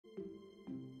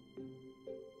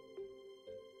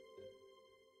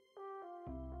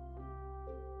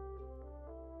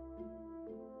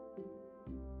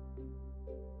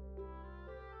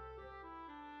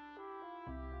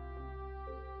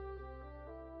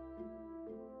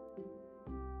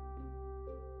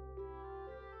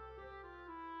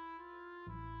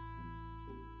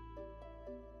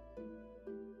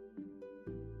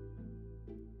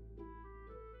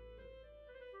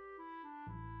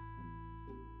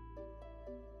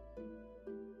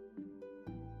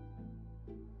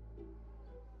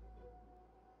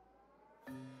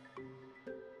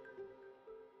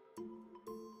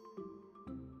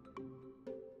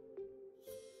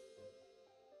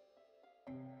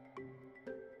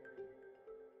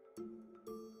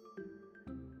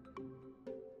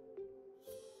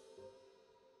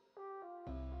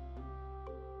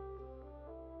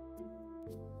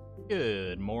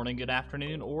Good morning, good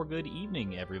afternoon, or good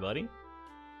evening, everybody.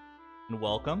 And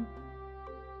welcome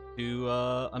to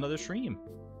another stream.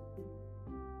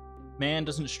 Man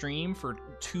doesn't stream for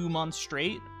 2 months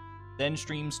straight, then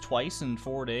streams twice in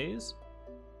 4 days?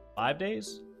 5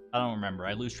 days? I don't remember.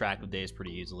 I lose track of days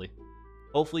pretty easily.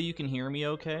 Hopefully you can hear me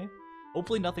okay.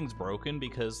 Hopefully nothing's broken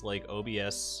because, like,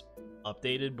 OBS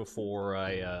updated before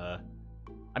I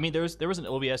mean, there was an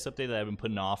OBS update that I've been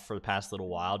putting off for the past little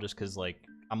while just because, like,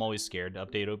 I'm always scared to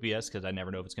update OBS because I never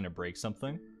know if it's going to break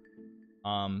something.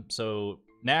 So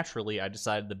naturally, I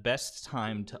decided the best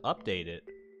time to update it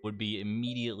would be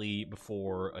immediately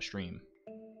before a stream.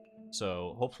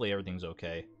 So hopefully everything's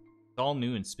okay. It's all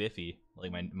new and spiffy.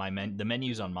 Like the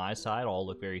menus on my side all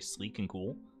look very sleek and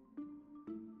cool.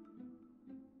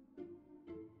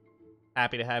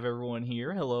 Happy to have everyone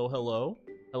here. Hello, hello.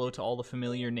 Hello to all the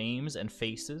familiar names and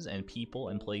faces and people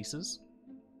and places.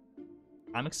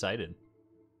 I'm excited.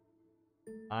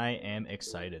 I am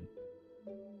excited.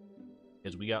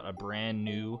 Because we got a brand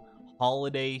new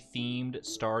holiday-themed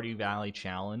Stardew Valley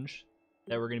challenge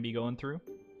that we're going to be going through.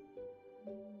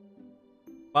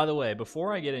 By the way,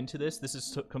 before I get into this, this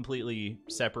is completely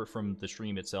separate from the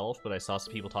stream itself, but I saw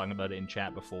some people talking about it in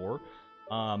chat before.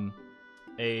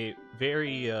 A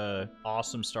very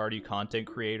awesome Stardew content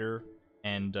creator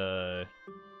and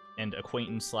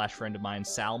acquaintance slash friend of mine,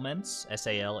 Salmence,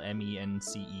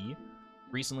 S-A-L-M-E-N-C-E,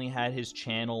 recently had his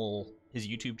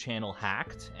YouTube channel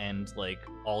hacked and like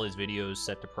all his videos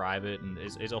set to private, and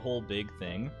is a whole big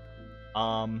thing.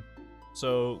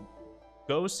 So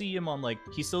go see him on, like,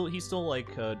 he still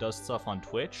like does stuff on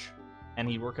Twitch, and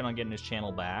he's working on getting his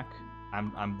channel back.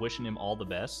 I'm wishing him all the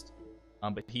best.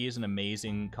 But he is an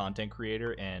amazing content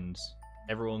creator, and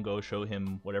everyone go show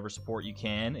him whatever support you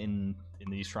can in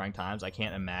these trying times. I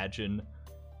can't imagine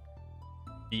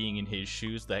being in his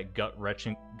shoes, that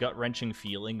gut-wrenching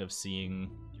feeling of seeing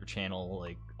your channel,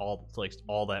 like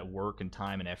all that work and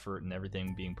time and effort and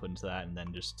everything being put into that, and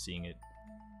then just seeing it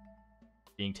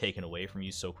being taken away from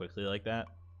you so quickly like that.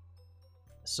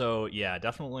 So yeah,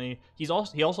 definitely. He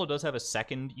also does have a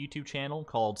second YouTube channel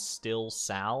called Still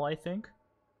Sal, I think.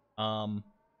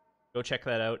 Go check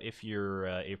that out if you're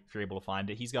able to find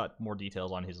it. He's got more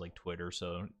details on his, like, Twitter,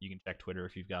 so you can check Twitter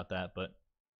if you've got that. But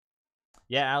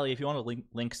yeah, Ali, if you want to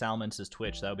link Salmence's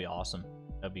Twitch, that would be awesome.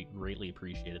 That'd be greatly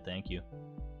appreciated. Thank you.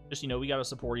 Just, you know, we got to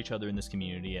support each other in this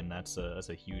community, and that's a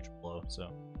huge blow.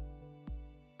 So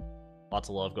lots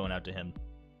of love going out to him.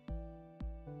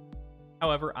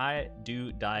 However, I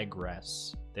do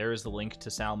digress. There is the link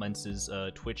to Salmence's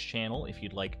Twitch channel. If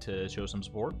you'd like to show some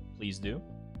support, please do.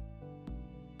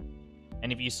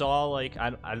 And if you saw, like,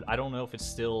 I don't know if it's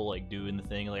still, like, doing the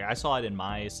thing. Like, I saw it in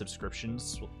my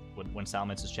subscriptions when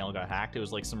Salmence's channel got hacked. It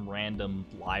was, like, some random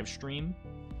live stream.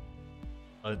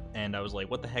 And I was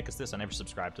like, what the heck is this? I never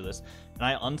subscribed to this. And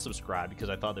I unsubscribed because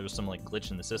I thought there was some, like,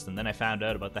 glitch in the system. Then I found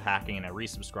out about the hacking and I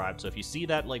resubscribed. So if you see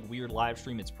that, like, weird live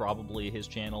stream, it's probably his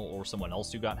channel or someone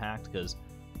else who got hacked, because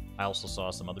I also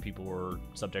saw some other people were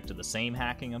subject to the same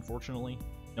hacking, unfortunately.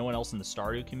 No one else in the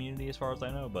Stardew community, as far as I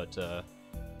know, but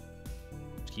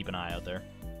keep an eye out there.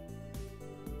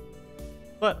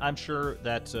 But I'm sure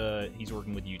that he's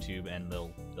working with YouTube, and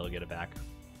they'll get it back,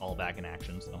 all back in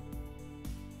action. So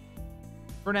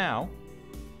for now,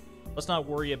 let's not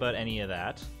worry about any of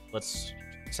that.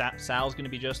 Sal's gonna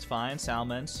be just fine.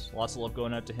 Salmence, lots of love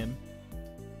going out to him.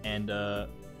 And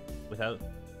with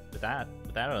that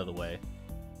out of the way,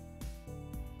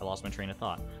 I lost my train of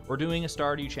thought. We're doing a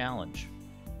Stardew challenge.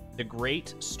 The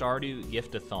Great Stardew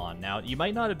Gift-a-Thon. Now, you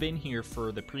might not have been here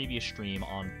for the previous stream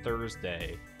on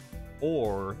Thursday,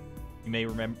 or you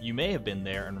may have been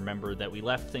there and remember that we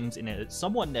left things in a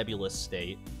somewhat nebulous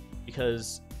state,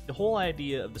 because the whole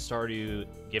idea of the Stardew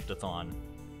Gift-a-Thon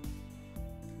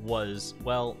was,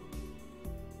 well,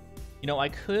 you know, I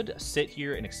could sit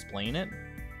here and explain it,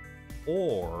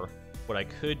 or what I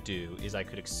could do is I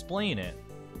could explain it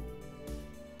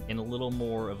in a little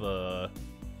more of a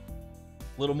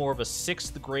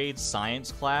 6th grade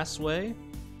science class way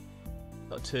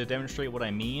to demonstrate what I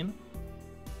mean.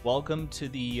 Welcome to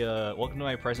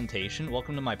my presentation.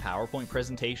 Welcome to my PowerPoint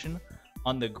presentation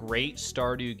on the Great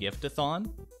Stardew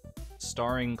Gift-a-Thon,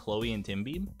 starring Chloe and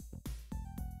Timbeam.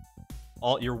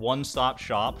 Your one-stop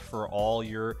shop for all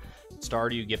your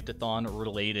Stardew Gift-a-Thon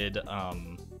related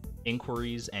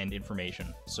inquiries and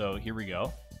information. So here we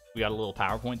go. We got a little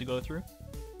PowerPoint to go through.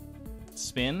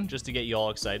 Spin, just to get you all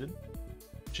excited.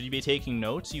 Should you be taking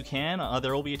notes, you can.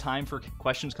 There will be a time for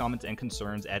questions, comments, and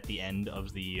concerns at the end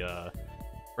of the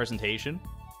presentation.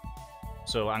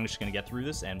 So I'm just going to get through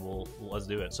this, and let's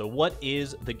do it. So what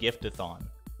is the Gift-a-Thon?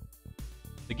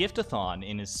 The Gift-a-Thon,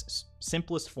 in its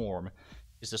simplest form,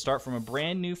 is to start from a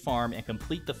brand new farm and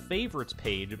complete the favorites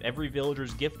page of every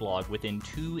villager's gift log within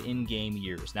 2 in-game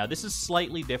years. Now, this is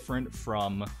slightly different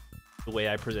from the way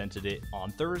I presented it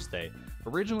on Thursday.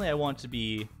 Originally, I wanted to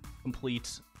be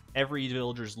complete every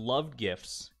villager's loved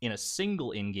gifts in a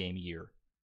single in-game year.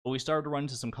 But we started to run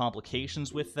into some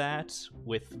complications with that,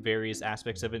 with various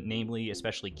aspects of it, namely,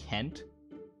 especially Kent.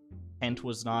 Kent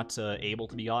was not able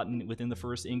to be gotten within the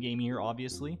first in-game year,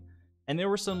 obviously. And there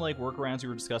were some like workarounds we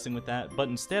were discussing with that, but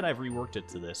instead I've reworked it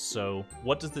to this. So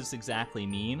what does this exactly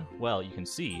mean? Well, you can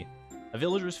see, a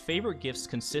villager's favorite gifts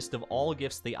consist of all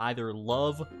gifts they either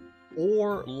love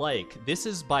or like. This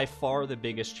is by far the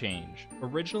biggest change.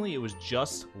 Originally, it was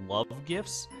just love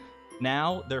gifts.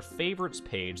 Now, their favorites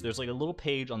page, there's like a little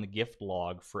page on the gift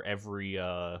log for every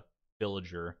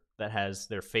villager that has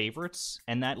their favorites,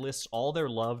 and that lists all their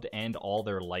loved and all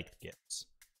their liked gifts.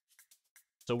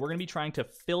 So we're going to be trying to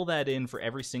fill that in for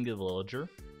every single villager.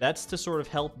 That's to sort of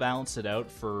help balance it out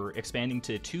for expanding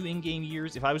to 2 in-game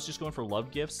years. If I was just going for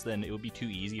love gifts, then it would be too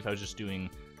easy if I was just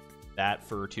doing that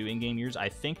for 2 in-game years. I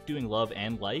think doing love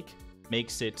and like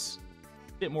makes it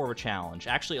a bit more of a challenge.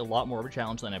 Actually, a lot more of a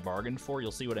challenge than I bargained for.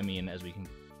 You'll see what I mean as we can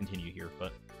continue here.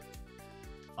 But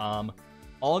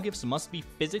all gifts must be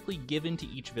physically given to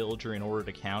each villager in order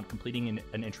to count. Completing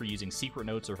an entry using secret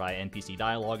notes or via NPC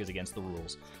dialogue is against the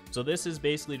rules. So this is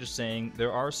basically just saying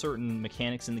there are certain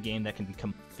mechanics in the game that can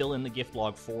fill in the gift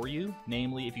log for you.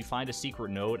 Namely, if you find a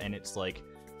secret note and it's like,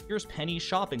 here's Penny's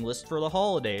shopping list for the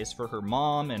holidays for her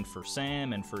mom and for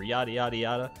Sam and for yada yada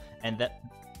yada, and that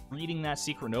reading that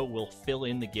secret note will fill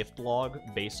in the gift log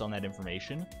based on that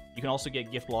information. You can also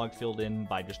get gift log filled in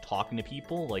by just talking to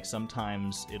people. Like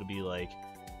sometimes it'll be like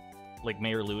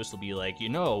Mayor Lewis will be like,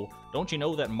 don't you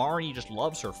know that Marnie just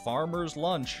loves her farmer's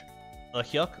lunch?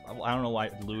 Yuck. I don't know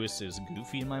why Lewis is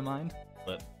goofy in my mind,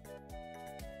 but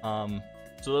so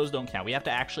those don't count. We have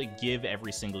to actually give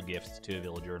every single gift to a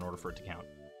villager in order for it to count.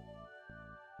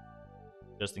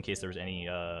 Just in case there's any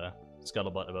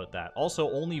scuttlebutt about that. Also,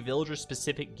 only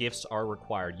villager-specific gifts are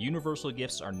required. Universal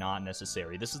gifts are not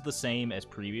necessary. This is the same as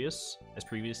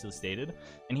previously stated.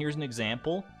 And here's an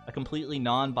example: a completely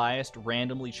non-biased,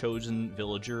 randomly chosen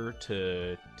villager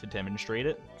to demonstrate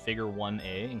it. Figure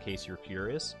 1A, in case you're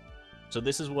curious. So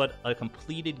this is what a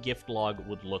completed gift log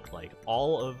would look like.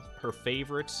 All of her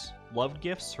favorites, loved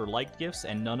gifts, her liked gifts,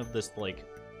 and none of this like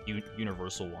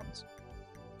universal ones.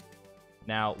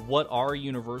 Now, what are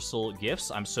universal gifts?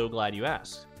 I'm so glad you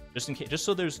asked. Just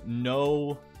so there's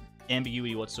no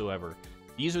ambiguity whatsoever,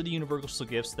 these are the universal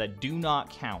gifts that do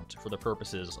not count for the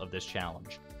purposes of this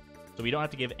challenge. So we don't have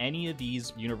to give any of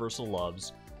these universal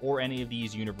loves or any of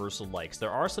these universal likes. There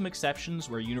are some exceptions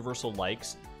where universal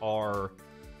likes are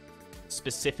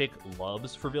specific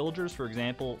loves for villagers. For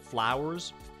example,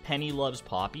 flowers. Penny loves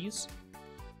poppies.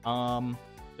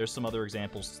 There's some other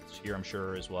examples here, I'm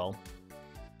sure, as well.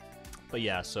 But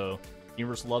yeah, so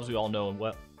universal loves we all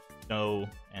know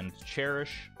and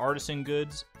cherish. Artisan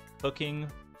goods, cooking.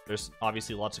 There's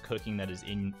obviously lots of cooking that is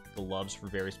in the loves for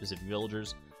very specific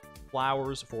villagers.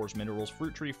 Flowers, forest minerals,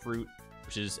 fruit tree fruit,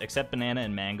 which is, except banana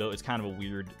and mango, it's kind of a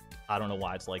weird, I don't know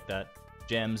why it's like that.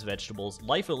 Gems, vegetables,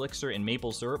 life elixir, and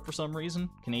maple syrup for some reason.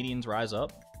 Canadians rise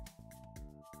up.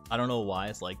 I don't know why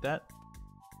it's like that.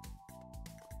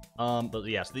 But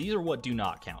yeah, so these are what do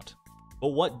not count.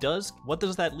 But what does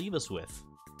that leave us with?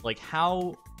 Like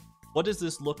what does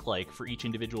this look like for each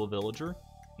individual villager?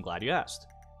 I'm glad you asked.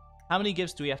 How many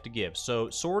gifts do we have to give?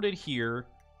 So sorted here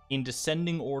in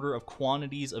descending order of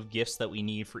quantities of gifts that we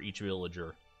need for each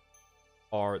villager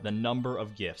are the number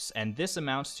of gifts. And this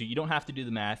amounts to, you don't have to do the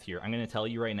math here. I'm going to tell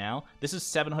you right now, this is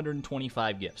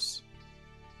 725 gifts.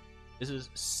 This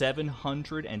is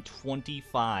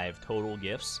 725 total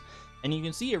gifts. And you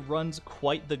can see it runs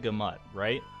quite the gamut,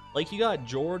 right? Like, you got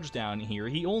George down here.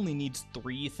 He only needs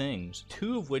 3 things,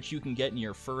 2 of which you can get in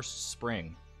your first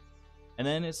spring. And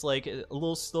then it's like a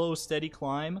little slow, steady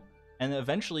climb. And then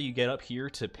eventually you get up here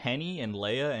to Penny and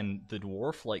Leia and the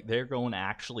dwarf. Like, they're going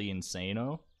actually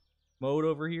insano mode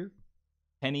over here.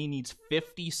 Penny needs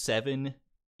 57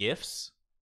 gifts.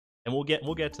 And we'll get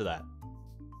to that.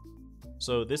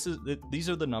 So these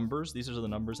are the numbers. These are the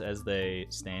numbers as they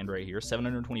stand right here.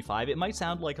 725. It might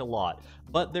sound like a lot,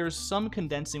 but there's some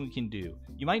condensing we can do.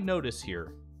 You might notice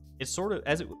here, it's sort of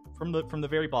from the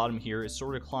very bottom here, it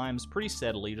sort of climbs pretty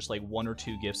steadily, just like 1 or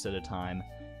 2 gifts at a time.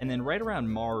 And then right around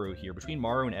Maru here, between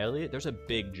Maru and Elliot, there's a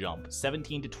big jump,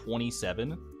 17 to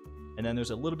 27. And then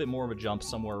there's a little bit more of a jump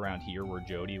somewhere around here where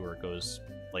Jody, where it goes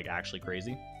like actually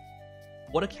crazy.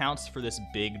 What accounts for this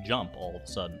big jump all of a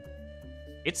sudden?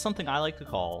 It's something I like to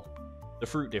call the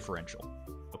fruit differential,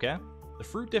 okay? The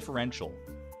fruit differential.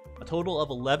 A total of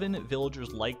 11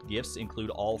 villagers liked gifts include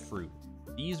all fruit.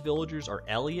 These villagers are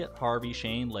Elliot, Harvey,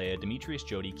 Shane, Leia, Demetrius,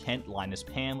 Jody, Kent, Linus,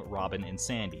 Pam, Robin, and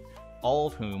Sandy, all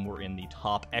of whom were in the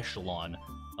top echelon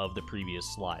of the previous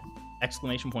slide.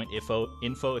 Exclamation point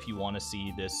info if you want to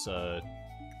see this,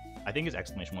 I think it's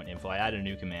exclamation point info. I added a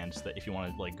new command so that if you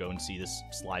want to like go and see this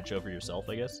slideshow for yourself,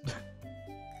 I guess.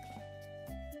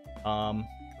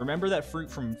 Remember that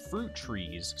fruit from fruit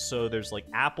trees. So there's like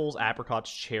apples,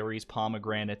 apricots, cherries,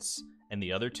 pomegranates, and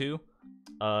the other two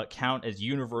count as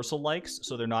universal likes,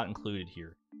 so they're not included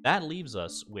here. That leaves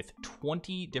us with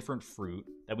 20 different fruit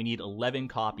that we need 11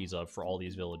 copies of for all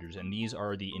these villagers, and these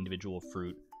are the individual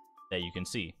fruit that you can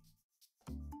see.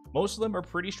 Most of them are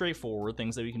pretty straightforward,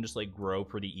 things that we can just like grow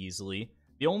pretty easily.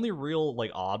 The only real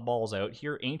like oddballs out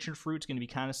here, ancient fruit's going to be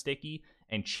kind of sticky,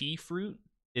 and chi fruit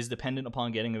is dependent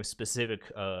upon getting a specific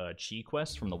chi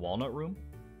quest from the walnut room.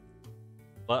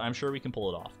 But I'm sure we can pull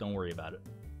it off, don't worry about it.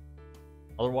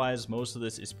 Otherwise, most of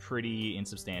this is pretty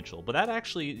insubstantial. But that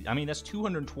actually, I mean, that's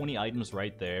 220 items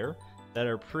right there that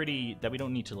are pretty, that we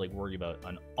don't need to like worry about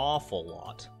an awful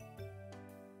lot.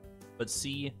 But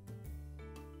see,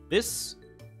 this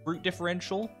fruit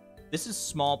differential, this is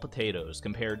small potatoes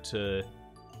compared to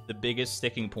the biggest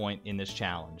sticking point in this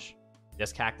challenge.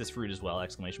 Yes, cactus fruit as well,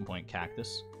 exclamation point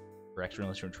cactus. Or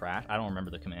exclamation point trash. I don't remember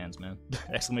the commands, man.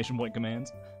 Exclamation point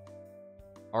commands.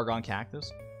 Argon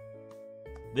cactus.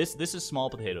 This is small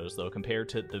potatoes, though, compared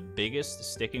to the biggest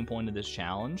sticking point of this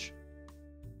challenge.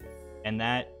 And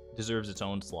that deserves its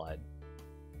own slide.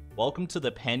 Welcome to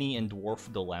the Penny and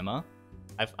Dwarf Dilemma.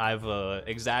 I've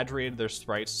exaggerated their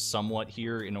sprites somewhat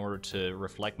here in order to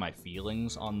reflect my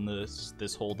feelings on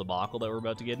this whole debacle that we're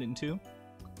about to get into.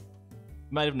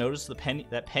 You might have noticed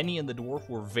that Penny and the Dwarf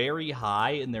were very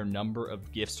high in their number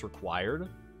of gifts required.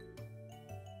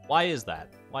 Why is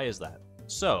that? Why is that?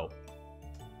 So,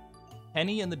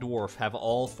 Penny and the Dwarf have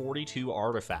all 42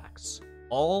 artifacts.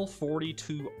 All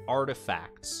 42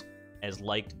 artifacts as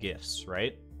liked gifts,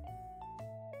 right?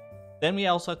 Then we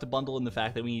also have to bundle in the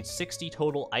fact that we need 60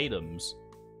 total items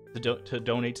to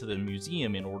donate to the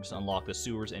museum in order to unlock the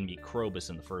sewers and meet Krobus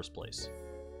in the first place.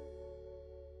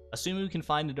 Assuming we can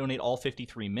find and donate all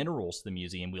 53 minerals to the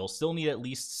museum, we'll still need at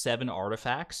least 7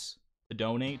 artifacts to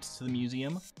donate to the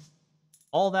museum.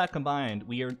 All that combined,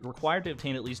 we are required to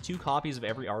obtain at least 2 copies of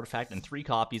every artifact and 3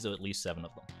 copies of at least 7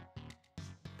 of them.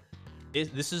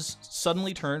 This is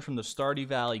suddenly turned from the Stardew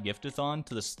Valley Gift-a-Thon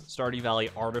to the Stardew Valley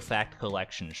Artifact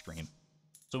Collection stream.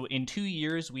 So in 2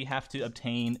 years, we have to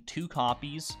obtain 2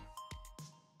 copies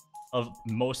of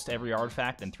most every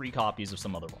artifact and 3 copies of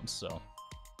some other ones. So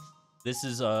this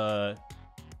is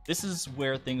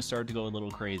where things start to go a little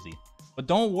crazy. But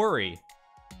don't worry,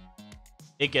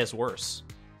 it gets worse.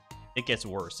 It gets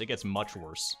worse. It gets much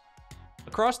worse.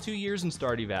 Across 2 years in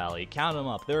Stardew Valley, count them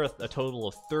up, there are a total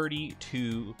of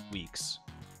 32 weeks.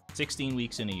 16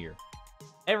 weeks in a year.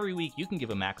 Every week, you can give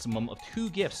a maximum of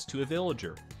 2 gifts to a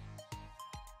villager.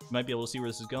 You might be able to see where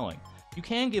this is going. You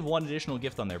can give 1 additional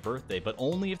gift on their birthday, but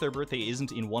only if their birthday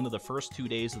isn't in one of the first 2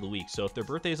 days of the week. So if their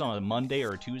birthday is on a Monday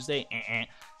or a Tuesday,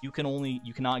 you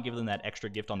cannot give them that extra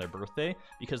gift on their birthday,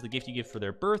 because the gift you give for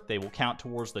their birthday will count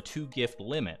towards the 2 gift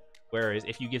limit. Whereas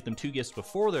if you give them 2 gifts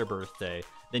before their birthday,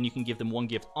 then you can give them 1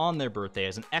 gift on their birthday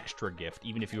as an extra gift,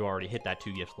 even if you already hit that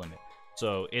 2 gift limit.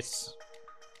 So it's...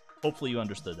 hopefully you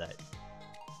understood that.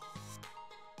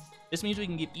 This means we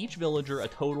can give each villager a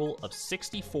total of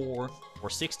 64 or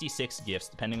 66 gifts,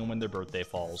 depending on when their birthday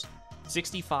falls.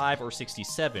 65 or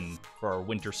 67 for our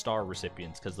Winter Star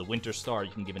recipients, because the Winter Star,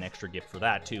 you can give an extra gift for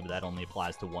that too, but that only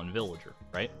applies to 1 villager,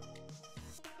 right?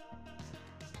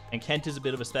 And Kent is a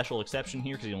bit of a special exception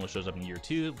here because he only shows up in year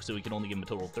 2, so we can only give him a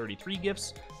total of 33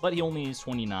 gifts, but he only needs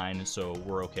 29, so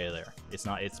we're okay there. It's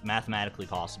mathematically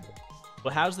possible.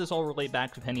 But how does this all relate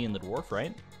back to Penny and the Dwarf,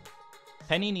 right?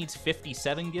 Penny needs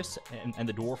 57 gifts, and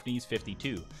the Dwarf needs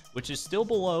 52, which is still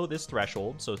below this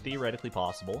threshold, so theoretically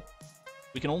possible.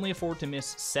 We can only afford to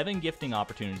miss 7 gifting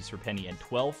opportunities for Penny and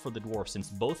 12 for the Dwarf, since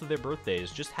both of their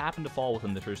birthdays just happen to fall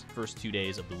within the first 2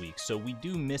 days of the week, so we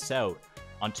do miss out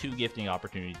on 2 gifting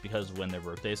opportunities because of when their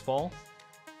birthdays fall.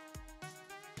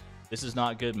 This is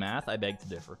not good math, I beg to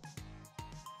differ.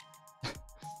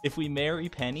 If we marry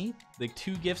Penny, the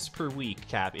 2 gifts per week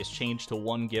cap is changed to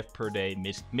 1 gift per day,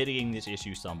 mitigating this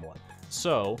issue somewhat.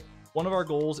 So, one of our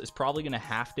goals is probably going to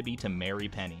have to be to marry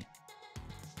Penny.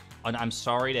 And I'm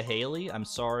sorry to Haley, I'm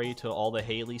sorry to all the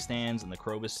Haley stands and the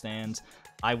Krobus stands.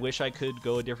 I wish I could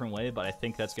go a different way, but I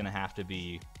think that's going to have to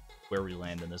be where we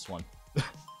land in this one.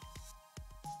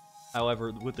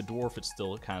 However, with the Dwarf, it's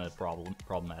still kind of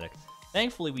problematic.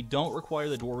 Thankfully, we don't require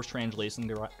the Dwarves Translation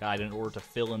Guide in order to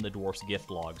fill in the Dwarf's gift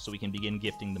log, so we can begin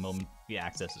gifting the moment we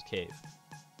access his cave.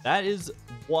 That is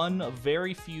one of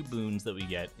very few boons that we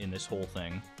get in this whole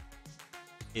thing,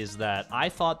 is that I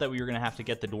thought that we were going to have to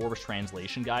get the Dwarves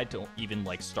Translation Guide to even,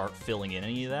 like, start filling in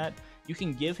any of that. You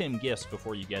can give him gifts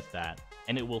before you get that,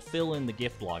 and it will fill in the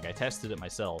gift log. I tested it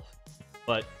myself,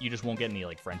 but you just won't get any,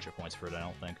 like, friendship points for it, I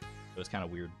don't think. It was kind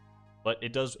of weird. But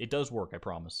it does work, I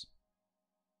promise.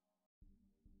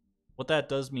 What that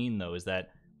does mean, though, is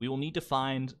that we will need to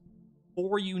find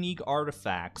 4 unique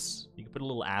artifacts, you can put a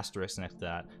little asterisk next to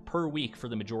that, per week for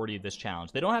the majority of this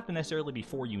challenge. They don't have to necessarily be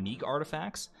 4 unique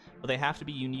artifacts, but they have to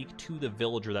be unique to the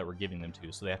villager that we're giving them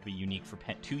to. So they have to be unique for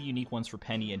 2 unique ones for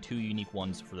Penny and 2 unique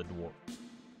ones for the dwarf.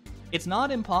 It's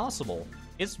not impossible.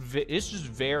 It's just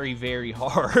very, very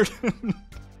hard.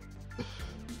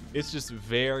 It's just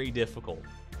very difficult.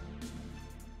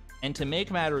 And to make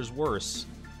matters worse,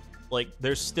 like,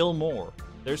 there's still more.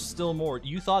 There's still more.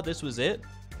 You thought this was it?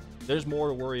 There's more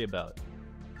to worry about.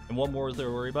 And what more is there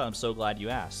to worry about? I'm so glad you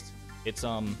asked. It's,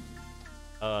 wait,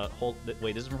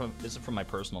 this is from my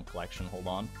personal collection. Hold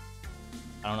on.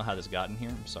 I don't know how this got in here.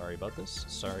 I'm sorry about this.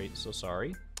 Sorry, so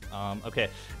sorry. Okay.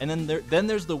 And then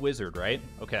there's the wizard, right?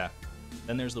 Okay.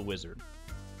 Then there's the wizard.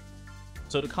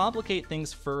 So to complicate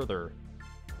things further,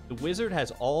 the wizard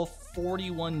has all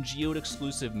 41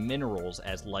 geode-exclusive minerals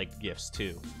as like gifts,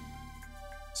 too.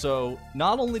 So,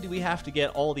 not only do we have to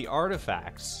get all the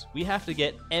artifacts, we have to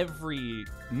get every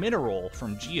mineral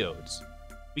from geodes.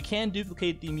 We can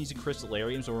duplicate the music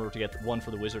crystallariums in order to get one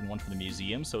for the wizard and one for the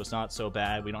museum, so it's not so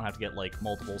bad. We don't have to get, like,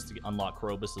 multiples to unlock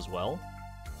Krobus as well.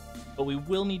 But we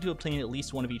will need to obtain at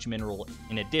least one of each mineral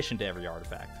in addition to every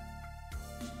artifact.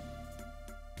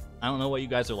 I don't know what you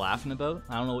guys are laughing about.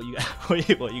 I don't know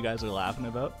what you guys are laughing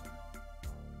about.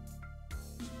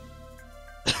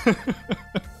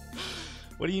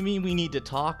 What do you mean we need to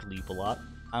talk, Leap-a-Lot?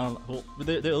 I don't know.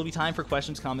 Well, there'll be time for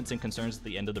questions, comments, and concerns at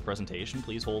the end of the presentation.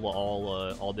 Please hold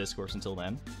all discourse until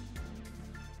then.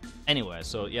 Anyway,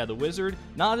 so yeah, the wizard,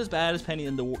 not as bad as Penny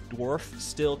and the dwarf,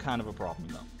 still kind of a problem,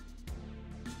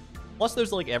 though. Plus,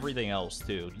 there's, like, everything else,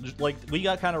 too. Like, we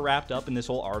got kind of wrapped up in this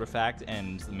whole artifact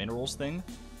and the minerals thing.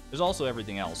 There's also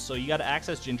everything else. So you got to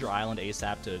access Ginger Island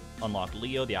ASAP to unlock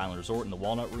Leo, the Island Resort, and the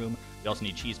Walnut Room. You also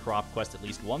need Cheese Crop Quest at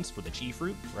least once for the Chi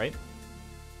Fruit, right?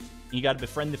 You got to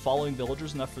befriend the following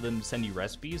villagers enough for them to send you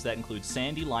recipes. That includes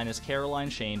Sandy, Linus, Caroline,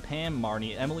 Shane, Pam,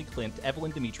 Marnie, Emily, Clint,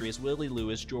 Evelyn, Demetrius, Willie,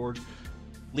 Lewis, George,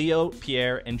 Leo,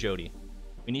 Pierre, and Jody.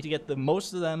 We need to get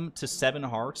most of them to 7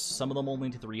 hearts, some of them only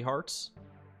to 3 hearts.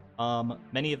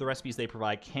 Many of the recipes they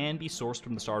provide can be sourced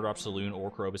from the Stardrop Saloon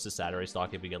or Krobus' Saturday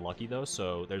stock if we get lucky, though,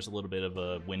 so there's a little bit of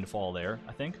a windfall there,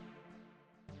 I think.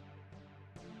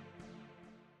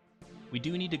 We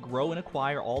do need to grow and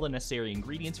acquire all the necessary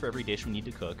ingredients for every dish we need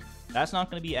to cook. That's not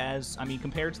going to be as, I mean,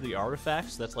 compared to the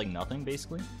artifacts, that's like nothing,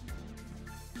 basically.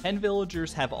 10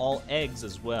 villagers have all eggs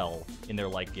as well in their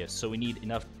like gifts, so we need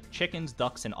enough chickens,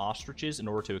 ducks, and ostriches in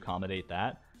order to accommodate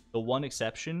that. The one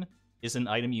exception is an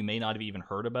item you may not have even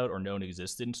heard about or known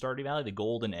existed in Stardew Valley. The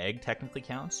golden egg technically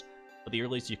counts, but the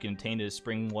earliest you can obtain it is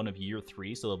spring 1 of year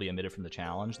 3, so they'll be omitted from the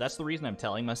challenge. That's the reason I'm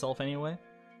telling myself anyway.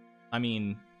 I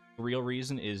mean, the real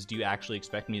reason is, do you actually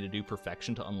expect me to do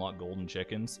perfection to unlock golden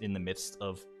chickens in the midst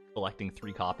of collecting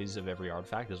 3 copies of every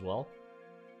artifact as well?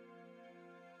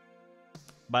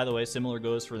 By the way, similar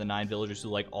goes for the 9 villagers who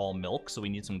like all milk, so we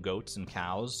need some goats and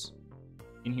cows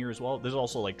in here as well. There's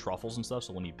also like truffles and stuff,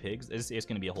 so we'll need pigs. It's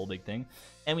going to be a whole big thing.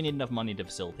 And we need enough money to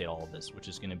facilitate all of this, which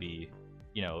is going to be,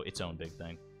 you know, its own big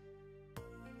thing.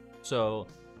 So,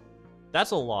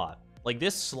 that's a lot. Like,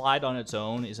 this slide on its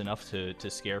own is enough to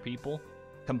scare people.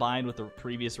 Combined with the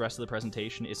previous rest of the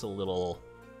presentation, it's a little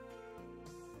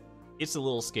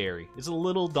scary. It's a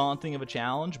little daunting of a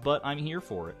challenge, but I'm here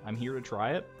for it. I'm here to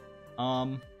try it.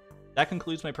 That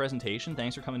concludes my presentation.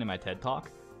 Thanks for coming to my TED Talk.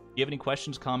 Do you have any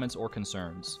questions, comments, or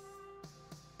concerns?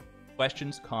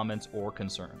 Questions, comments, or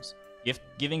concerns?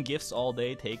 Giving gifts all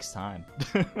day takes time.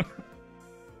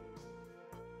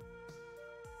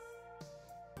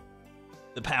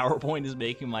 The PowerPoint is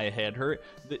making my head hurt.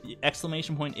 The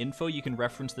exclamation point info, you can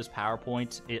reference this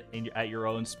PowerPoint at your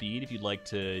own speed if you'd like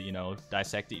to, you know,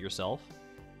 dissect it yourself.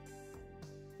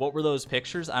 What were those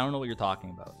pictures? I don't know what you're talking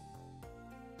about.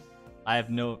 I have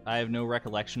no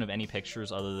recollection of any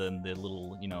pictures other than the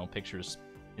little, you know, pictures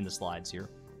in the slides here.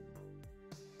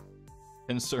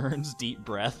 Concerns, deep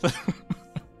breath.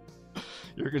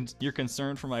 You're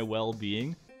concerned for my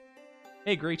well-being.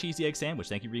 Hey, Great Cheesy Egg Sandwich,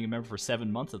 thank you for being a member for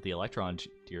 7 months at the Electron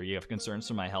tier. You have concerns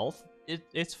for my health?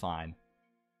 It's fine.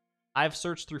 I've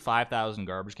searched through 5,000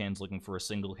 garbage cans looking for a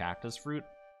single cactus fruit.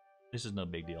 This is no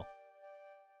big deal.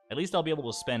 At least I'll be able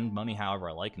to spend money however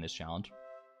I like in this challenge.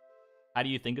 How do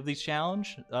you think of these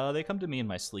challenge? They come to me in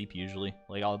my sleep usually.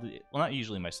 Like well, not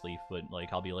usually in my sleep, but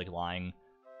like I'll be like lying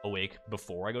awake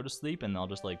before I go to sleep, and I'll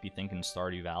just like be thinking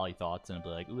Stardew Valley thoughts, and I'll be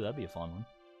like, ooh, that'd be a fun one.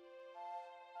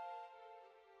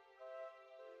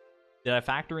 Did I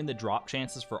factor in the drop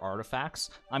chances for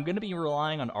artifacts? I'm gonna be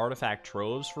relying on artifact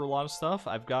troves for a lot of stuff.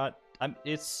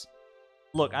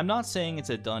 Look, I'm not saying it's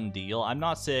a done deal. I'm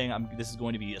not saying this is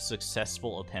going to be a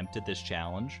successful attempt at this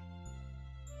challenge.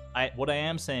 What I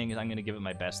am saying is I'm going to give it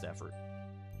my best effort.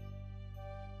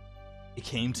 It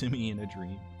came to me in a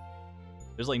dream.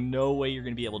 There's like no way you're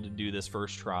going to be able to do this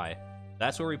first try.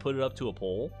 That's where we put it up to a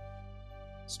poll.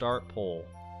 Start poll.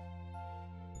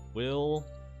 Will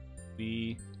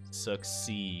we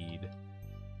succeed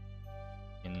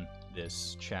in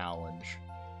this challenge?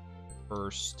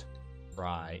 First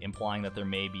try. Implying that there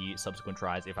may be subsequent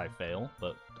tries if I fail,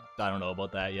 but I don't know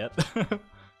about that yet.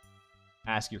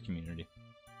 Ask your community.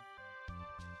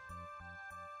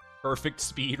 Perfect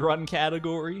speedrun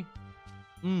category?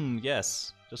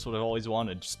 Yes. Just what I've always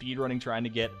wanted. Speedrunning, trying to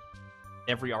get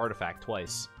every artifact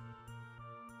twice.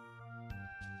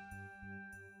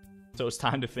 So it's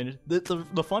time to finish.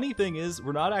 The funny thing is,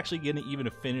 we're not actually going to even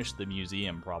finish the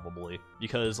museum, probably.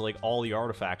 Because, like, all the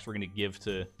artifacts we're going to give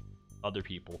to other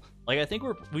people. Like, I think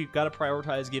we've got to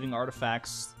prioritize giving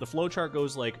artifacts. The flowchart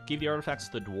goes, like, give the artifacts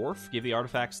to the dwarf, give the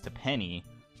artifacts to Penny,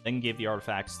 then give the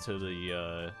artifacts to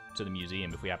the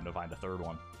museum if we happen to find a third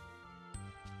one.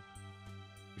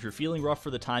 If you're feeling rough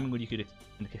for the timing, would you could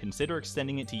consider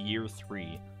extending it to year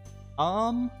 3?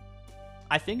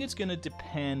 I think it's gonna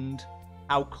depend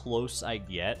how close I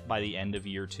get by the end of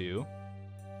year 2.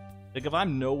 Like, if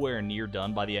I'm nowhere near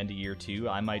done by the end of year 2,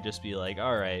 I might just be like,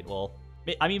 all right, well,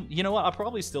 I mean, you know what? I'll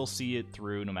probably still see it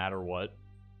through no matter what.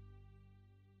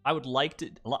 I would like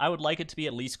it to be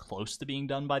at least close to being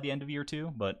done by the end of year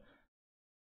 2, but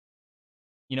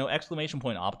you know, exclamation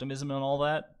point optimism and all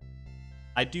that.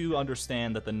 I do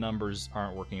understand that the numbers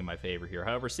aren't working in my favor here.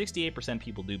 However, 68%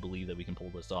 people do believe that we can pull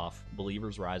this off.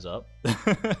 Believers rise up.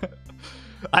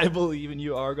 I believe in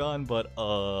you, Argon, but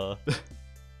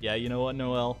yeah, you know what,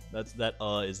 Noel? That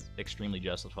is extremely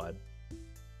justified.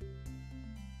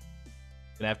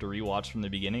 Gonna have to rewatch from the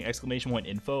beginning. Exclamation point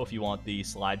info if you want the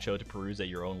slideshow to peruse at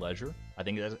your own leisure. I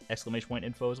think that's exclamation point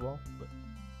info as well.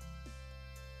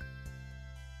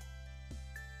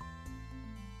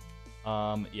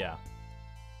 But yeah.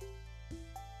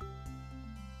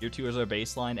 Year 2 is our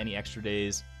baseline. Any extra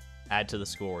days add to the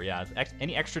score. Yeah,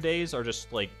 any extra days are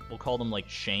just like, we'll call them like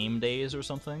shame days or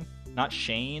something. Not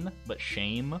Shane, but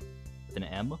shame with an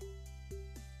M.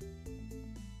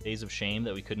 Days of shame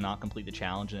that we could not complete the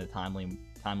challenge in a timely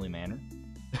manner.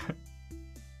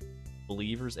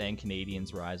 Believers and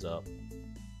Canadians rise up.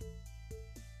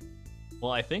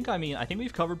 Well, I think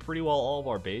we've covered pretty well all of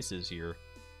our bases here.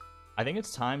 I think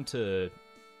it's time to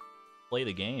play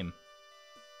the game.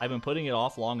 I've been putting it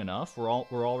off long enough. We're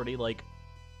already like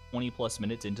 20 plus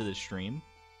minutes into this stream.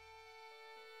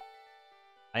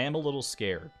 I am a little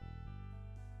scared.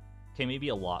 Okay, maybe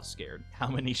a lot scared. How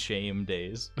many shame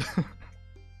days?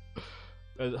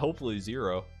 Hopefully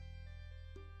 0.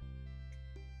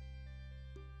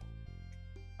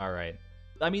 Alright.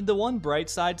 I mean, the one bright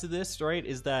side to this, right,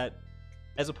 is that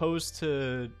as opposed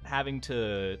to having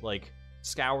to, like,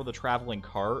 scour the traveling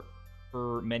cart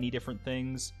for many different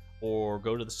things, or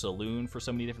go to the saloon for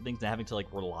so many different things and having to,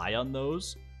 like, rely on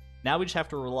those, now we just have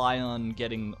to rely on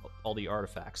getting all the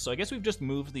artifacts. So I guess we've just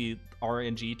moved the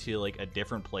RNG to, like, a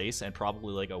different place, and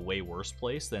probably, like, a way worse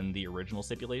place than the original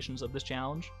stipulations of this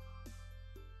challenge.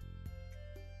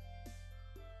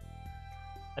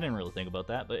 I didn't really think about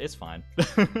that, but it's fine.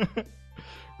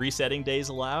 Resetting days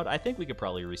allowed? I think we could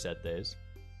probably reset days.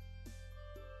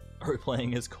 Are we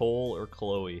playing as Cole or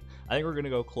Chloe? I think we're going to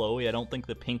go Chloe. I don't think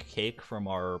the pink cake from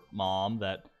our mom,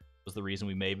 that was the reason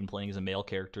we may have been playing as a male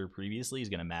character previously, is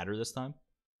going to matter this time.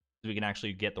 So we can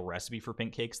actually get the recipe for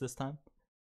pink cakes this time.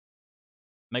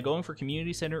 Am I going for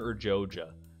Community Center or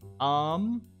Joja?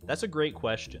 That's a great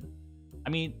question. I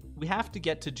mean, we have to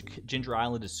get to Ginger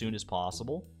Island as soon as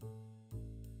possible.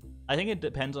 I think it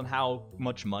depends on how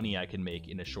much money I can make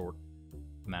in a short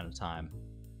amount of time.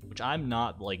 Which I'm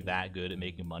not, like, that good at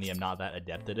making money. I'm not that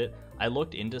adept at it. I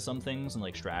looked into some things and,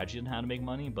 like, strategy on how to make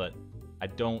money, but I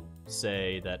don't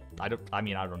say that... I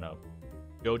don't know.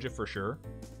 Joja for sure.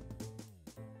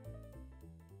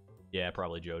 Yeah,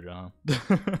 probably Joja,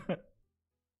 huh?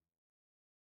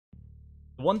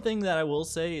 One thing that I will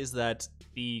say is that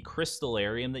the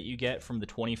Crystallarium that you get from the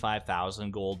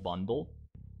 25,000 gold bundle,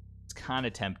 it's kind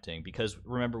of tempting, because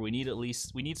remember, we need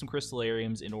some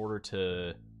Crystallariums in order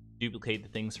to duplicate the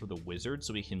things for the wizard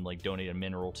so we can like donate a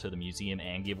mineral to the museum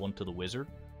and give one to the wizard.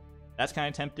 That's kind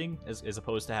of tempting, as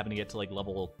opposed to having to get to like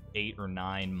level 8 or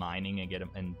 9 mining and get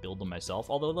them and build them myself.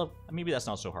 Although maybe that's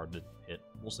not so hard to hit.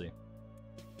 We'll see.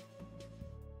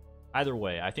 Either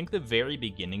way, I think the very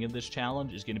beginning of this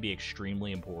challenge is going to be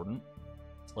extremely important.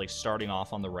 Like starting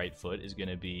off on the right foot is going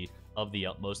to be of the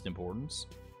utmost importance.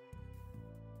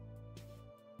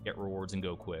 Get rewards and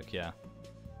go quick, yeah.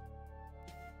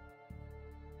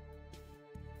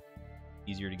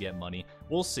 Easier to get money.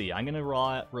 We'll see. I'm going to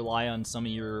rely on some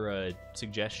of your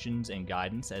suggestions and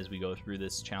guidance as we go through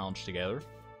this challenge together.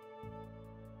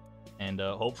 And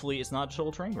hopefully it's not just a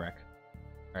total train wreck.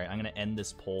 Alright, I'm going to end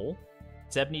this poll.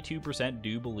 72%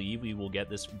 do believe we will get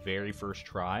this very first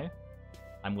try.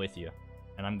 I'm with you.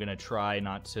 And I'm going to try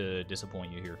not to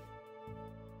disappoint you here.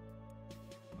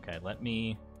 Okay, let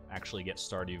me actually get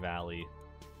Stardew Valley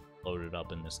loaded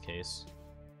up in this case.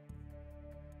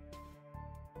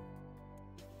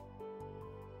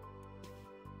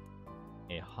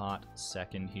 A hot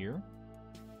second here.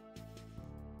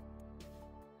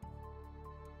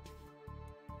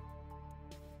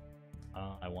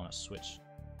 I want to switch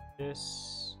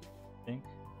this, I think,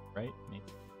 right? Maybe.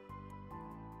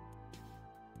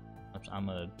 I'm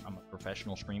a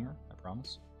professional streamer, I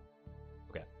promise.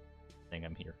 Okay, I think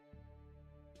I'm here.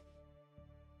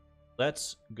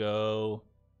 Let's go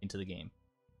into the game.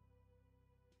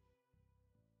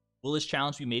 Will this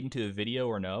challenge be made into a video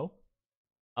or no?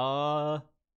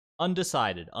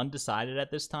 Undecided. Undecided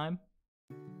at this time.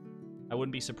 I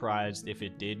wouldn't be surprised if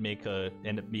it did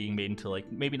end up being made into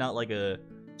like, maybe not like a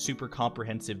super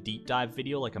comprehensive deep dive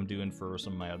video like I'm doing for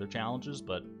some of my other challenges,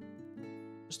 but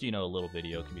just, you know, a little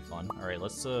video can be fun. All right,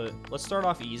 let's start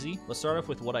off easy. Let's start off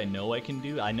with what I know I can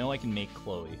do. I know I can make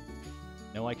Chloe.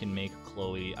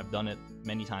 I've done it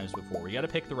many times before. We got to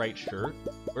pick the right shirt.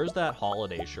 Where's that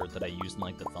holiday shirt that I used in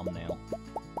like the thumbnail?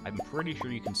 I'm pretty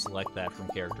sure you can select that from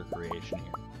character creation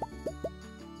here.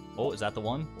 Oh, is that the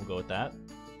one? We'll go with that.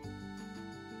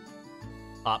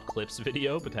 Top clips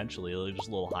video, potentially. Just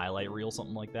a little highlight reel,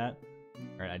 something like that.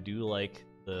 Alright, I do like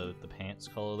the pants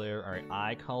color there. Alright,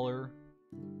 eye color.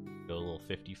 Go a little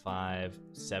 55,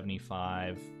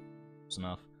 75. Close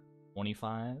enough.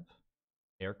 25.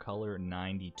 Hair color,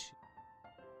 92.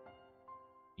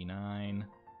 59.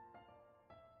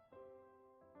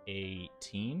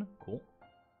 18. Cool.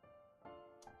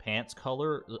 Pants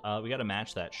color, we gotta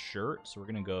match that shirt, so we're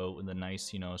gonna go with a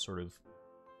nice, you know, sort of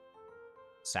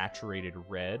saturated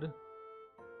red.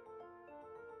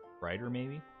 Brighter,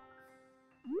 maybe?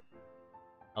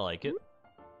 I like it.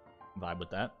 Vibe with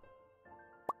that.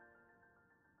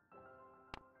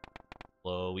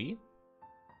 Chloe.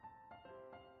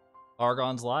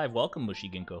 Argon's live. Welcome, Mushy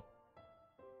Ginkgo.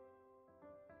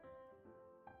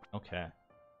 Okay.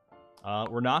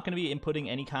 We're not gonna be inputting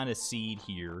any kind of seed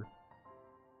here.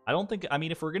 I don't think, I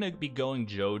mean, if we're going to be going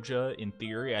Joja, in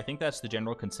theory, I think that's the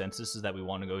general consensus, is that we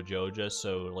want to go Joja,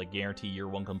 so, like, guarantee year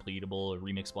 1 completable, or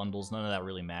remix bundles, none of that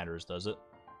really matters, does it?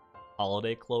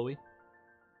 Holiday, Chloe?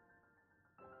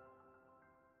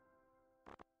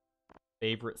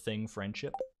 Favorite thing,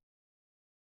 friendship?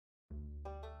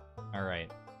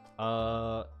 Alright.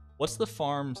 What's the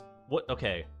farm's,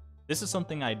 okay. This is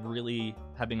something I'd really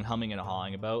have been humming and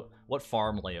hawing about. What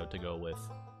farm layout to go with?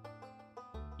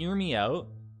 Hear me out.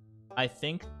 I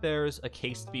think there's a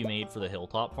case to be made for the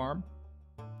hilltop farm.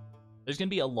 There's gonna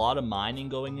be a lot of mining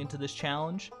going into this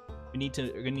challenge. We're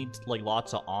gonna need like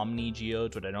lots of omni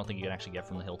geodes, which I don't think you can actually get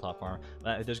from the hilltop farm.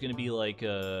 There's gonna be like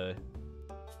I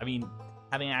mean,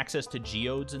 having access to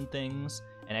geodes and things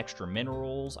and extra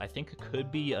minerals, I think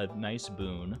could be a nice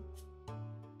boon.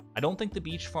 I don't think the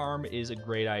beach farm is a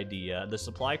great idea. The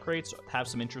supply crates have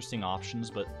some interesting options,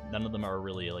 but none of them are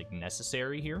really like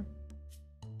necessary here.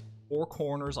 4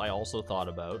 corners I also thought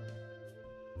about.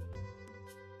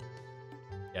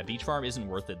 Yeah, beach farm isn't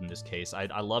worth it in this case.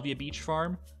 I love you, beach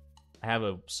farm. I have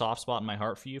a soft spot in my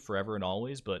heart for you forever and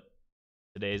always, but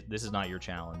this is not your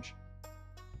challenge.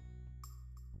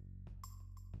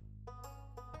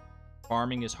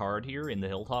 Farming is hard here in the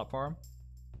hilltop farm.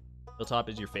 Hilltop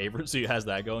is your favorite, so it has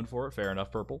that going for it. Fair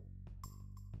enough, Purple.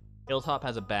 Hilltop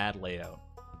has a bad layout.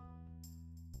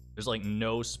 There's like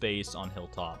no space on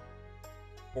hilltop.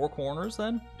 4 corners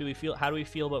then? How do we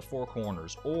feel about 4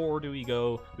 corners? Or do we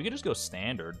could just go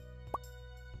standard.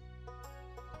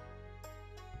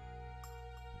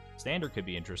 Standard could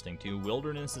be interesting too.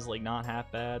 Wilderness is like not half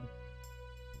bad.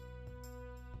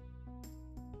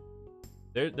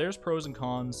 There's pros and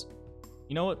cons.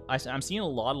 You know what? I'm seeing a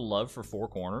lot of love for 4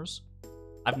 corners.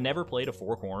 I've never played a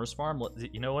 4 corners farm.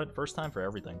 You know what? First time for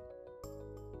everything.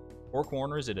 4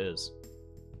 corners it is.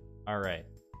 Alright.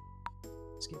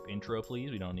 Skip intro,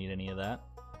 please. We don't need any of that.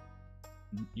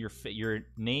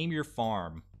 Name your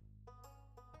farm.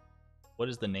 What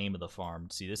is the name of the farm?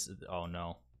 See, this is... Oh,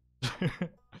 no.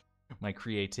 My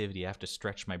creativity. I have to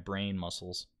stretch my brain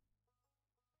muscles.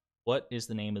 What is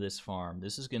the name of this farm?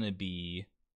 This is going to be...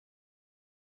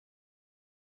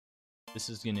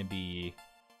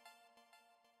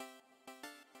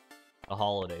 a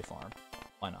holiday farm.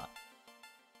 Why not?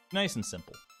 Nice and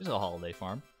simple. This is a holiday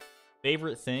farm.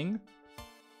 Favorite thing?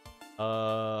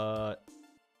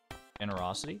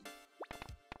 Generosity.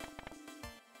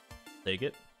 Take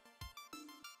it.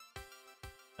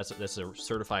 That's a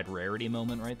certified rarity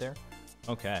moment right there.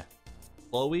 Okay.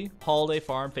 Chloe, holiday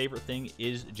farm, favorite thing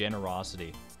is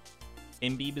generosity.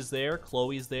 Imbeeb is there,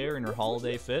 Chloe's there in her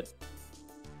holiday fit.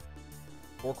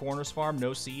 Four Corners farm,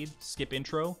 no seed, skip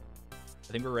intro.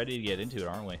 I think we're ready to get into it,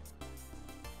 aren't we?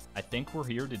 I think we're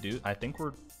here to do... I think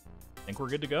we're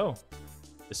good to go.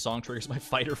 This song triggers my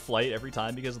fight or flight every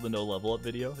time because of the no level up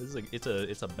video. This is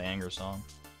it's a banger song.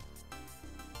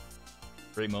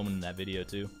 Great moment in that video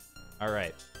too. All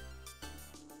right.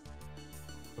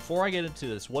 Before I get into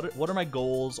this, what are my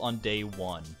goals on day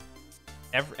one?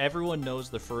 Everyone knows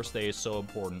the first day is so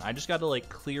important. I just got to like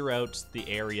clear out the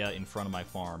area in front of my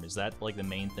farm. Is that like the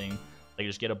main thing? Like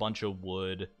just get a bunch of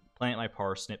wood, plant my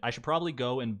parsnip. I should probably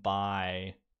go and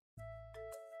buy.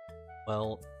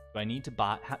 Well, do I need to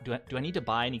buy? Do I need to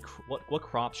buy any? What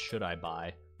crops should I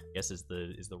buy? I guess is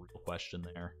the real question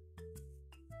there.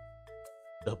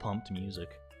 The pumped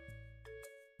music.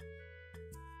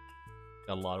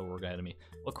 Got a lot of work ahead of me.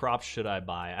 What crops should I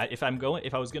buy? If I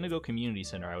was gonna go community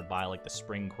center, I would buy like the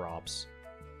spring crops.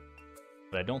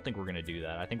 But I don't think we're gonna do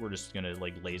that. I think we're just gonna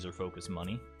like laser focus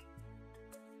money.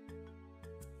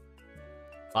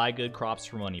 Buy good crops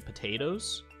for money.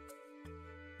 Potatoes.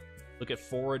 Look at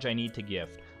forage I need to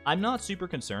gift. I'm not super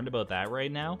concerned about that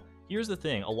right now. Here's the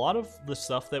thing. A lot of the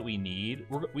stuff that we need,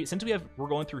 since we're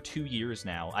going through 2 years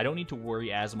now, I don't need to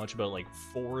worry as much about like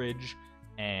forage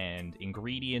and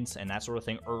ingredients and that sort of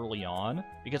thing early on,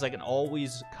 because I can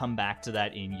always come back to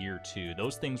that in year 2.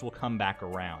 Those things will come back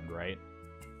around, right?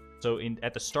 So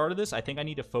at the start of this, I think I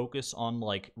need to focus on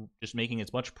like just making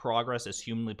as much progress as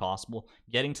humanly possible,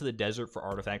 getting to the desert for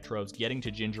artifact troves, getting to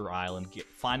Ginger Island,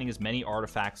 finding as many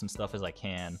artifacts and stuff as I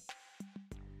can.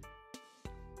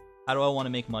 How do I want to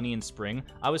make money in spring?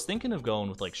 I was thinking of going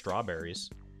with like strawberries.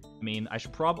 I mean,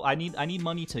 I need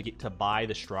money to buy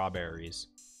the strawberries.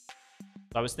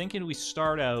 So I was thinking we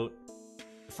start out,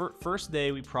 first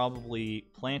day we probably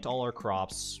plant all our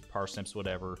crops, parsnips,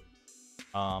 whatever.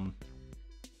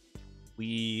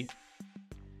 We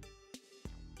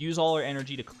use all our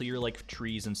energy to clear like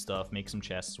trees and stuff, make some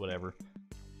chests, whatever.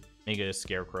 Make a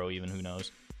scarecrow even, who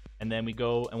knows. And then we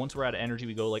go, and once we're out of energy,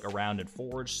 we go like around and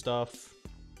forage stuff.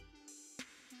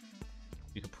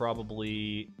 We could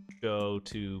probably go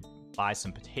to buy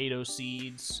some potato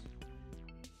seeds.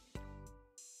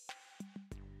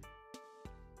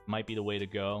 Might be the way to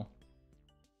go.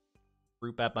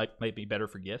 Fruit bat might be better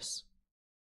for gifts.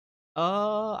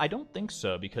 I don't think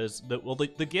so, because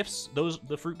the gifts,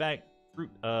 the fruit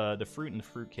and the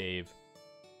fruit cave,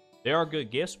 they are good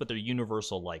gifts, but they're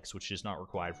universal likes, which is not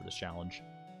required for this challenge.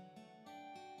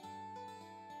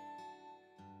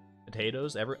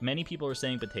 Potatoes. Many people are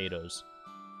saying potatoes.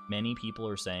 Many people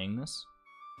are saying this.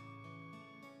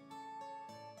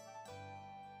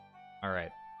 All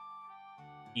right.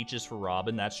 Peaches for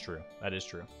Robin. That's true. That is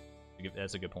true.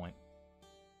 That's a good point.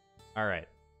 All right.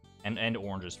 And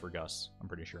oranges for Gus, I'm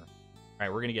pretty sure. All right,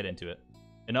 we're going to get into it.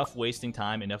 Enough wasting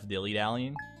time, enough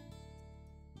dilly-dallying.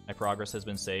 My progress has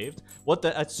been saved. What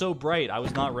the? That's so bright. I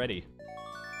was not ready.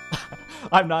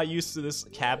 I'm not used to this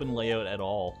cabin layout at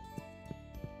all.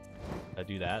 I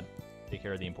do that. Take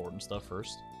care of the important stuff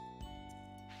first.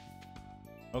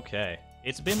 Okay.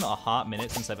 It's been a hot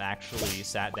minute since I've actually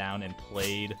sat down and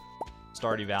played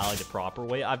Stardew Valley the proper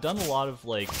way. I've done a lot of,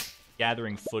 like,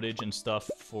 gathering footage and stuff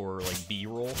for, like,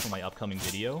 B-roll for my upcoming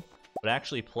video. But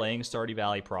actually playing Stardew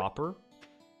Valley proper?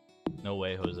 No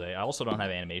way, Jose. I also don't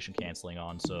have animation canceling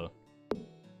on, so...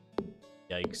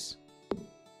 Yikes.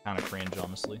 Kind of cringe,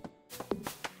 honestly.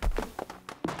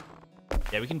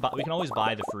 Yeah, we can always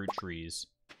buy the fruit trees.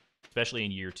 Especially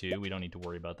in year 2, we don't need to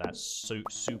worry about that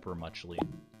super muchly.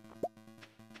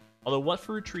 Although, what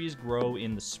fruit trees grow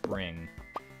in the spring?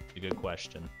 A good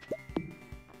question.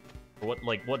 Or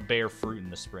what bear fruit in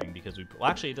the spring? Because well,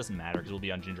 actually, it doesn't matter because we'll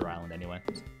be on Ginger Island anyway,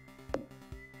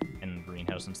 and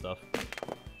greenhouse and stuff.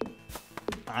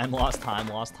 Time loss, time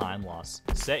loss, time loss.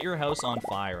 Set your house on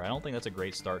fire. I don't think that's a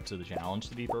great start to the challenge,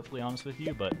 to be perfectly honest with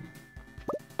you, but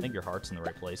I think your heart's in the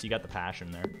right place. You got the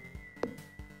passion there.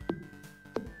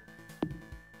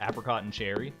 Apricot and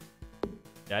cherry.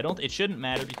 Yeah, it shouldn't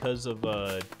matter because of,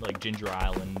 like, Ginger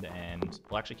Island and...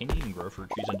 Well, actually, can you even grow fruit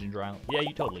trees on Ginger Island? Yeah,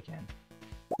 you totally can.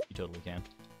 You totally can.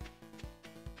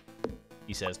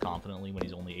 He says confidently when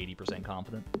he's only 80%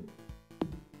 confident.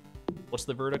 What's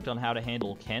the verdict on how to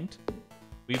handle Kent?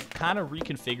 We've kind of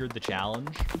reconfigured the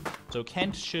challenge. So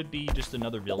Kent should be just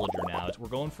another villager now. We're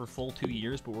going for full 2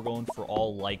 years, but we're going for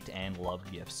all liked and loved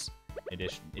gifts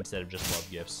instead of just love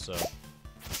gifts. So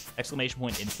exclamation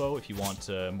point info if you want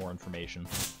more information.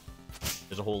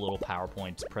 There's a whole little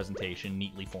PowerPoint presentation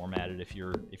neatly formatted if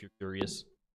you're curious.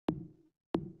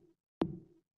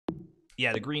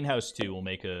 Yeah, the greenhouse too will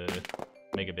make a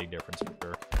big difference for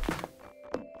sure.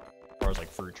 As far as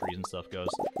like fruit trees and stuff goes.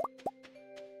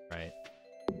 Right.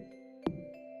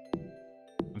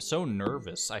 I'm so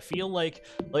nervous. I feel like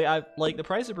the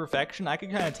price of perfection, I could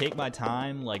kind of take my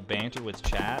time, like banter with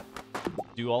chat,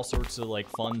 do all sorts of like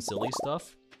fun, silly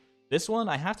stuff. This one,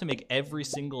 I have to make every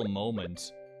single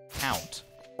moment count.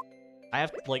 I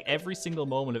have like every single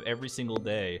moment of every single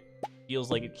day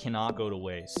feels like it cannot go to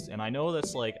waste. And I know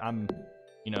that's like I'm,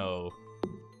 you know,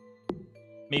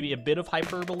 maybe a bit of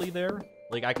hyperbole there.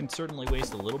 Like I can certainly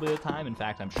waste a little bit of time. In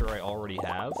fact, I'm sure I already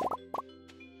have.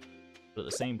 But at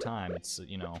the same time, it's,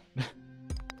 you know,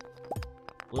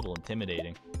 a little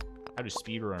intimidating. How do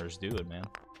speedrunners do it, man?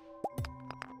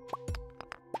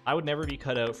 I would never be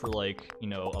cut out for, like, you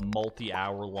know, a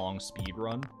multi-hour long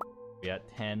speedrun. We got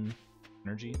 10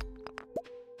 energy.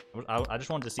 I just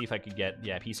wanted to see if I could get,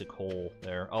 yeah, a piece of coal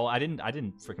there. Oh, I didn't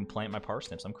freaking plant my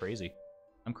parsnips. I'm crazy.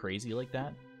 I'm crazy like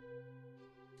that.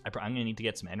 I'm gonna need to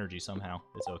get some energy somehow.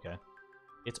 It's okay.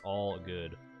 It's all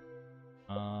good.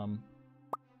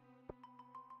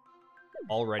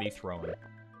 Already throwing.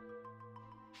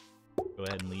 Go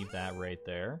ahead and leave that right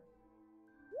there.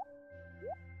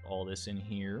 All this in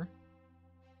here.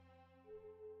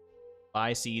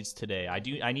 Buy seeds today. I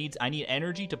need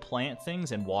energy to plant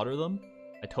things and water them.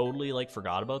 I totally like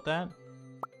forgot about that.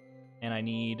 And I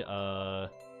need okay,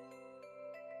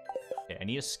 I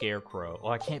need a scarecrow. Oh,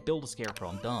 I can't build a scarecrow.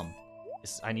 I'm dumb.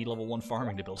 I need level 1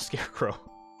 farming to build a scarecrow.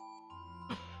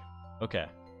 Okay.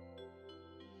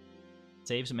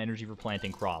 Save some energy for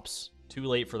planting crops. Too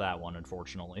late for that one,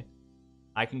 unfortunately.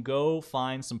 I can go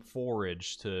find some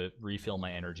forage to refill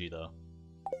my energy, though.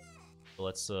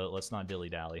 So let's not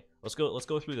dilly-dally. Let's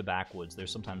go through the backwoods.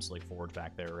 There's sometimes like forage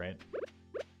back there, right?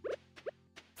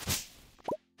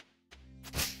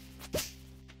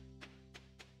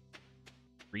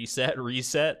 Reset.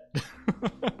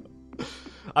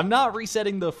 I'm not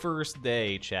resetting the first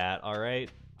day, chat, alright?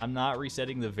 I'm not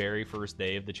resetting the very first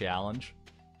day of the challenge.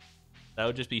 That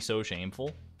would just be so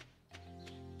shameful.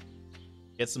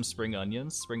 Get some spring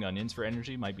onions. Spring onions for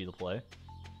energy might be the play.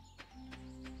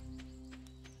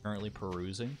 Currently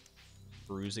perusing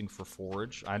for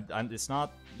forage. It's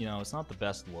not, you know, it's not the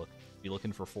best look. Be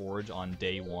looking for forage on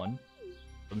day 1.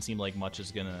 Doesn't seem like much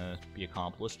is gonna be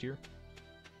accomplished here.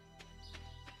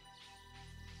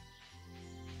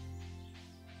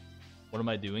 What am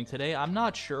I doing today? I'm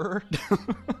not sure.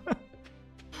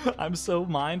 I'm so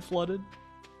mind flooded.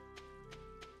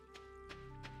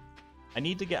 I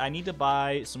need to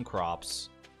buy some crops.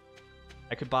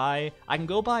 I can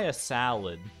go buy a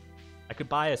salad. I could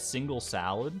buy a single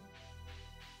salad.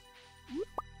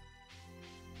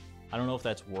 I don't know if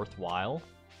that's worthwhile.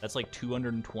 That's like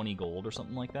 220 gold or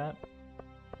something like that.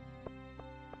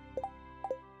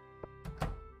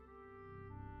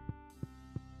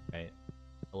 Right.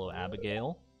 Hello,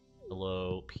 Abigail.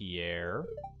 Hello, Pierre.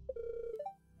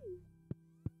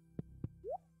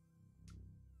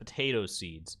 Potato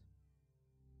seeds.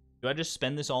 Do I just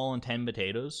spend this all on 10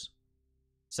 potatoes?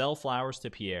 Sell flowers to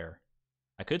Pierre.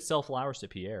 I could sell flowers to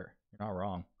Pierre. You're not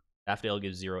wrong. Daffodil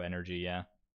gives 0 energy, yeah.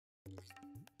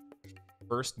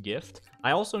 First gift.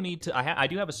 I also need to... I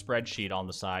do have a spreadsheet on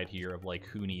the side here of, like,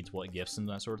 who needs what gifts and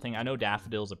that sort of thing. I know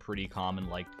Daffodil's a pretty common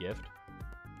liked gift.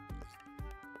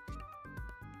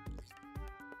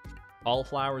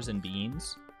 Cauliflowers and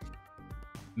beans.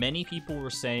 Many people were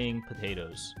saying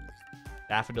potatoes.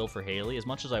 Daffodil for Haley. As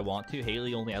much as I want to,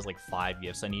 Haley only has like 5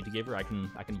 gifts I need to give her. I can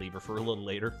leave her for a little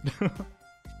later.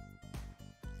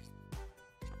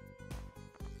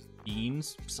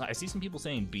 Beans. I see some people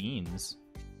saying beans.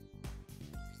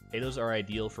 Potatoes are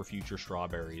ideal for future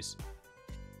strawberries.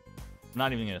 I'm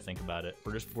not even gonna think about it.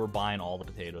 We're buying all the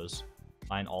potatoes.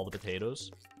 Buying all the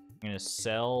potatoes. I'm gonna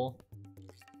sell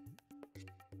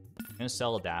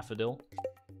a daffodil.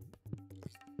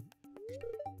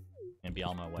 And be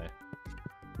on my way.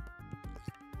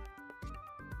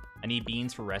 I need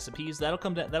beans for recipes. That'll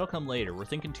come later. We're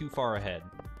thinking too far ahead.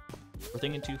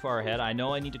 I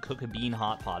know I need to cook a bean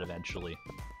hot pot eventually.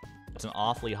 It's an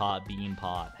awfully hot bean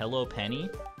pot. Hello, Penny,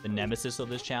 the nemesis of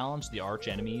this challenge, the arch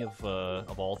enemy of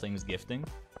all things gifting.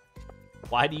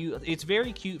 Why do you... It's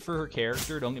very cute for her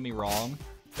character, don't get me wrong,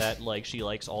 that, like, she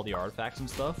likes all the artifacts and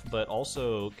stuff, but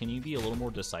also, can you be a little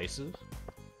more decisive?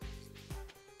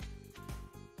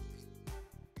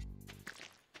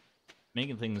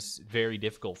 Making things very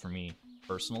difficult for me,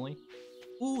 personally.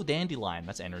 Ooh, dandelion.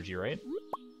 That's energy, right?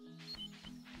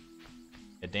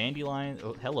 A dandelion.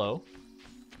 Oh, hello.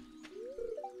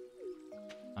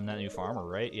 I'm that new farmer,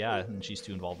 right? Yeah, and she's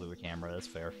too involved with the camera. That's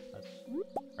fair.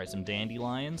 Alright, some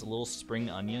dandelions. A little spring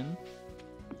onion.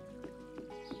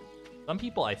 Some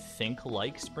people, I think,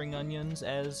 like spring onions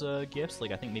as gifts.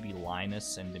 Like, I think maybe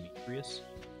Linus and Demetrius.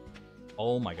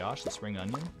 Oh my gosh, the spring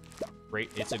onion.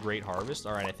 Great, it's a great harvest.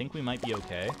 Alright, I think we might be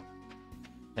okay.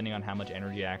 Depending on how much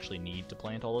energy I actually need to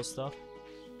plant all this stuff.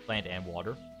 Plant and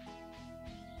water.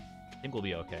 I think we'll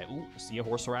be okay. Ooh, see a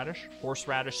horseradish?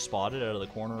 Horseradish spotted out of the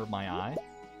corner of my eye.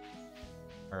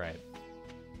 Alright.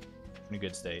 In a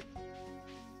good state.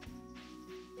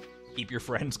 Keep your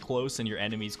friends close and your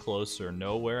enemies closer.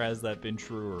 Nowhere has that been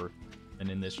truer than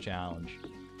in this challenge.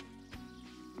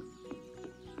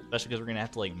 Especially because we're gonna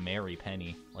have to, like, marry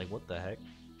Penny. Like, what the heck?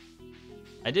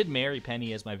 I did marry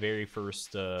Penny as my very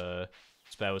first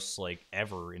spouse, like,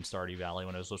 ever in Stardew Valley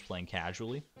when I was just playing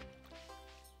casually.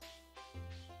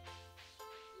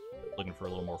 Looking for a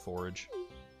little more forage.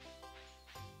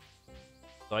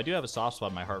 So I do have a soft spot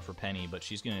in my heart for Penny, but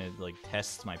she's gonna, like,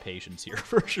 test my patience here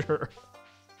for sure.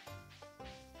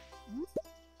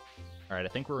 Alright, I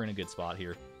think we're in a good spot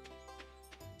here.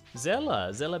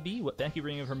 Zella B, thank you for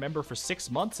being a member for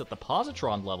 6 months at the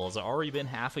Positron level. It's already been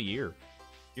half a year.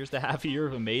 Here's the half a year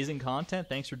of amazing content.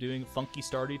 Thanks for doing funky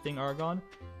Stardew thing, Argon,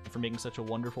 and for making such a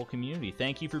wonderful community.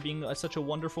 Thank you for being such a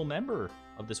wonderful member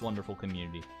of this wonderful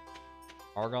community.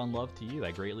 Argon, love to you.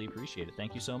 I greatly appreciate it.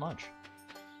 Thank you so much.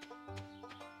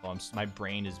 Oh, my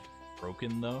brain is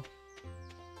broken, though.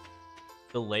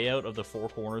 The layout of the Four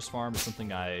Corners farm is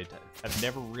something I have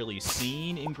never really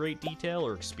seen in great detail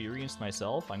or experienced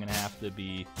myself. I'm gonna have to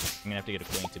get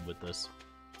acquainted with this.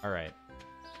 All right.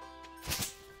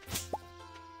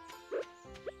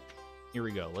 Here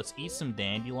we go. Let's eat some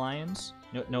dandelions.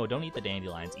 No, don't eat the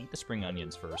dandelions. Eat the spring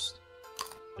onions first.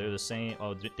 They're the same.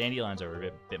 Oh, dandelions are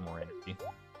a bit more energy.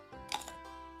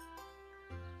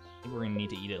 I think we're going to need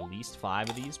to eat at least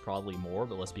 5 of these, probably more,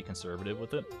 but let's be conservative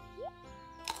with it.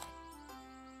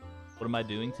 What am I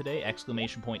doing today?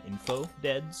 Exclamation point info,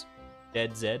 Deads.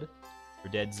 Dead Z. Or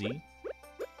Dead Z.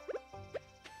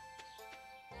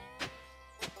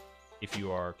 If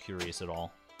you are curious at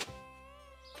all.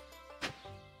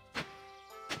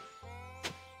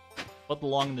 But the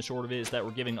long and the short of it is that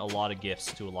we're giving a lot of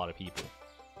gifts to a lot of people.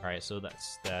 Alright, so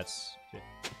that's okay.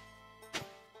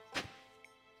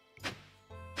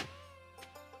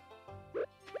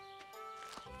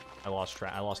 I lost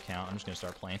count. I'm just gonna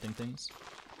start planting things.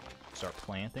 Start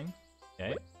planting.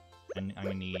 Okay. And I'm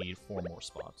gonna need 4 more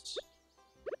spots.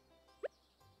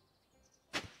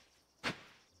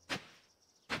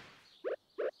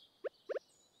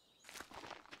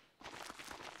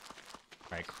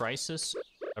 Alright, crisis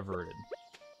averted.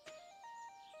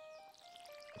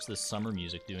 What's this summer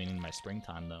music doing in my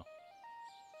springtime, though?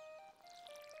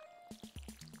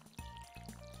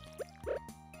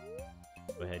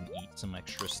 Go ahead and eat some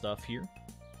extra stuff here.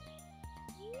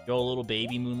 Go a little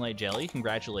baby moonlight jelly.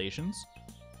 Congratulations.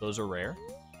 Those are rare.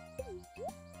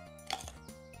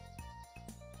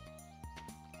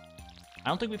 I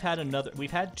don't think we've had another...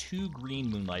 We've had 2 green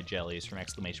moonlight jellies from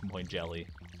exclamation point jelly.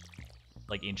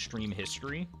 Like, in stream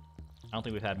history. I don't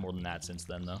think we've had more than that since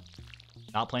then, though.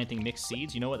 Not planting mixed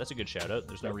seeds. You know what? That's a good shout-out.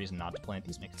 There's no reason not to plant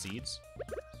these mixed seeds.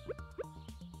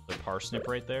 The parsnip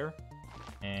right there.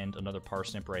 And another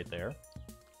parsnip right there.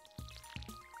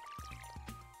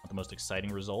 Not the most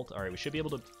exciting result. Alright, we should be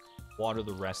able to water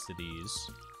the rest of these.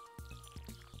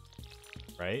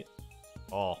 Right?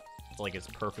 Oh, it's like it's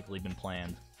perfectly been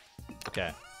planned.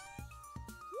 Okay.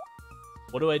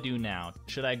 What do I do now?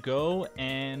 Should I go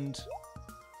and...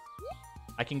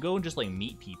 I can go and just, like,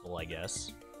 meet people, I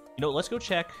guess. You know, let's go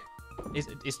check...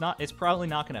 It's probably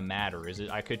not gonna matter, is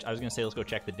it? I was gonna say let's go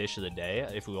check the dish of the day,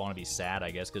 if we want to be sad, I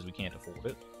guess, because we can't afford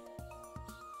it.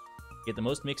 Get the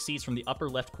most mixed seeds from the upper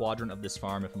left quadrant of this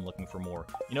farm if I'm looking for more.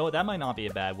 You know what? That might not be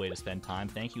a bad way to spend time.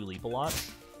 Thank you, Leap-a-Lot.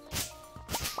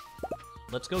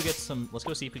 Let's go get some... Let's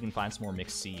go see if we can find some more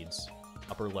mixed seeds.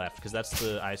 Upper left, because that's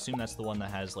the... I assume that's the one that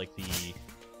has, like, the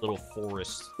little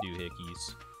forest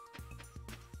doohickeys.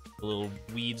 The little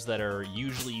weeds that are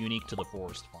usually unique to the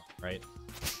forest farm, right?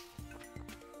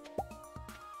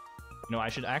 You know, I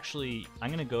should actually...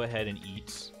 I'm gonna go ahead and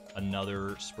eat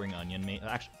another spring onion.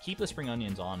 Actually, keep the spring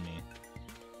onions on me.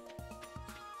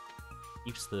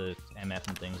 Keeps the MF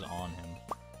and things on him.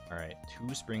 Alright,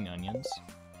 2 spring onions.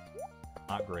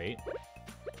 Not great.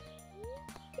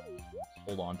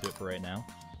 Hold on to it for right now.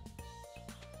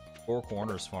 Four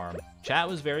Corners farm. Chat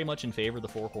was very much in favor of the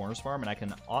Four Corners farm, and I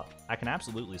can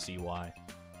absolutely see why.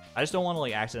 I just don't want to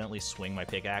like accidentally swing my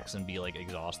pickaxe and be like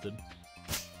exhausted.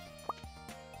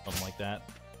 Something like that.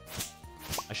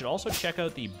 I should also check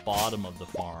out the bottom of the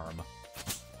farm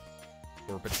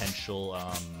for potential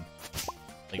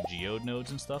like geode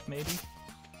nodes and stuff, maybe.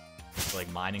 For,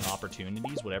 like mining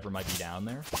opportunities, whatever might be down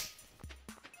there.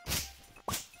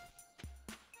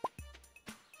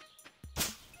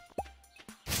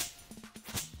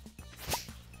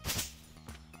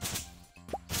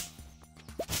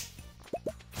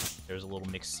 There's a little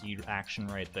mixed seed action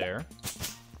right there.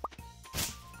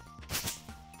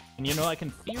 And you know, I can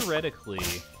theoretically,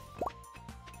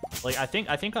 like, I think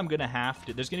I'm gonna have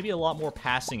to. There's gonna be a lot more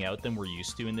passing out than we're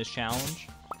used to in this challenge.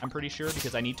 I'm pretty sure,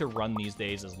 because I need to run these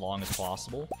days as long as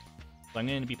possible. So I'm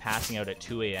gonna be passing out at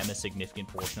 2 a.m. a significant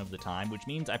portion of the time, which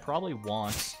means I probably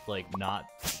want like not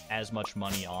as much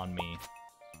money on me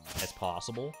as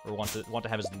possible, or want to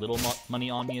have as little money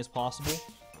on me as possible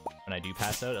when I do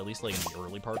pass out, at least like in the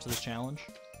early parts of this challenge,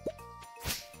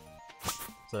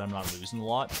 so that I'm not losing a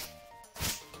lot.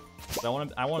 But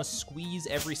I want to squeeze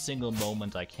every single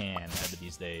moment I can out of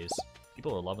these days.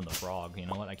 People are loving the frog. You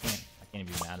know what? I can't be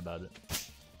mad about it.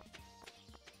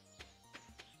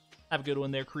 Have a good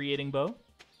one there, creating Bo.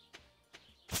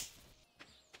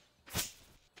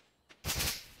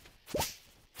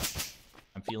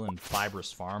 I'm feeling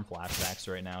fibrous farm flashbacks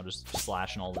right now, just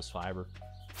slashing all this fiber.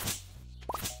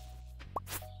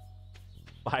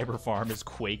 Fiber farm is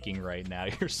quaking right now.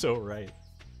 You're so right.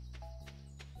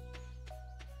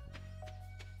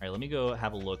 Alright, let me go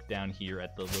have a look down here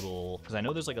at the little... Because I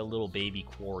know there's like a little baby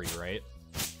quarry, right?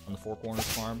 On the Four Corners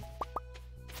farm.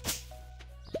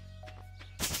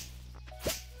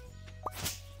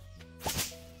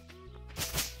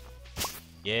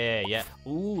 Yeah, yeah.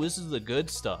 Ooh, this is the good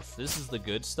stuff. This is the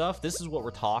good stuff. This is what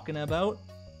we're talking about.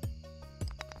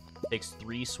 Takes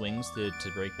 3 swings to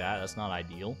break that. That's not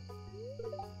ideal.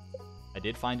 I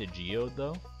did find a geode,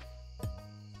 though.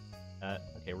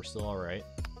 Okay, we're still alright.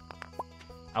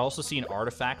 I also see an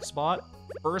artifact spot.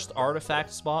 First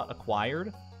artifact spot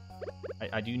acquired.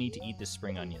 I do need to eat this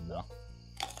spring onion, though.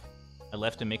 I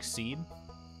left a mixed seed.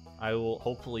 I will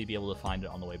hopefully be able to find it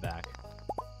on the way back.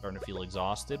 Starting to feel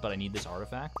exhausted, but I need this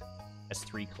artifact. That's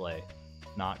 3 clay.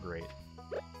 Not great.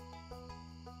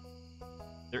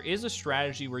 There is a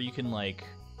strategy where you can, like...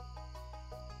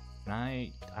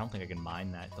 I don't think I can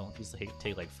mine that. Don't these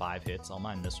take like 5 hits? I'll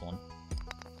mine this one.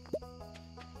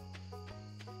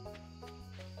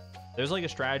 There's like a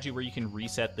strategy where you can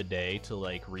reset the day to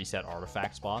like reset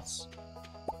artifact spots.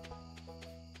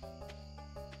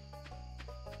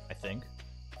 I think.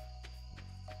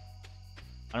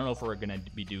 I don't know if we're gonna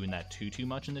be doing that too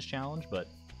much in this challenge, but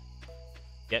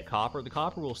get copper. The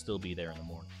copper will still be there in the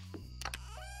morning.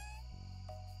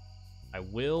 I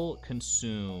will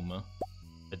consume a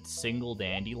single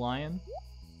dandelion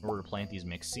in order to plant these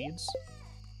mixed seeds.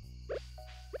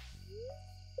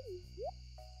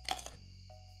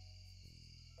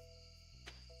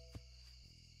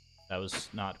 That was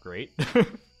not great.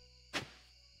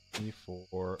 3,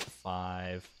 4,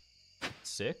 5,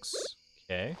 6.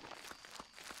 Okay.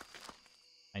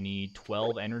 I need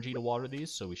 12 energy to water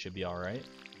these, so we should be alright.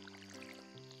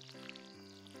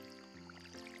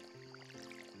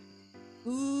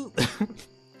 Ooh!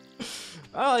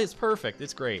 Oh, it's perfect.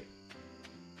 It's great.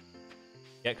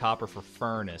 Get copper for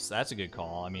furnace. That's a good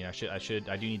call. I mean, I do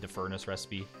need the furnace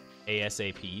recipe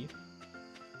ASAP.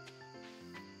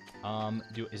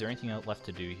 Is there anything else left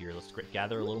to do here? Let's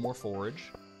gather a little more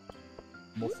forage.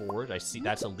 More forage. I see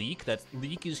that's a leek. That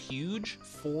leek is huge.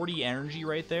 40 energy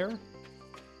right there.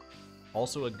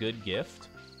 Also a good gift.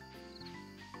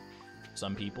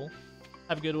 Some people.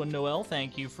 Have a good one, Noel.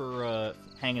 Thank you for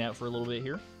hanging out for a little bit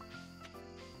here.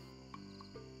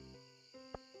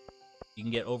 You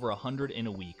can get over 100 in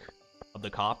a week of the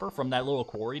copper from that little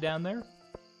quarry down there.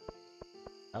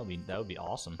 That would be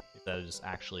awesome if that is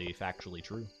actually factually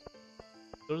true.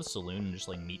 Go to the saloon and just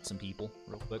like meet some people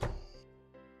real quick.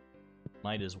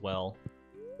 Might as well.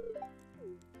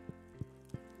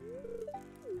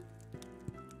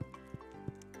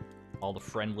 All the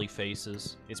friendly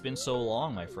faces. It's been so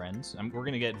long, my friends. We're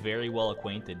gonna get very well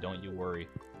acquainted, don't you worry.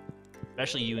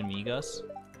 Especially you and me, Gus.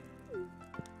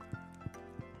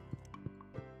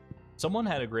 Someone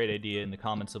had a great idea in the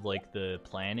comments of like the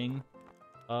planning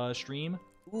stream.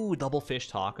 Ooh, double fish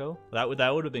taco. That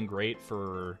would have been great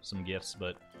for some gifts,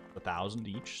 but 1,000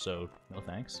 each, so no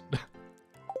thanks.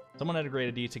 Someone had a great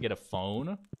idea to get a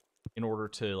phone in order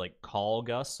to like call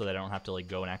Gus, so that I don't have to like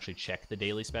go and actually check the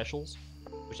daily specials.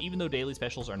 Which, even though daily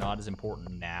specials are not as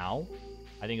important now,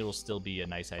 I think it'll still be a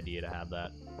nice idea to have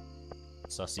that.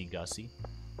 Sussy Gussie.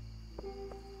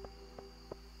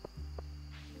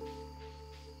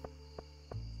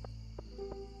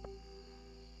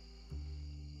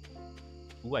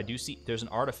 Ooh, I do see there's an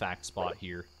artifact spot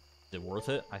here. Is it worth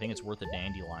it? I think it's worth a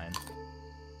dandelion.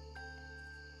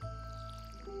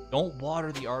 Don't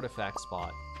water the artifact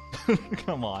spot.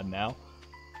 Come on now.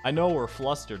 I know we're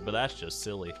flustered, but that's just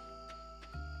silly.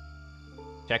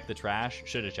 Check the trash.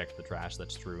 Should have checked the trash,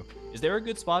 that's true. Is there a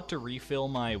good spot to refill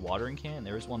my watering can?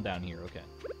 There is one down here, okay.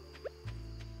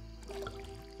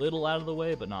 Little out of the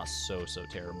way, but not so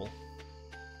terrible.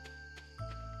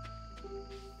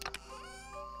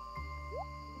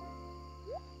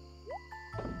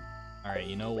 Alright,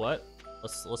 you know what?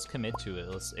 Let's commit to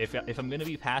it. If I'm gonna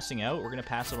be passing out, we're gonna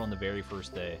pass out on the very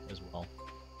first day as well.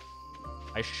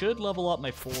 I should level up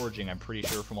my foraging, I'm pretty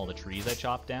sure, from all the trees I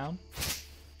chopped down.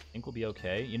 I think we'll be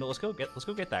okay. You know, let's go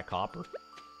get that copper.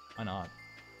 Why not?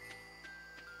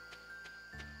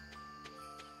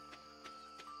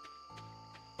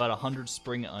 About 100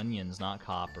 spring onions, not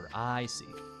copper. I see.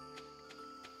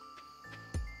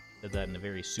 Did that in a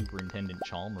very Superintendent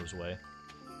Chalmers way.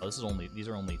 Oh, these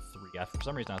are only 3. For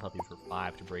some reason I thought these were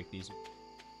 5 to break these.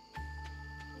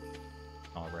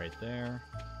 All right there.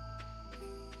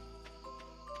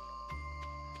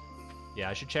 Yeah,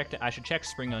 I should check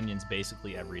spring onions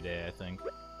basically every day, I think, in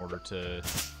order to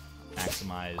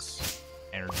maximize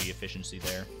energy efficiency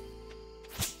there.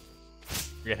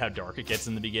 Forget how dark it gets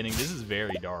in the beginning. This is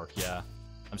very dark, yeah.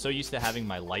 I'm so used to having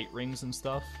my light rings and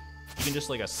stuff. Even just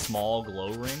like a small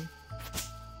glow ring.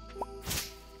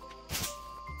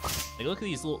 Like, look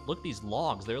at these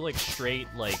logs. They're like straight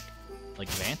like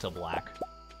Vanta black.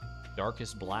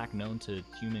 Darkest black known to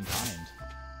humankind.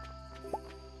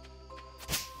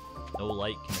 No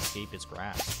light can escape its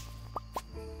grasp.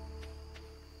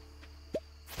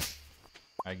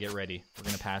 Alright, get ready. We're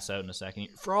gonna pass out in a second.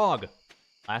 Frog!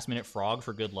 Last minute frog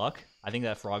for good luck. I think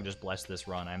that frog just blessed this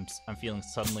run. I'm feeling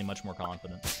suddenly much more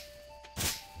confident.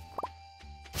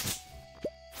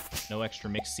 No extra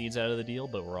mixed seeds out of the deal,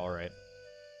 but we're alright.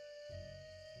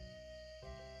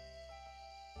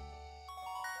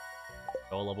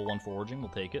 Oh, level 1 foraging, we'll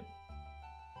take it.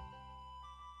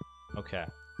 Okay.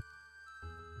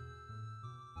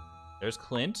 There's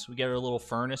Clint. We get our little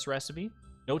furnace recipe.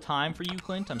 No time for you,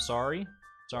 Clint. I'm sorry.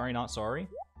 Sorry, not sorry.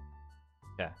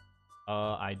 Okay.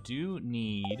 I do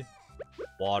need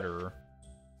water.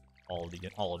 All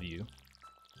of you.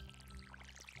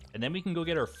 And then we can go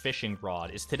get our fishing rod.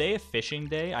 Is today a fishing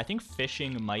day? I think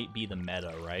fishing might be the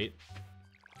meta, right?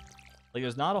 Like,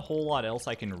 there's not a whole lot else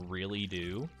I can really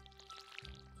do.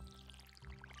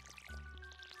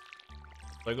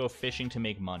 So I go fishing to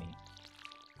make money.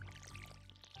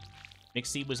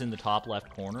 Mixed seed was in the top left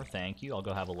corner. Thank you. I'll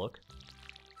go have a look.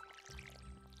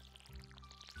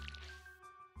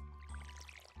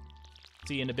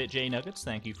 See you in a bit, J Nuggets.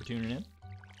 Thank you for tuning in.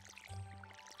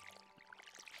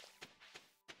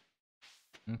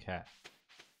 Okay.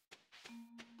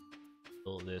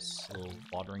 Fill this little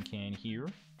watering can here.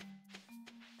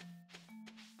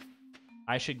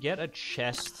 I should get a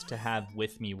chest to have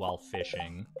with me while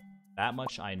fishing. That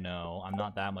much I know. I'm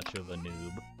not that much of a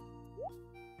noob.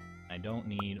 I don't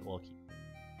need... Well, keep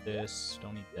this.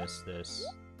 Don't need this.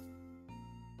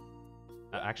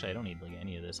 Actually, I don't need like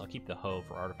any of this. I'll keep the hoe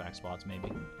for artifact spots,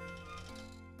 maybe.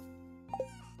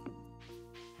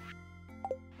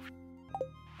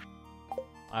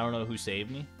 I don't know who saved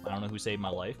me. I don't know who saved my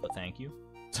life, but thank you.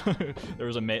 there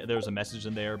was a message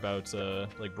in there about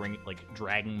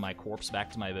dragging my corpse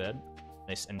back to my bed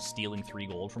and stealing 3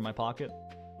 gold from my pocket.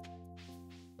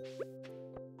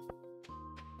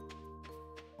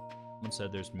 Someone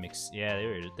said there's mixed... Yeah,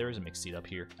 there is a mixed seed up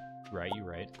here. Right, you're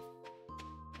right.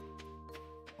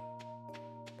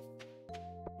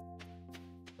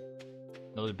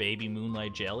 Another baby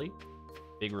moonlight jelly.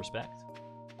 Big respect.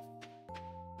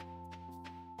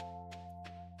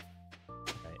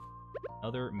 Right.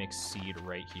 Another mixed seed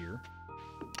right here.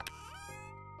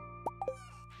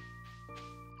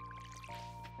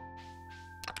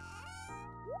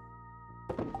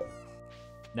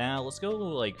 Now, let's go,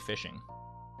 like, fishing.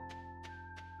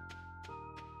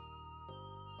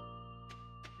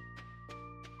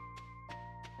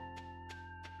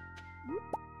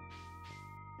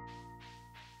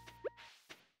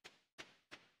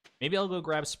 Maybe I'll go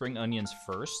grab spring onions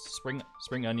first.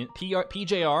 Spring onion.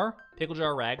 PJR? Pickle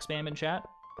Jar Rag spam in chat.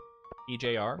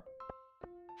 EJR.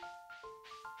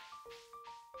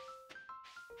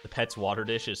 The pet's water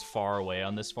dish is far away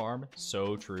on this farm.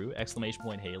 So true. Exclamation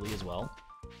point Haley as well.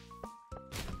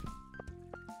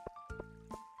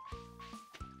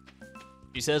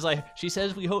 She says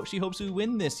she hopes we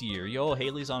win this year. Yo,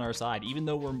 Haley's on our side. Even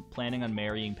though we're planning on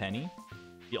marrying Penny.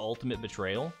 The ultimate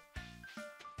betrayal.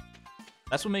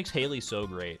 That's what makes Haley so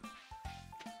great.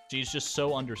 She's just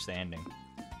so understanding.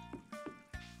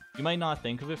 You might not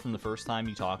think of it from the first time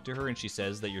you talk to her and she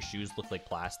says that your shoes look like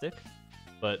plastic,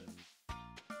 but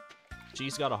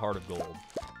she's got a heart of gold.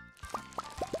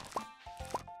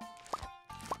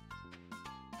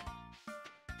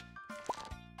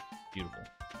 Beautiful.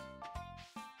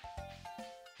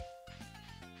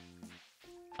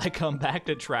 I come back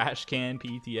to trash can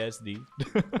PTSD.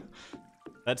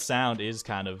 That sound is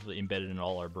kind of embedded in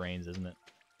all our brains, isn't it?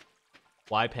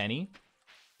 Why Penny?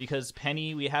 Because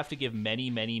Penny, we have to give many,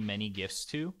 many, many gifts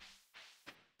to.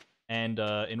 And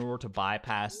in order to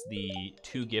bypass the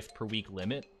 2 gift per week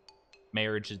limit,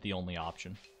 marriage is the only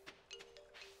option.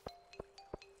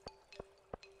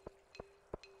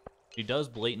 She does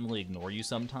blatantly ignore you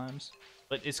sometimes,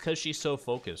 but it's because she's so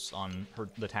focused on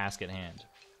the task at hand.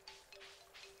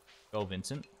 Go,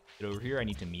 Vincent. Get over here. I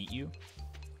need to meet you.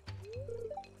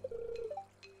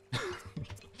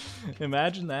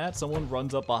 Imagine that. Someone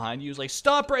runs up behind you, is like,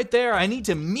 stop right there. I need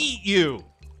to meet you.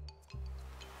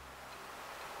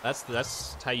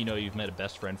 That's how you know you've met a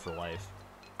best friend for life.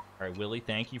 All right, Willie,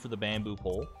 thank you for the bamboo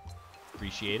pole.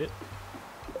 Appreciate it.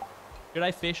 Should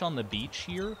I fish on the beach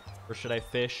here, or should I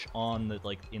fish on the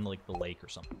in the lake or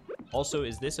something? Also,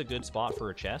 is this a good spot for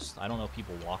a chest? I don't know if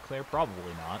people walk there.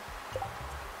 Probably not.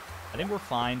 I think we're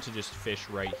fine to just fish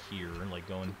right here,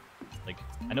 going.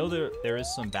 I know there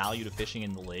is some value to fishing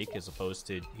in the lake as opposed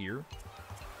to here.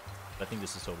 But I think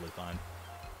this is totally fine.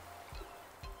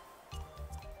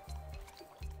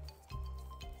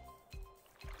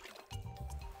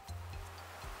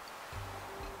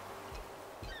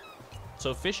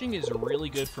 So fishing is really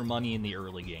good for money in the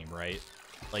early game, right?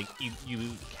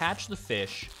 You catch the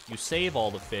fish, you save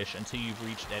all the fish until you've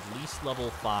reached at least level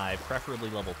 5, preferably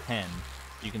level 10.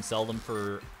 You can sell them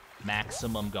for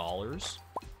maximum dollars.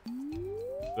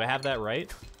 Do I have that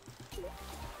right?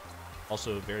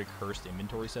 Also, a very cursed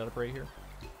inventory setup right here.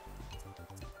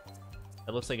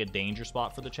 That looks like a danger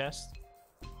spot for the chest.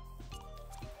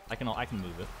 I can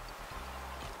move it.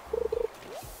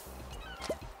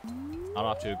 Not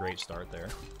off to a great start there.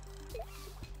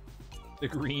 The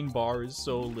green bar is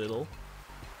so little.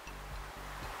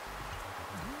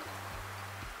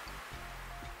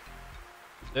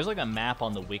 There's a map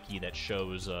on the wiki that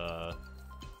shows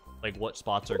what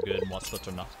spots are good and what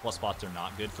spots are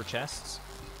not good for chests.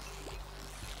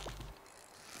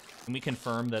 Can we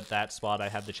confirm that that spot I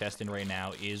have the chest in right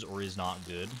now is or is not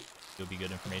good? It would be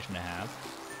good information to have.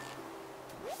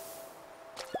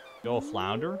 Yo, a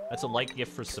flounder? That's a light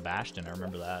gift for Sebastian. I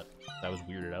remember that. I was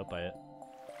weirded out by it.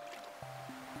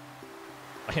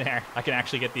 I can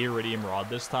actually get the iridium rod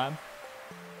this time.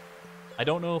 I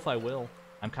don't know if I will.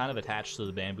 I'm kind of attached to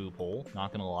the bamboo pole,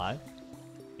 not gonna lie.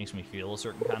 Makes me feel a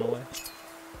certain kind of way.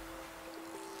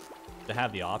 To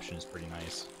have the option is pretty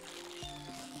nice.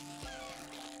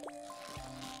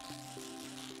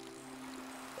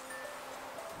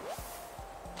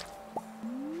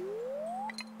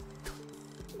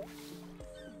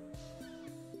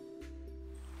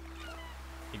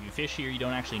 If you fish here, you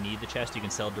don't actually need the chest. You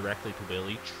can sell directly to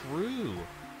Willy. True.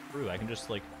 True. I can just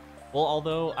well,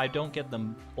 although I don't get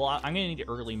them. Well, I'm gonna need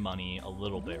early money a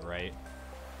little bit, right?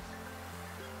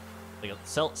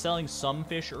 Selling some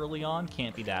fish early on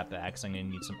can't be that bad, because I'm gonna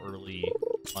need some early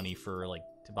money for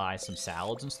to buy some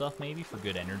salads and stuff, maybe for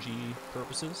good energy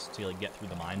purposes to get through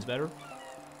the mines better.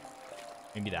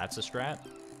 Maybe that's a strat.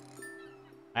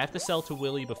 I have to sell to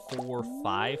Willy before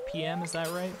 5 p.m. Is that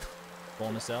right?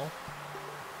 Going to sell.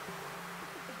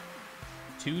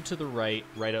 2 to the right,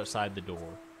 right outside the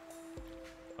door.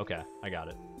 Okay, I got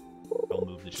it. I'll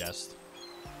move the chest.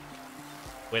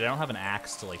 Wait, I don't have an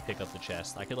axe to pick up the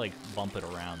chest. I could bump it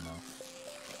around though.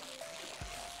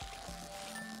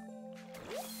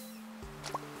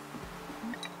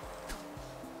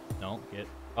 No, get.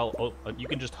 Oh, you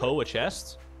can just hoe a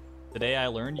chest? Today I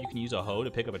learned you can use a hoe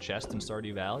to pick up a chest in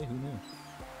Stardew Valley. Who knew?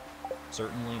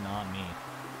 Certainly not me.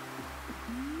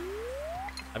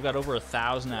 I've got over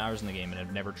 1,000 hours in the game and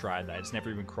I've never tried that. It's never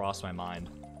even crossed my mind.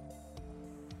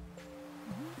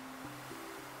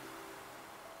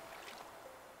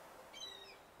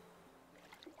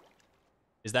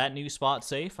 Is that new spot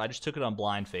safe? I just took it on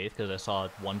blind faith because I saw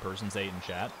one person say it in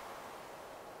chat.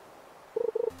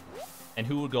 And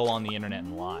who would go on the internet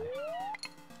and lie?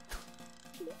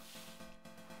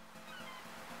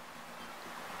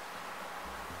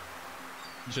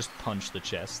 Just punch the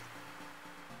chest.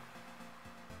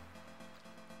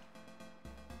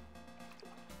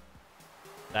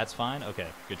 That's fine? Okay,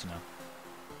 good to know.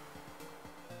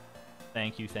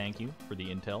 Thank you for the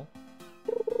intel.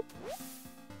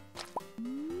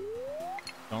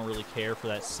 Don't really care for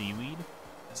that seaweed.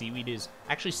 Seaweed is...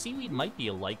 Actually, seaweed might be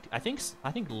a like... I think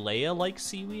Leia likes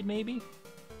seaweed, maybe?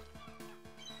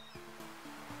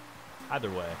 Either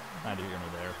way, neither here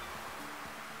nor there.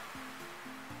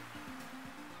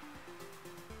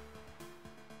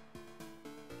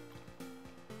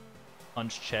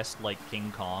 Punch chest like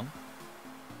King Kong.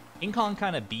 King Kong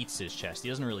kind of beats his chest. He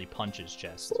doesn't really punch his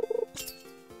chest.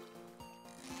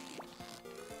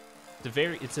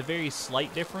 It's a very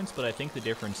slight difference, but I think the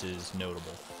difference is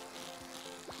notable.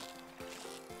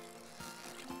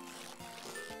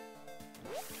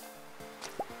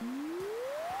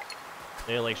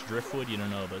 Leia likes driftwood. You don't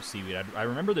know about seaweed. I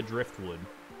remember the driftwood.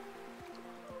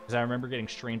 Because I remember getting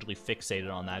strangely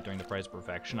fixated on that during the Price of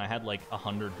Perfection. I had like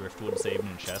 100 driftwood saved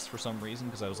in chest for some reason,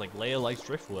 because I was like, Leia likes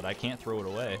driftwood. I can't throw it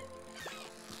away.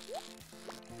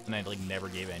 And I like never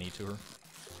gave any to her.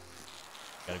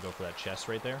 Gotta go for that chest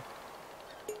right there.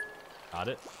 Got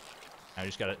it. Now I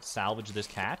just gotta salvage this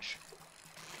catch.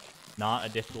 Not a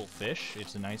difficult fish.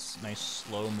 It's a nice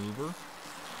slow mover.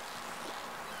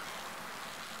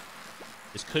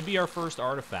 This could be our first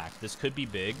artifact. This could be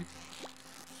big.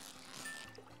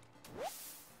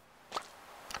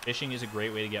 Fishing is a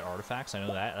great way to get artifacts. I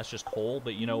know that. That's just coal,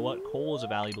 but you know what? Coal is a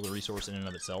valuable resource in and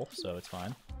of itself, so it's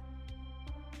fine.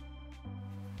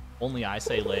 Only I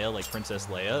say Leia, like Princess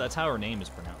Leia. That's how her name is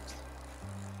pronounced.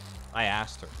 I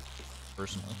asked her,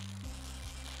 personally.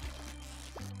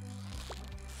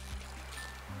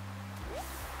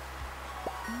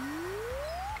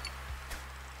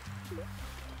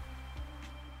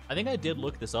 I think I did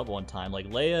look this up one time. Like,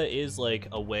 Leia is, like,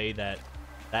 a way that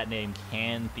name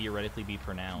can theoretically be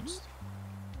pronounced.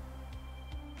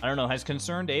 I don't know, has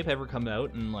Concerned Ape ever come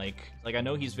out and, like I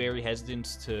know he's very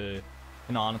hesitant to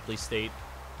canonically state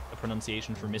a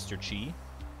pronunciation for Mr. Chi.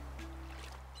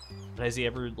 But has he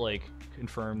ever, like,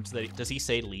 confirmed that... Does he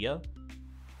say Leia?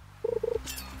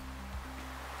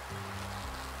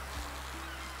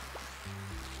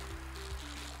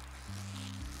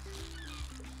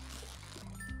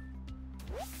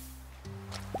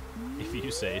 If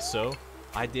you say so.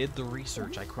 I did the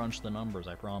research. I crunched the numbers,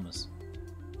 I promise.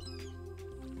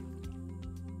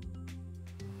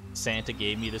 Santa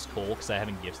gave me this coal because I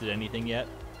haven't gifted anything yet.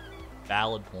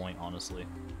 Valid point, honestly.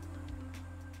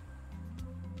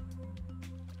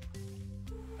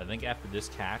 I think after this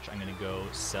catch, I'm going to go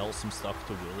sell some stuff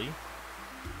to Willy.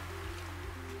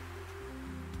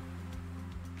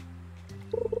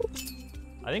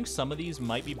 I think some of these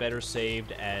might be better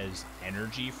saved as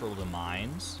energy for the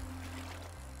mines.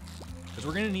 Because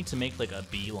we're going to need to make, like, a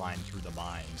beeline through the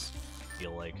mines, I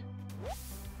feel like.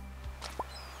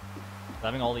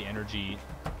 Having all the energy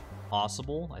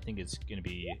possible, I think it's going to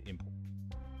be important.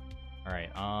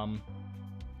 Alright,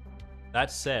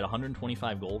 that said,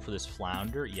 125 gold for this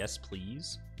flounder. Yes,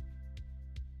 please.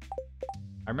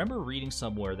 I remember reading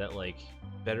somewhere that, like,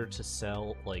 better to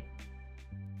sell, like...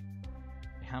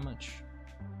 How much?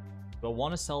 Do I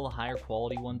want to sell the higher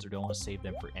quality ones, or do I want to save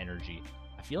them for energy?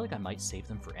 I feel like I might save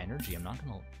them for energy. I'm not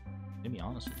gonna be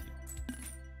honest with you.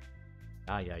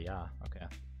 Yeah. Okay.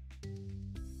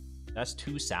 That's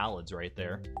 2 salads right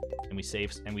there. And we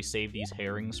save these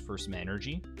herrings for some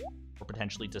energy. Or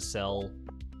potentially to sell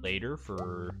later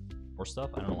for more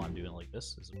stuff. I don't know why I'm doing it like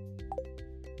this.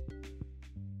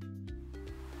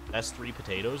 That's 3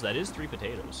 potatoes. That is 3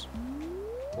 potatoes.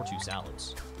 Or 2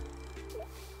 salads.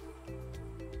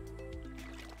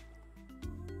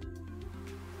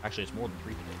 Actually, it's more than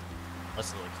 3 potatoes.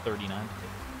 That's like 39 potatoes.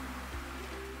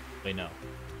 Wait, no.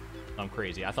 I'm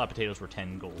crazy. I thought potatoes were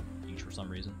 10 gold each for some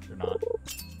reason. They're not.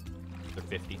 They're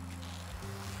 50.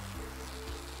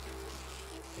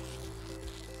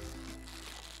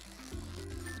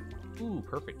 Ooh,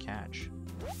 perfect catch.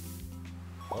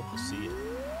 Love to see it.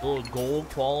 A little gold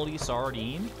quality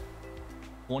sardine.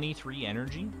 23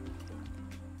 energy.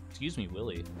 Excuse me,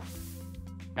 Willy.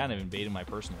 Kind of invading my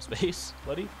personal space,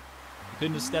 buddy. You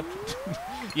couldn't have stepped...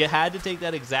 You had to take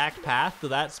that exact path to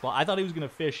that spot. I thought he was going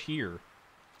to fish here.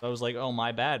 So I was like, oh,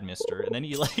 my bad, mister. And then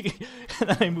he, like... and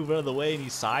then I move out of the way and he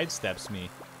sidesteps me.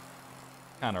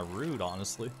 Kind of rude,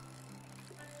 honestly.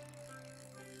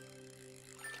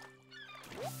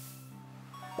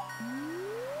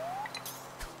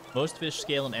 Most fish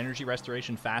scale in energy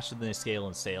restoration faster than they scale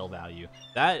in sale value.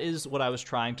 That is what I was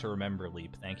trying to remember,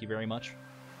 Leap. Thank you very much.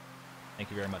 Thank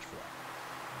you very much for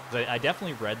that. I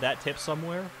definitely read that tip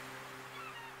somewhere.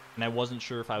 And I wasn't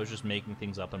sure if I was just making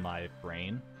things up in my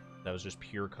brain. That was just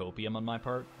pure copium on my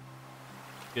part.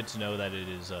 Good to know that it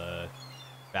is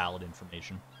valid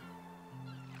information.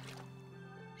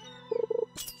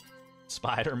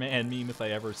 Spider-Man meme if I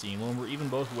ever seen one. We're even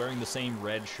both wearing the same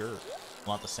red shirt.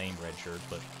 Well, not the same red shirt,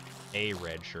 but a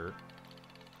red shirt.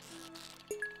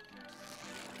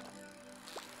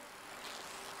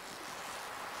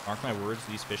 Mark my words,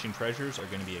 these fishing treasures are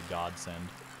going to be a godsend.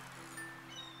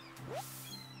 When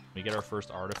we get our first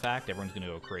artifact, everyone's going to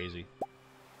go crazy.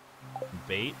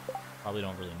 Bait, probably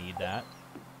don't really need that.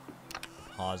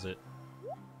 Deposit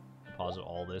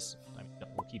all this. I mean,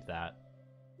 we'll keep that.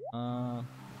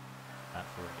 That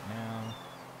for right now.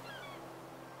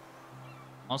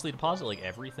 Honestly, deposit like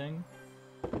everything.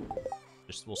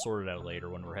 Just we'll sort it out later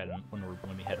when we're heading when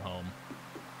we head home.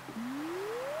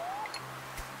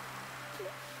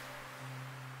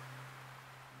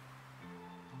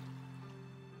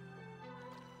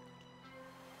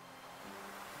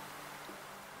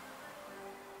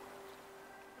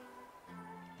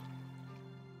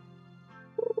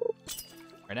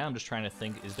 Right now I'm just trying to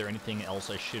think, is there anything else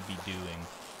I should be doing?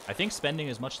 I think spending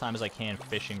as much time as I can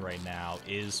fishing right now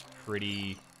is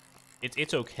pretty...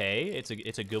 It's okay.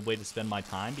 It's a good way to spend my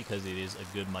time because it is a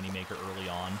good moneymaker early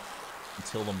on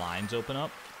until the mines open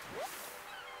up.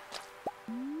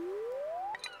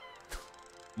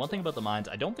 One thing about the mines,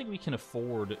 I don't think we can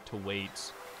afford to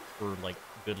wait for like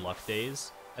good luck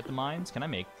days at the mines. Can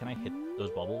I hit those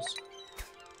bubbles?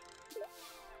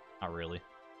 Not really.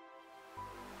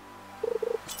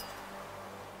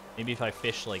 Maybe if I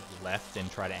fish, like, left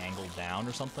and try to angle down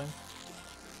or something,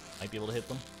 might be able to hit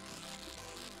them.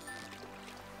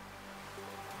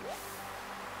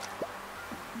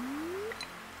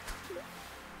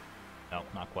 No,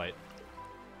 not quite.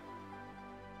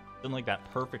 In, like, that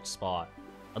perfect spot.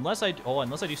 Unless I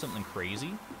do something crazy.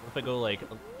 What if I go, like,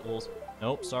 a little...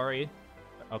 Nope, sorry.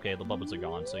 Okay, the bubbles are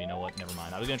gone, so you know what? Never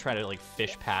mind. I was gonna try to, like,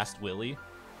 fish past Willy.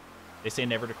 They say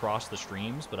never to cross the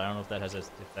streams, but I don't know if that has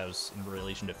if that was in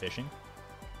relation to fishing.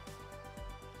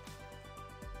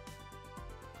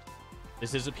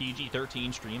 This is a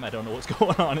PG-13 stream. I don't know what's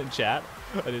going on in chat.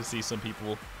 I did see some people,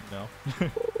 you know.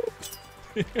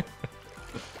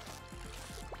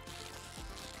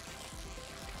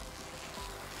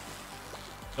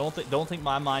 Don't think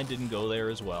my mind didn't go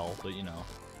there as well, but you know,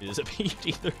 it is a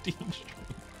PG-13 stream.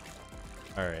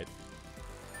 All right.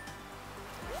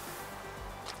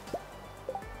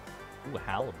 Ooh,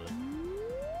 halibut.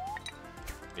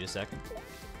 Wait a second.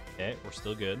 Okay, we're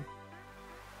still good.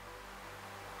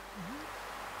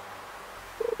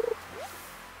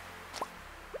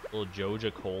 Little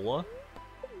Joja Cola.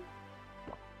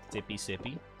 Sippy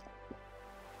sippy.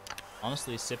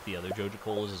 Honestly, sip the other Joja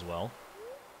Colas as well.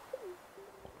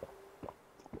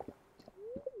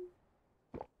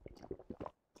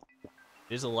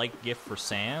 It is a light gift for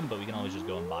Sam, but we can always just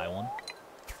go and buy one.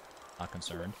 Not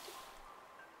concerned.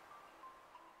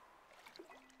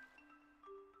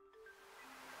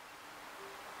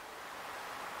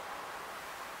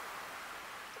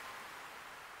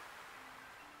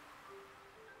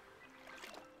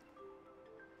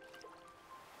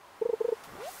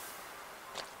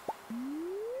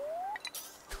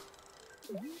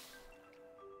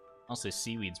 Honestly,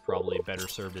 seaweed's probably better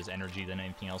served as energy than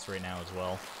anything else right now as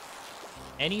well.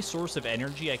 Any source of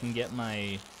energy I can get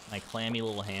my clammy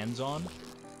little hands on,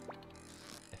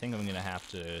 I think I'm gonna have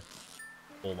to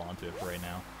hold on to it for right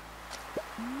now.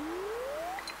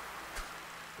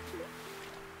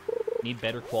 Need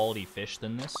better quality fish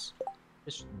than this.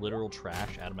 This literal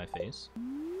trash out of my face.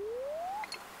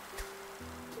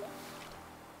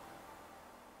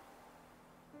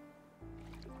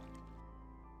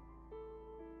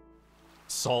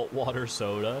 Saltwater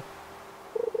soda.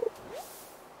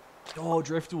 Oh,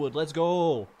 driftwood, let's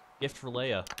go! Gift for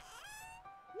Leia.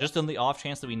 Just on the off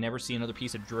chance that we never see another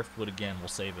piece of driftwood again, we'll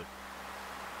save it.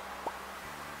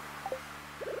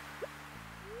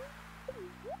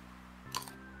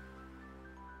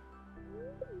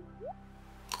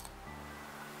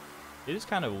 It is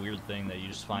kind of a weird thing that you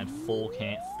just find full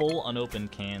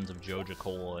unopened cans of Joja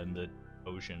Cola in the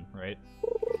ocean, right?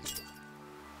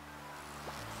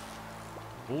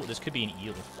 Oh, this could be an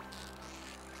eel.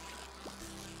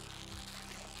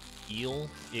 Eel?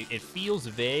 It feels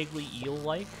vaguely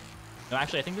eel-like. No,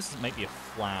 actually, I think this might be a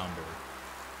flounder.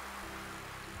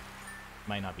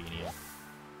 Might not be an eel.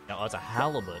 No, oh, it's a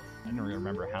halibut. I didn't really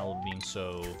remember halibut being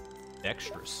so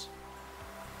dexterous.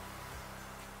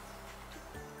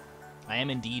 I am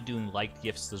indeed doing liked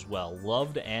gifts as well.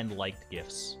 Loved and liked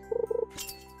gifts.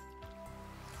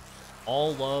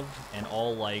 All loved and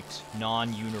all liked,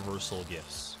 non-universal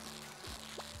gifts.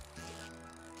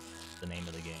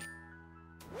 the game.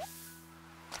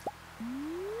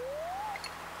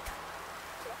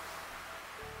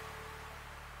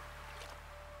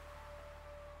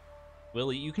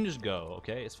 Willie, you can just go,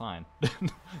 okay? It's fine.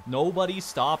 Nobody's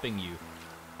stopping you.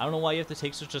 I don't know why you have to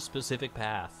take such a specific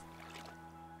path.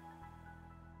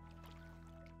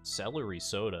 Celery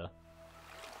soda.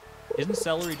 Isn't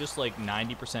celery just like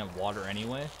 90% water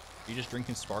anyway? Are you just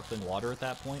drinking sparkling water at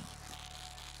that point?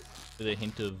 With a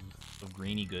hint of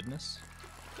greeny goodness?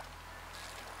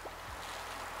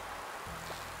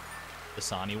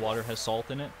 Dasani water has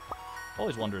salt in it.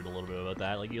 Always wondered a little bit about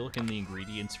that. Like, you look in the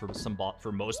ingredients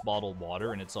for most bottled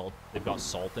water, and they've got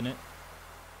salt in it.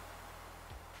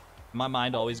 My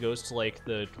mind always goes to like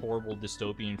the horrible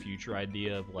dystopian future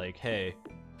idea of like, hey,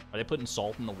 are they putting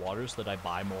salt in the water so that I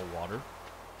buy more water?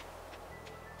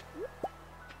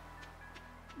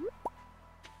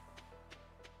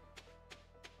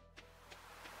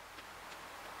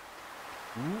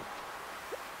 Ooh.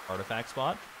 Artifact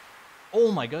spot. Oh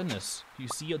my goodness. Do you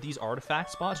see these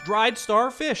artifact spots? Dried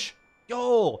starfish!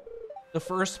 Yo! The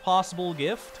first possible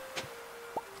gift.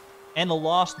 And a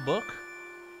lost book.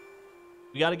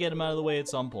 We gotta get him out of the way at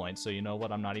some point, so you know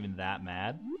what? I'm not even that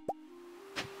mad.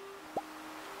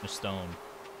 A stone.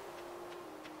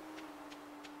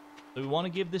 So we want to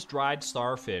give this dried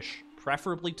starfish,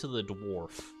 preferably to the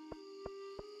dwarf.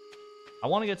 I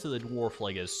want to get to the dwarf,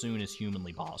 like, as soon as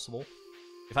humanly possible.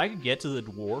 If I could get to the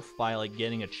dwarf by, like,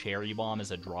 getting a cherry bomb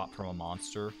as a drop from a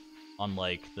monster on,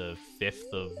 like, the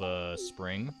 5th of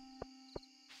spring,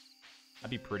 I'd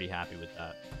be pretty happy with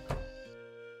that.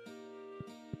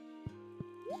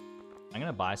 I'm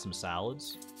gonna buy some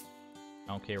salads. I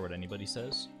don't care what anybody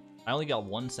says. I only got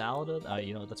one salad.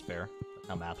 You know, that's fair. That's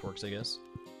how math works, I guess.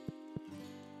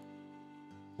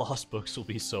 Lost books will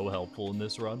be so helpful in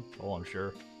this run. Oh, I'm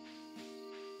sure.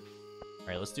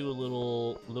 Alright, let's do a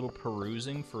little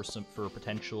perusing for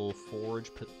potential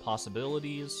forage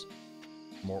possibilities.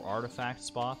 More artifact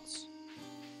spots.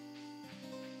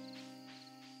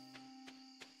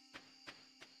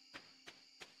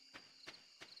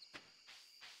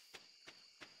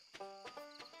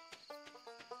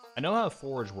 I know how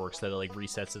forage works, that it like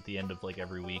resets at the end of like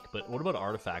every week, but what about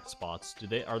artifact spots?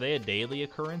 Are they a daily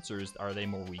occurrence, or are they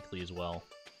more weekly as well?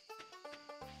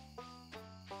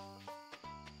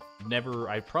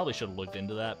 I probably should have looked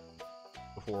into that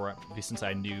before, since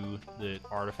I knew the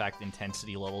artifact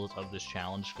intensity levels of this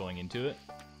challenge going into it.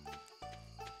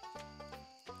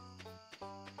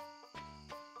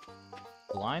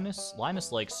 Linus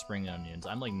likes spring onions.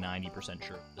 I'm like 90%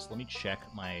 sure. Just let me check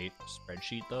my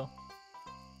spreadsheet though.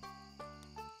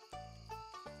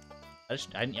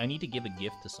 I need to give a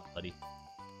gift to somebody.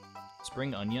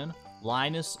 Spring onion.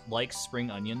 Linus likes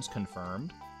spring onions,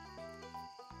 confirmed.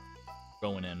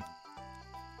 Going in.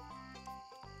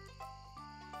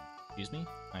 Excuse me?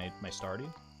 My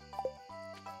Stardew?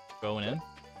 Going in.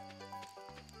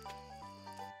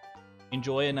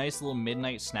 Enjoy a nice little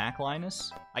midnight snack,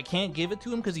 Linus. I can't give it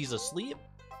to him because he's asleep?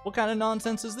 What kind of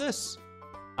nonsense is this?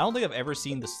 I don't think I've ever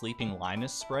seen the sleeping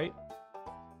Linus sprite.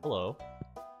 Hello.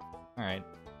 Alright.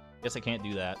 Guess I can't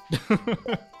do that.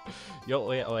 Yo,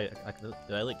 wait, oh wait.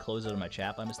 Did I like close out of my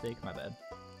chat by mistake? My bad.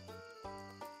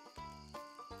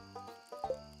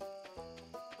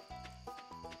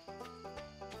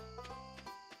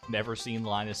 Never seen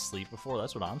Linus sleep before?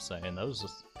 That's what I'm saying. That was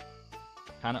just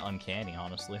kind of uncanny,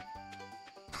 honestly.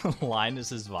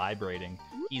 Linus is vibrating.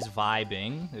 He's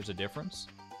vibing. There's a difference.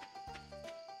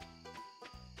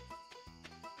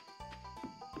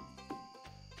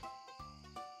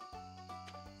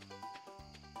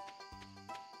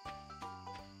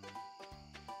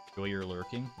 Enjoy your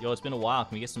lurking. Yo, it's been a while.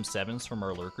 Can we get some 7s from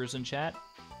our lurkers in chat?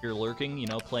 If you're lurking, you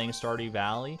know, playing Stardew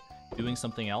Valley, doing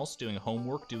something else, doing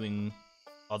homework, doing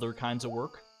other kinds of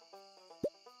work.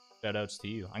 Shoutouts to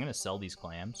you. I'm gonna sell these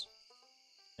clams,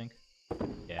 I think.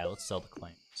 Yeah, let's sell the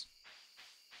clams.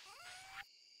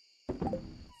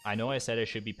 I know I said I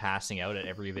should be passing out at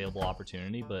every available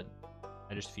opportunity, but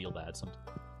I just feel bad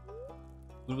sometimes.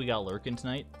 Who do we got lurking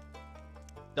tonight?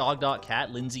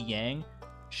 Dog.cat, Lindsay Yang,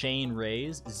 Shane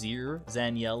Rays, Zir,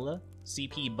 Zaniella,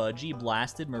 CP Budgie,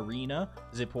 Blasted, Marina,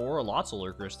 Zippor. Lots of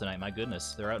lurkers tonight, my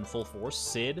goodness. They're out in full force.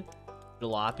 Sid,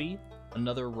 Jalopy,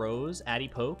 Another Rose, Addy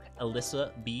Poke,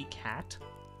 Alyssa B. Cat.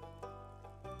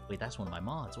 Wait, that's one of my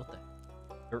mods. What the?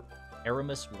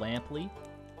 Aramis Lampley,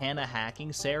 Hannah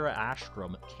Hacking, Sarah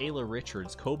Ashcrom, Kayla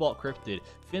Richards, Cobalt Cryptid,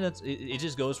 it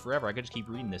just goes forever. I could just keep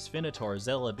reading this. Finitar,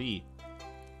 Zella B.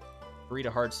 Burrito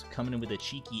Hearts coming in with a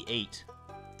cheeky 8.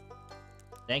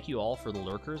 Thank you all for the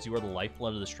lurkers. You are the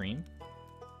lifeblood of the stream.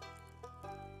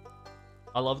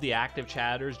 I love the active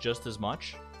chatters just as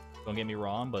much. Don't get me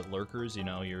wrong, but lurkers, you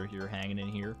know, you're hanging in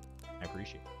here. I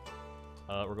appreciate it.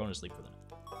 We're going to sleep for the night.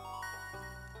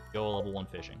 Go level 1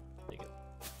 fishing. Take it.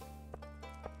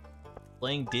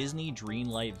 Playing Disney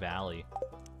Dreamlight Valley.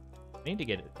 I need to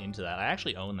get into that. I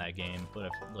actually own that game, but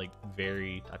I've like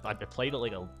I played it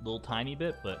like a little tiny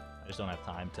bit, but I just don't have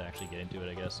time to actually get into it,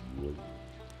 I guess.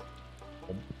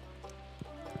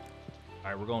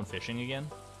 Alright, we're going fishing again.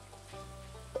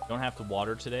 Don't have to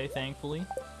water today, thankfully. You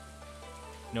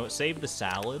know what? Save the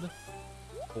salad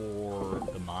for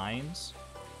the mines.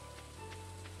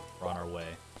 We're on our way.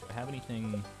 Do I have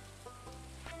anything?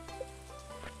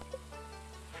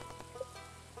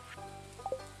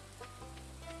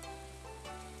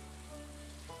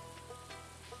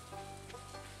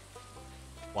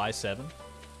 Why 7?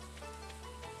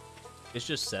 It's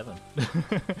just 7.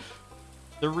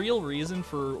 The real reason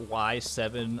for why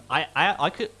 7, I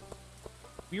could,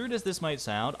 weird as this might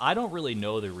sound, I don't really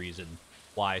know the reason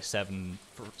why 7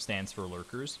 stands for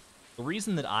lurkers. The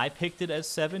reason that I picked it as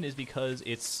 7 is because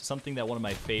it's something that one of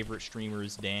my favorite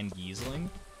streamers, Dan Giesling,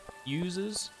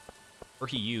 uses. Or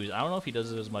he used. I don't know if he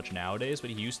does it as much nowadays, but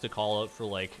he used to call out for,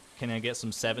 like, can I get some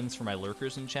 7s for my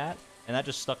lurkers in chat? And that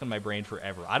just stuck in my brain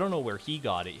forever. I don't know where he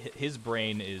got it. His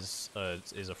brain is a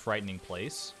frightening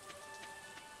place.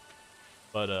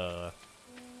 But,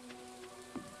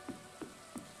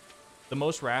 the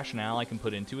most rationale I can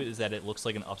put into it is that it looks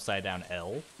like an upside-down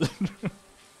L.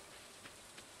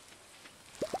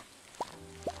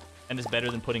 And it's better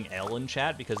than putting L in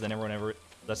chat, because then everyone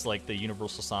that's like the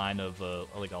universal sign of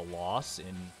like a loss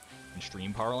in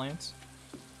stream parlance.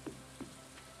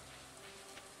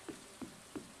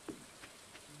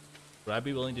 Would I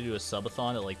be willing to do a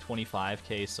subathon at like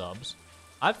 25k subs?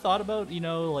 I've thought about, you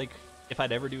know, like if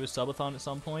I'd ever do a subathon at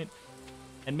some point,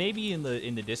 and maybe in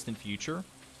the distant future.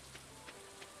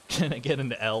 Can I get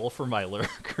an L for my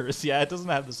lurkers? Yeah, it doesn't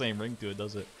have the same ring to it,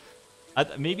 does it?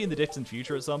 Maybe in the distant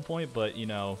future at some point, but you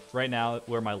know, right now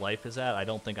where my life is at, I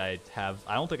don't think I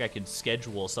can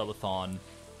schedule a subathon,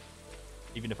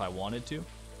 even if I wanted to.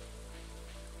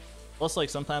 Plus, like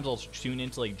sometimes I'll tune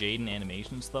into like Jaden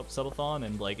Animation subathon,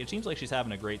 and like it seems like she's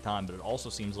having a great time, but it also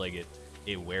seems like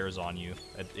it wears on you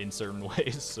in certain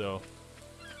ways. So,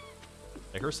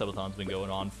 like her subathon's been going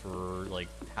on for like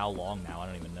how long now? I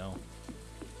don't even know.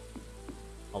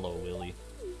 Hello, Willie.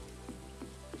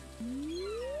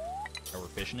 Are we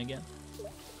fishing again?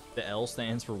 The L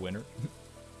stands for winner.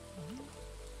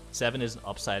 7 is an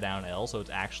upside down L, so it's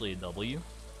actually a W.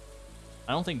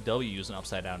 I don't think W is an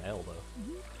upside down L though.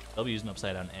 W is an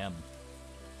upside down M.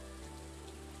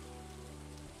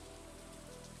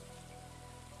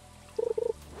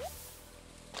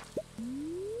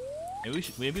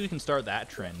 Maybe we can start that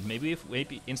trend. Maybe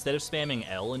instead of spamming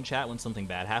L in chat when something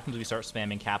bad happens, we start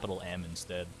spamming capital M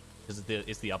instead, because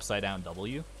it's the upside down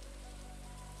W.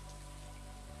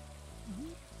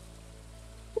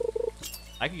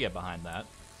 I could get behind that.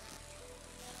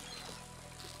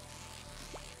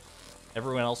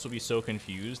 Everyone else will be so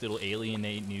confused. It'll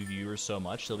alienate new viewers so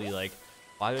much. They'll be like,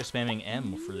 "Why are they spamming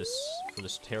M for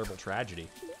this terrible tragedy?"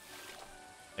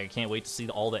 I can't wait to see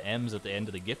all the M's at the end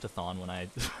of the Gift-a-Thon when I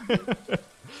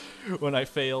when I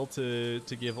fail to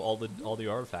give all the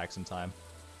artifacts in time.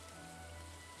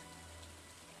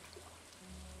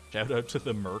 Shout out to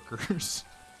the Merkers.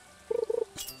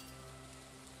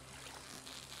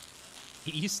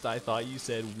 East, I thought you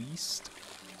said Weast.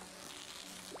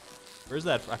 Where's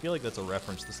that? I feel like that's a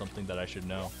reference to something that I should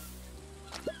know.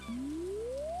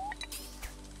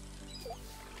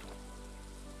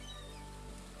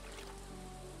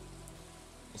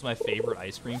 What's my favorite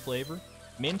ice cream flavor?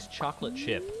 Mint chocolate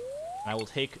chip. And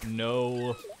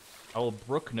I will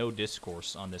brook no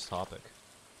discourse on this topic.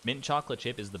 Mint chocolate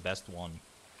chip is the best one.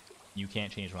 You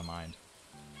can't change my mind.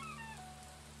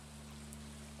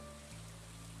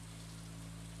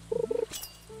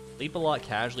 Leap a lot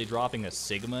casually dropping a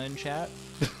Sigma in chat.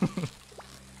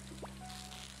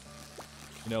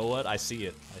 You know what? I see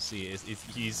it. I see it.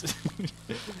 He's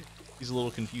he's a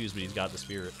little confused, but he's got the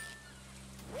spirit.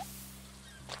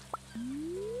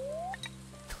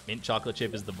 Mint chocolate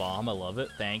chip is the bomb. I love it.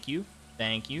 Thank you.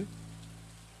 Thank you.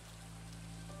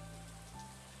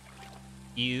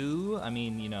 I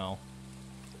mean, you know,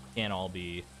 can't all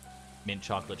be mint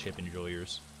chocolate chip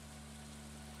enjoyers.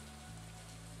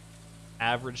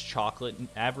 Average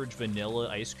vanilla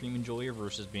ice cream enjoyer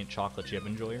versus mint chocolate chip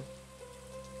enjoyer.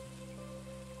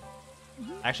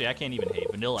 Actually, I can't even hate.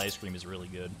 Vanilla ice cream is really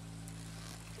good.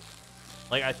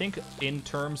 Like, I think in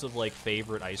terms of, like,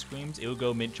 favorite ice creams, it would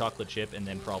go mint chocolate chip and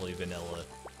then probably vanilla,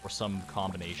 or some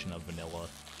combination of vanilla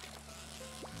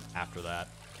after that.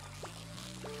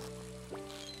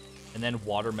 And then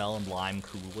watermelon lime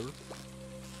cooler.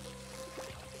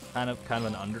 Kind of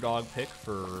an underdog pick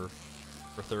for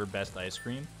third best ice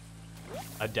cream.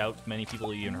 I doubt many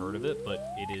people even heard of it,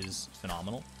 but it is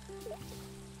phenomenal.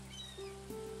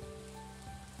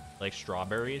 Like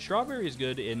strawberry. Strawberry is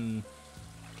good in...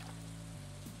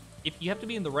 If you have to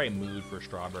be in the right mood for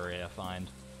strawberry, I find.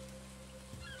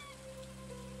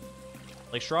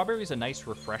 Like strawberry is a nice,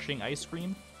 refreshing ice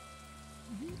cream.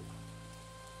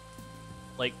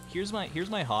 Like here's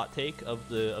my hot take of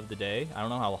the day. I don't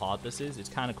know how hot this is. It's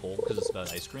kind of cold because it's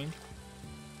about ice cream.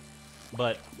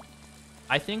 But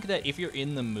I think that if you're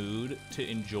in the mood to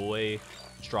enjoy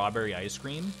strawberry ice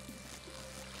cream,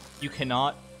 you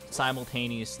cannot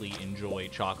simultaneously enjoy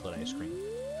chocolate ice cream.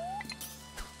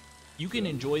 You can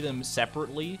enjoy them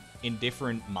separately in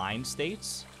different mind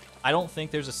states. I don't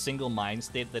think there's a single mind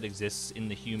state that exists in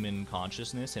the human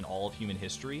consciousness in all of human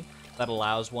history that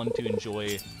allows one to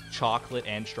enjoy chocolate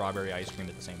and strawberry ice cream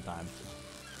at the same time.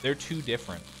 They're too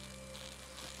different.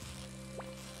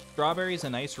 Strawberry is a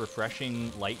nice,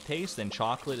 refreshing, light taste, and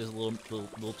chocolate is a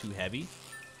little too heavy.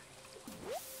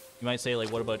 You might say,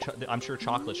 like, what about... I'm sure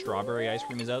chocolate strawberry ice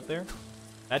cream is out there.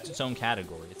 That's its own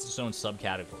category. It's its own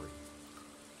subcategory.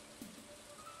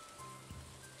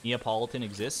 Neapolitan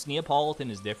exists. Neapolitan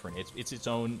is different. It's its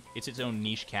own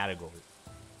niche category.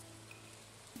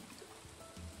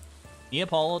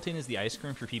 Neapolitan is the ice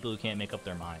cream for people who can't make up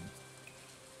their mind.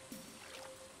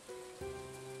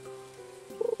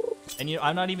 And you know,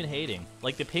 I'm not even hating.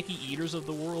 Like the picky eaters of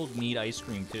the world need ice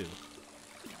cream too.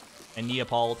 And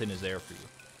Neapolitan is there for you.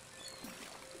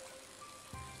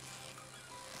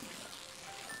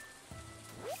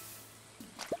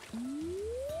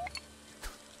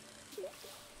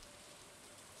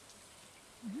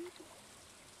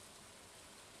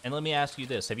 And let me ask you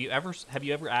this: have you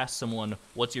ever asked someone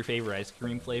what's your favorite ice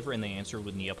cream flavor and they answered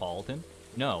with Neapolitan?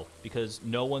 No, because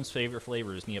no one's favorite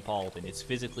flavor is Neapolitan. It's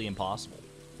physically impossible.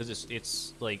 Because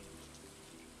it's like,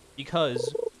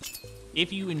 because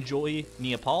if you enjoy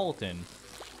Neapolitan,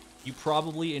 you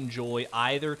probably enjoy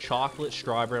either chocolate,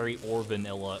 strawberry, or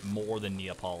vanilla more than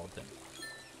Neapolitan.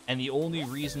 And the only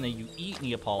reason that you eat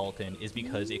Neapolitan is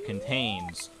because it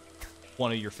contains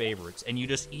one of your favorites, and you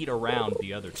just eat around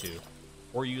the other two.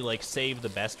 Or you, like, save the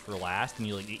best for last, and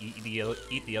you, like,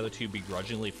 eat the other two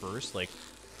begrudgingly first. Like,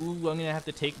 ooh, I'm gonna have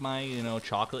to take my, you know,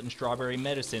 chocolate and strawberry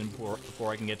medicine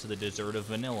before I can get to the dessert of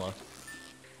vanilla.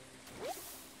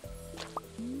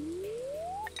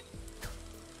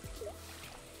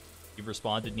 You've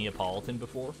responded Neapolitan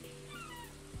before?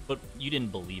 But you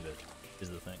didn't believe it, is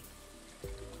the thing.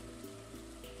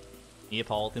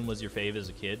 Neapolitan was your fave as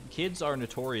a kid? Kids are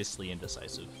notoriously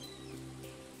indecisive.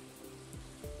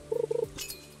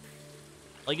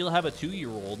 Like, you'll have a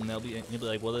 2-year-old, and they'll be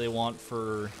like, what do they want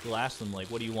for... You'll ask them, like,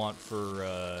 what do you want for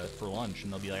lunch?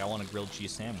 And they'll be like, I want a grilled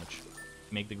cheese sandwich.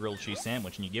 You make the grilled cheese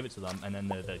sandwich, and you give it to them, and then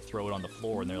they throw it on the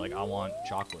floor, and they're like, I want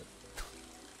chocolate.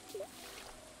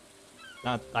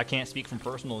 Now, I can't speak from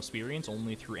personal experience,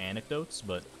 only through anecdotes,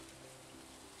 but...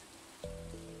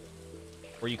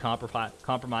 Where you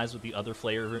compromise with the other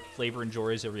flavor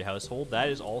enjoyers of your household, that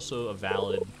is also a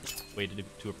valid way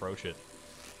to approach it.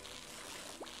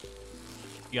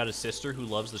 You got a sister who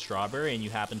loves the strawberry and you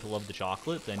happen to love the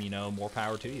chocolate, then, you know, more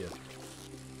power to you.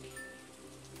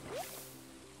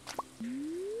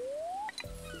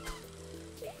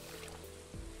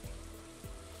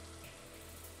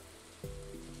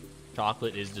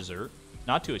 Chocolate is dessert.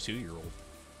 Not to a 2-year-old.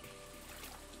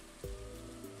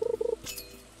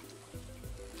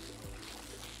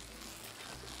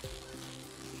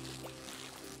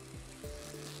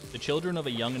 The children of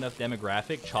a young enough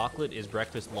demographic, chocolate is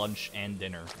breakfast, lunch, and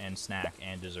dinner, and snack,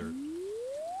 and dessert.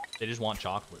 They just want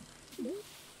chocolate. I'm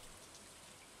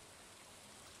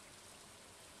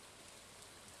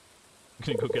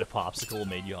gonna go get a popsicle,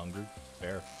 made you hungry.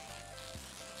 Fair.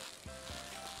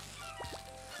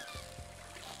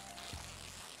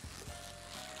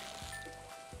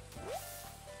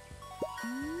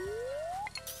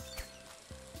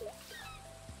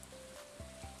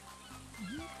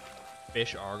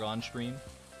 Fish Argon stream.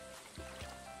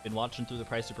 Been watching through the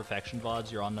Price of Perfection VODs.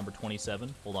 You're on number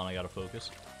 27. Hold on, I gotta focus.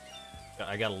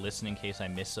 I gotta listen in case I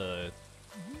miss a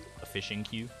fishing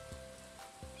cue.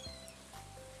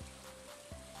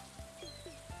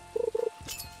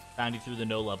 Found you through the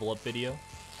no level up video.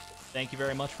 Thank you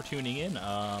very much for tuning in,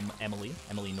 Emily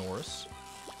Norris.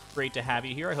 Great to have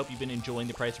you here. I hope you've been enjoying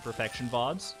the Price of Perfection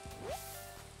VODs.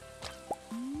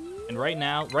 And right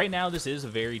now, this is a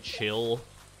very chill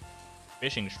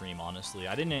fishing stream, honestly.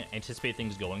 I didn't anticipate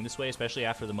things going this way, especially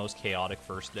after the most chaotic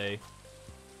first day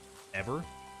ever,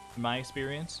 in my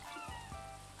experience.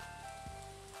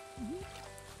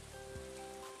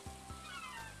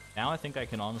 Now I think I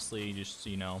can honestly just,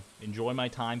 you know, enjoy my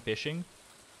time fishing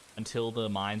until the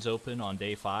mines open on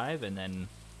day 5, and then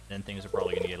things are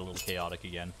probably going to get a little chaotic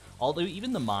again. Although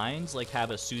even the mines, like,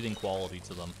 have a soothing quality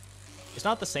to them. It's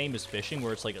not the same as fishing,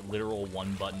 where it's like a literal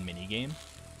one-button minigame.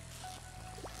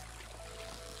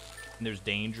 And there's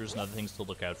dangers and other things to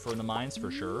look out for in the mines,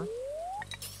 for sure.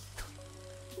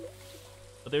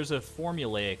 But there's a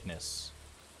formulaicness,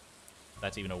 if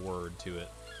that's even a word, to it,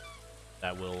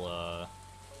 that will,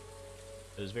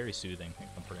 that is very soothing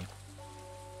and comforting.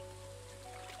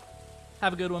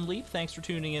 Have a good one, Leap. Thanks for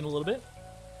tuning in a little bit.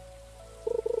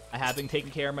 I have been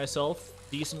taking care of myself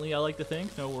decently, I like to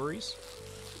think. No worries.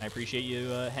 I appreciate you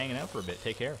hanging out for a bit.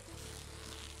 Take care.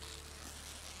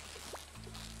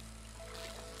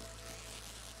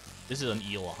 This is an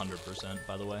eel 100%,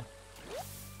 by the way.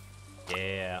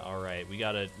 Yeah, alright. We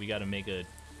gotta make a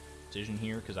decision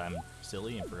here, because I'm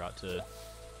silly and forgot to...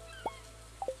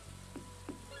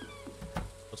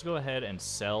 Let's go ahead and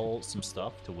sell some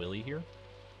stuff to Willy here.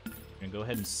 We're gonna go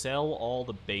ahead and sell all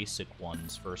the basic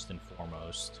ones first and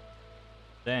foremost.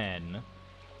 Then,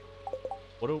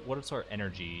 what does our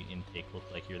energy intake look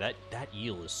like here? That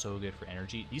eel is so good for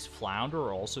energy. These flounder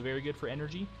are also very good for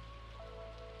energy.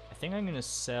 I think I'm gonna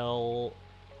sell...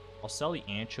 I'll sell the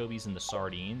anchovies and the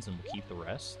sardines, and we'll keep the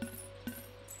rest.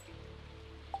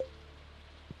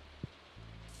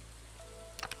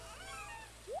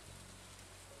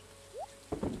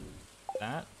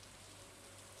 That.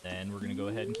 Then we're gonna go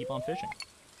ahead and keep on fishing.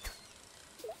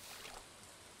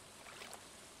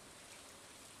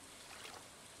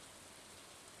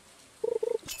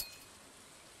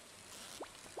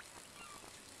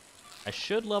 I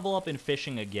should level up in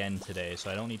fishing again today,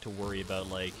 so I don't need to worry about,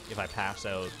 like, if I pass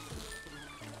out,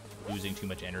 losing too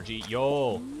much energy.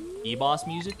 Yo! E-boss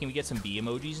music? Can we get some bee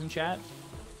emojis in chat?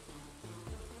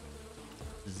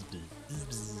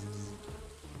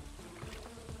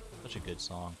 Such a good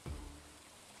song.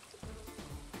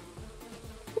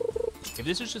 If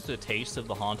this is just a taste of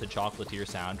the Haunted Chocolatier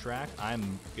soundtrack,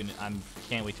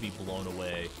 can't wait to be blown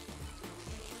away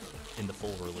in the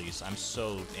full release. I'm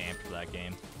so amped for that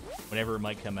game. Whenever it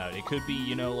might come out. It could be,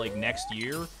 you know, like next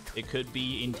year. It could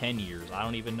be in 10 years. I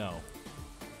don't even know.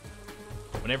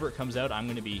 Whenever it comes out, I'm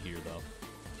going to be here, though.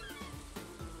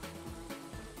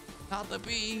 Not the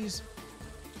bees!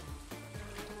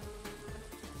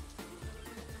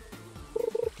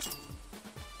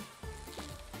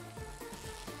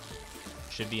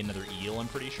 Should be another eel, I'm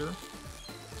pretty sure.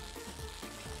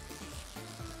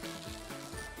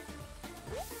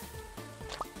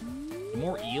 The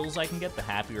more eels I can get, the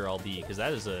happier I'll be, because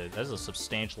that is a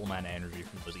substantial amount of energy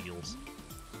from those eels.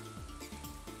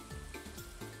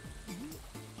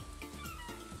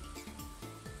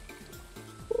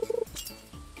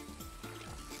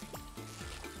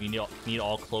 We need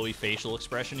all Chloe facial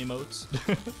expression emotes.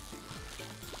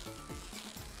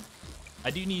 I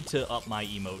do need to up my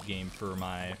emote game for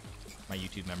my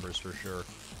YouTube members, for sure.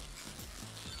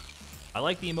 I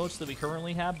like the emotes that we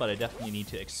currently have, but I definitely need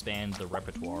to expand the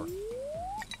repertoire.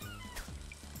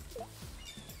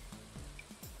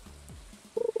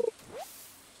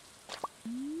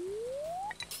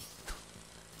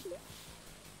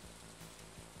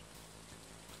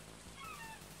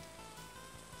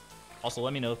 Also,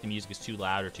 let me know if the music is too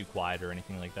loud or too quiet or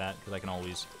anything like that, because I can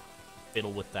always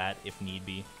fiddle with that if need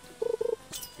be.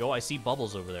 Yo, I see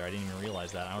bubbles over there. I didn't even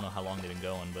realize that. I don't know how long they've been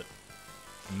going, but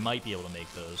I might be able to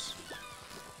make those.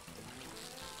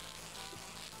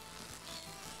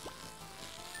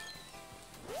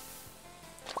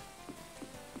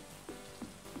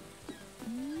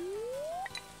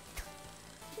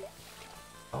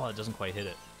 Oh, it doesn't quite hit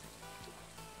it.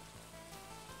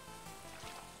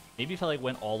 Maybe if I like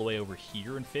went all the way over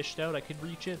here and fished out, I could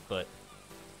reach it, but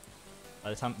by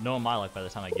the time, knowing my luck, by the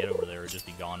time I get over there, it'd just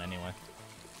be gone anyway.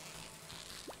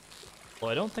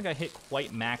 Well, I don't think I hit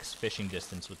quite max fishing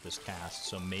distance with this cast,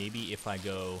 so maybe if I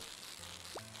go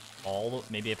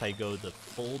maybe if I go the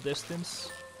full distance,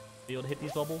 I'll be able to hit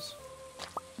these bubbles.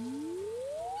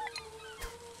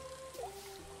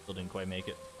 Still didn't quite make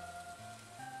it.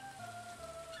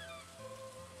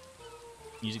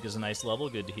 Music is a nice level,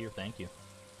 good to hear, thank you.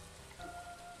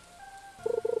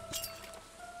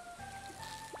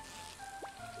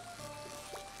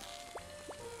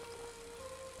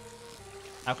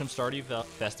 How come Stardew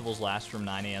festivals last from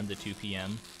 9 a.m. to 2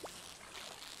 p.m.,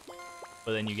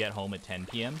 but then you get home at 10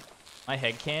 p.m.? My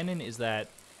headcanon is that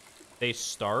they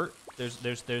start, there's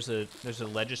a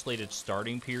legislated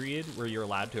starting period where you're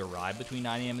allowed to arrive between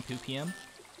 9 a.m. and 2 p.m.,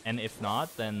 and if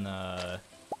not, then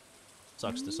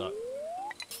sucks to suck.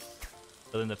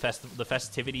 But then the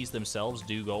festivities themselves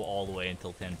do go all the way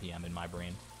until 10 p.m. in my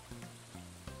brain.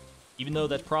 Even though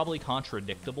that's probably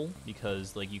contradictable,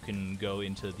 because like you can go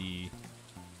into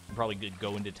probably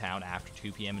go into town after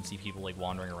 2 p.m. and see people like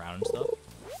wandering around and stuff.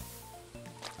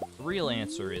 The real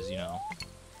answer is, you know,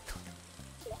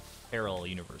 parallel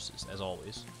universes, as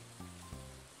always.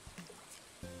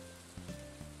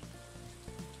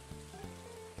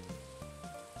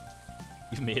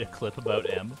 You've made a clip about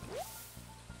M.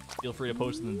 Feel free to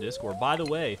post it in the Discord. By the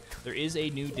way, there is a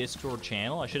new Discord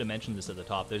channel. I should have mentioned this at the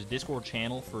top. There's a Discord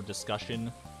channel for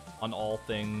discussion on all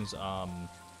things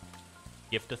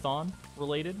Gift-a-Thon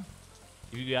related.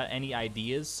 If you got any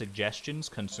ideas, suggestions,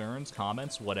 concerns,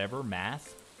 comments, whatever,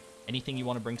 math, anything you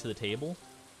want to bring to the table, !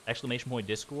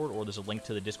 Discord, or there's a link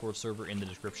to the Discord server in the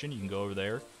description. You can go over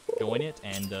there, join it,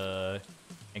 and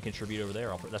contribute over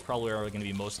there. That's probably where we're going to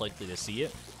be most likely to see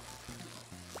it.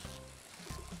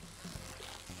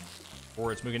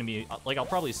 Or it's going to be, like, I'll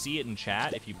probably see it in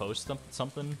chat if you post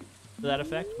something to that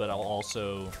effect, but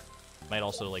might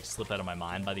also, like, slip out of my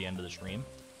mind by the end of the stream.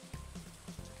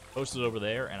 Post it over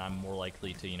there, and I'm more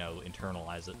likely to, you know,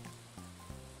 internalize it.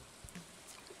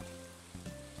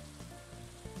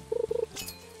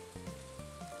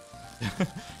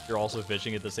 You're also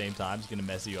fishing at the same time. It's going to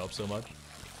mess you up so much.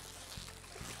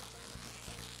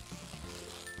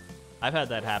 I've had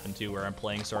that happen too, where I'm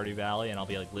playing Stardew Valley and I'll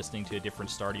be like listening to a different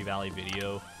Stardew Valley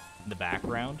video in the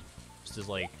background, just as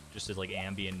like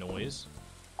ambient noise.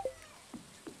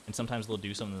 And sometimes they'll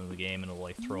do something in the game and it'll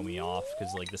like throw me off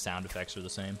because like the sound effects are the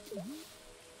same.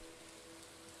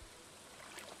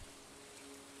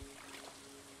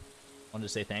 Wanted to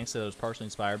say thanks that I was partially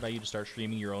inspired by you to start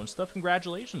streaming your own stuff.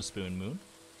 Congratulations, Spoon Moon.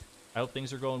 I hope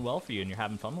things are going well for you and you're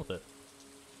having fun with it.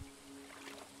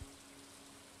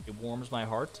 It warms my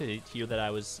heart to hear that I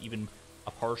was even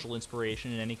a partial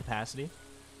inspiration in any capacity.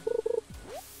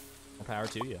 More power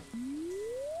to you.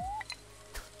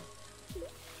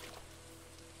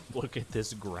 Look at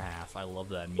this graph. I love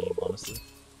that meme, honestly.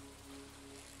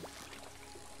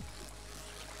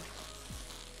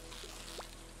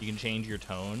 You can change your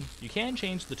tone. You can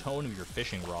change the tone of your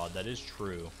fishing rod. That is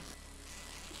true.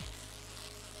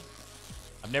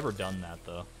 I've never done that,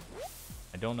 though.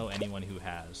 I don't know anyone who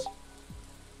has.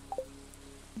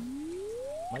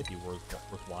 Might be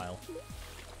worthwhile.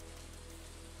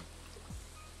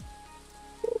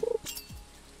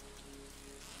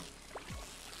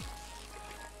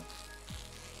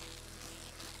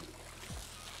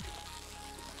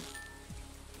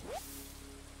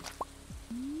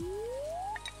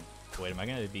 Wait, am I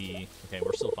gonna be... Okay,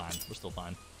 we're still fine. We're still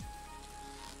fine.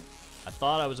 I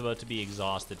thought I was about to be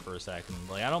exhausted for a second.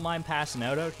 Like, I don't mind passing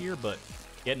out here, but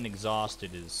getting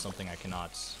exhausted is something I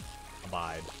cannot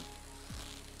abide.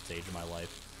 Stage of my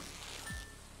life.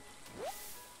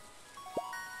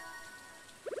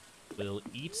 We'll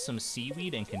eat some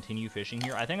seaweed and continue fishing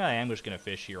here. I think I am just gonna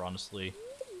fish here, honestly,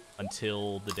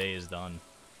 until the day is done.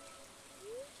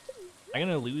 I'm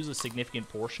gonna lose a significant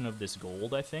portion of this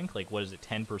gold, I think. Like, what is it,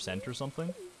 10% or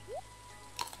something?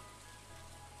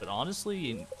 But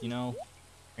honestly, you know,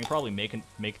 I can probably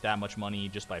make that much money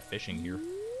just by fishing here.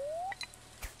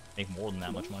 Make more than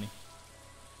that much money.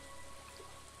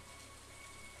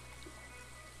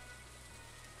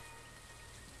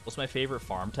 What's my favorite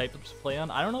farm type to play on?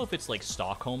 I don't know if it's like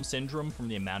Stockholm Syndrome from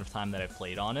the amount of time that I've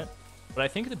played on it, but I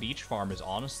think the beach farm is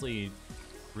honestly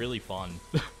really fun.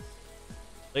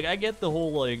 Like, I get the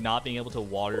whole, like, not being able to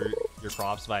water your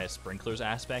crops via sprinklers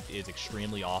aspect is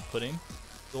extremely off-putting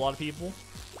to a lot of people.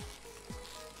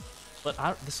 But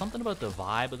there's something about the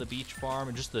vibe of the beach farm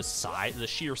and just the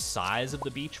sheer size of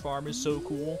the beach farm is so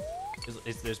cool.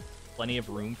 There's plenty of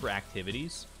room for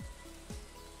activities.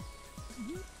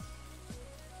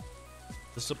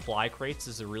 The supply crates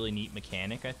is a really neat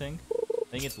mechanic, I think. I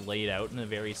think it's laid out in a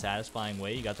very satisfying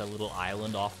way. You got that little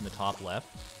island off in the top left.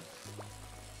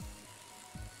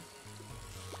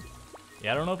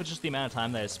 Yeah, I don't know if it's just the amount of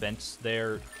time that I spent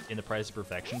there in the Price of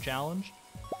Perfection challenge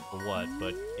or what,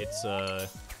 but it's it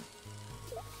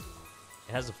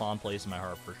has a fond place in my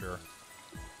heart for sure.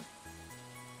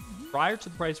 Prior to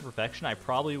the Price of Perfection, I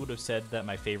probably would have said that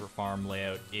my favorite farm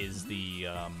layout is the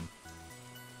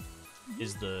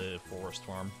forest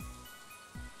farm.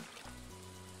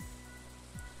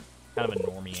 Kind of a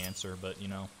normie answer, but you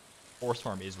know, forest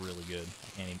farm is really good.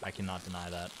 I cannot deny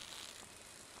that.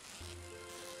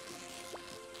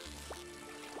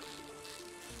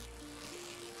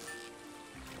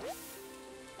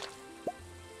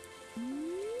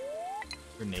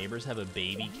 Your neighbors have a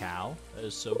baby cow. That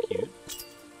is so cute.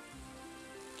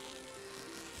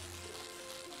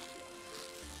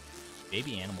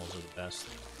 Baby animals are the best.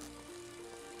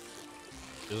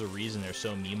 There's a reason they're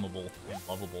so memeable and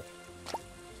lovable.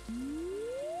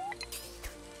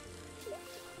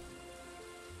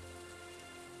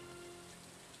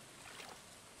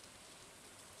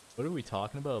 What are we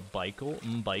talking about? Bikle?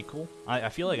 Bikle? I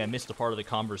feel like I missed a part of the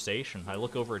conversation. I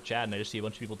look over at chat and I just see a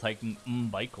bunch of people typing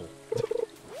Bikle.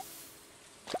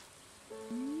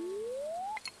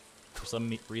 For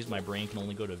some reason, my brain can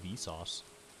only go to Vsauce.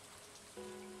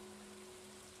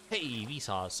 Hey,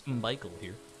 Vsauce, Bikle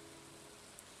here.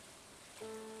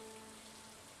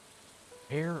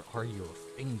 Where are your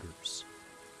fingers?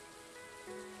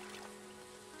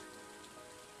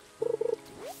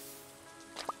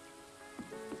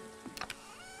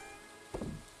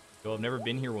 Yo, I've never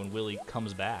been here when Willie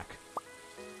comes back.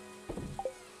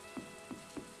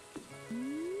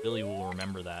 Billy will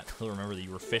remember that. He'll remember that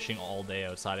you were fishing all day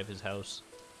outside of his house.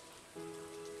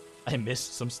 I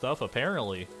missed some stuff,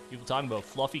 apparently. People talking about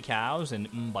fluffy cows and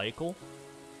Bikle.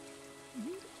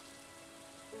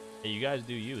 Hey, you guys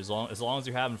do you. As long as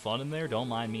you're having fun in there, don't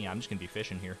mind me. I'm just gonna be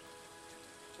fishing here.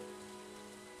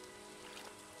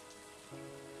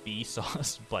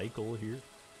 Vsauce Bikle here.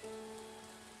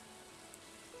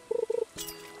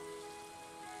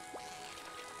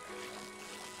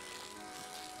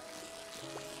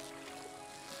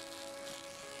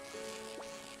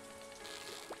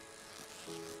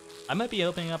 I might be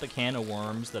opening up a can of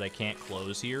worms that I can't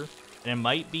close here, and it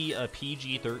might be a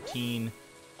PG-13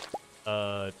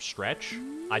 stretch.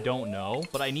 I don't know,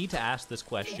 but I need to ask this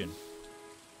question.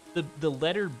 The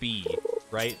letter B,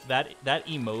 right? That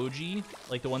emoji,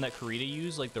 like the one that Karita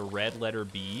used, like the red letter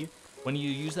B, when you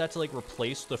use that to like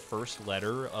replace the first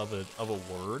letter of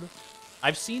a word,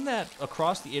 I've seen that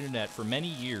across the internet for many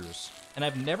years, and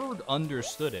I've never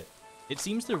understood it. It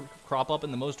seems to crop up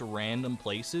in the most random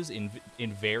places in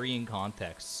varying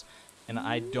contexts, and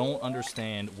I don't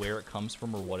understand where it comes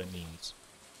from or what it means.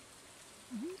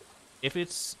 If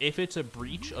it's a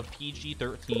breach of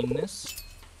PG-13ness,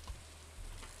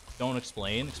 don't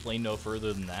explain no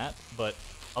further than that, but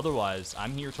otherwise,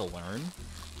 I'm here to learn.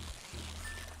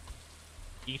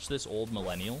 Teach this old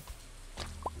millennial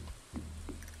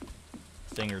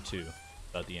a thing or two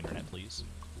about the internet, please.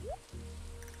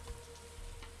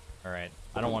 Alright,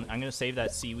 I'm gonna save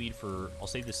that seaweed for, I'll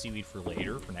save the seaweed for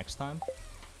later, for next time.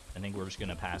 I think we're just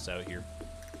gonna pass out here.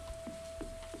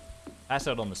 Pass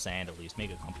out on the sand, at least.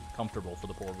 Make it comfortable for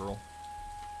the poor girl.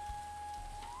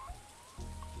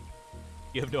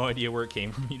 You have no idea where it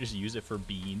came from, you just use it for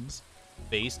beans.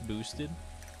 Base boosted.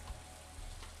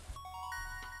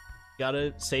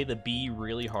 Gotta say the B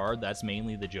really hard, that's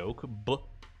mainly the joke.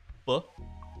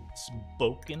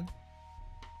 Spoken.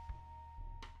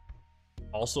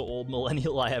 Also old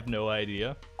millennial, I have no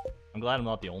idea. I'm glad I'm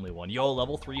not the only one. Yo,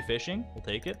 level 3 fishing, we'll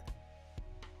take it.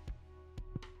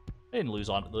 I didn't lose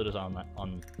on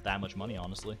that much money,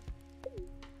 honestly.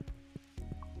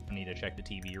 I need to check the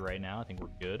TV right now, I think we're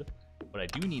good. What I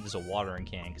do need is a watering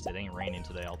can, because it ain't raining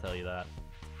today, I'll tell you that.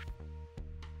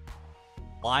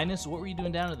 Linus, what were you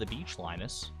doing down at the beach,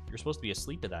 Linus? You're supposed to be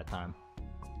asleep at that time.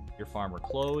 Your farmer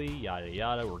Chloe, yada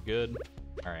yada, we're good.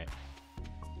 Alright.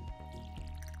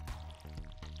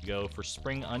 Go for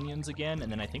spring onions again,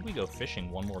 and then I think we go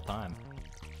fishing one more time.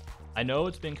 I know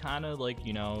it's been kind of like,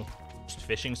 you know, just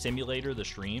fishing simulator, the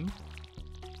stream.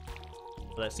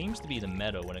 But that seems to be the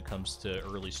meta when it comes to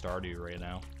early Stardew right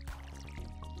now.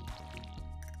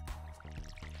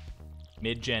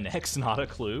 Mid-Gen X, not a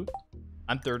clue.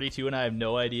 I'm 32 and I have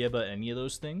no idea about any of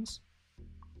those things.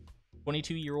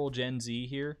 22-year-old Gen Z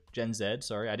here. Gen Z,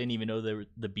 sorry. I didn't even know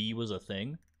the B was a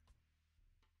thing.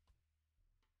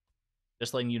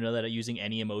 Just letting you know that using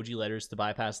any emoji letters to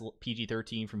bypass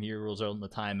PG-13 from here will result in the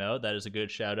timeout. That is a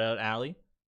good shout out, Allie.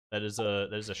 That is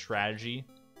a strategy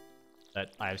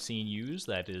that I've seen used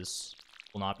that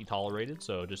will not be tolerated.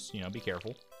 So just, you know, be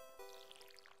careful.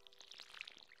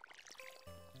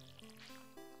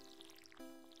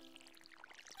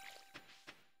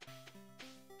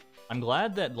 I'm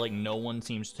glad that like no one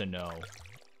seems to know.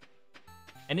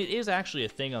 And it is actually a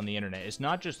thing on the internet. It's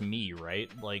not just me,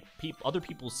 right? Like, other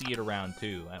people see it around,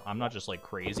 too. I'm not just, like,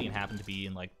 crazy and happen to be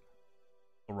in, like,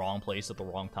 the wrong place at the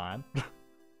wrong time.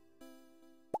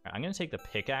 I'm gonna take the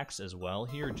pickaxe as well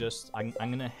here. I'm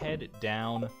gonna head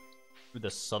down through the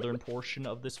southern portion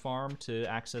of this farm to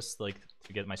access, like,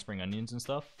 to get my spring onions and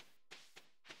stuff.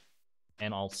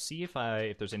 And I'll see if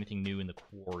there's anything new in the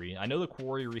quarry. I know the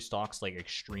quarry restocks, like,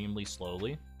 extremely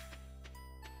slowly.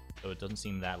 So it doesn't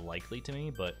seem that likely to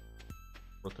me, but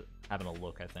worth having a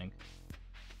look, I think.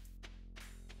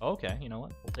 Okay, you know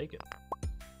what? We'll take it.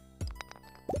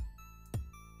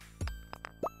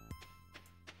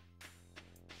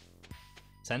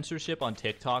 Censorship on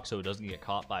TikTok so it doesn't get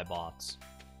caught by bots.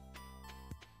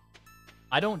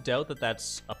 I don't doubt that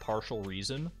that's a partial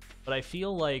reason, but I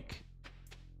feel like,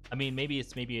 I mean, maybe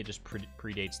it just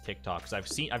predates TikTok, because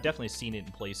I've definitely seen it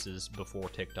in places before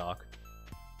TikTok.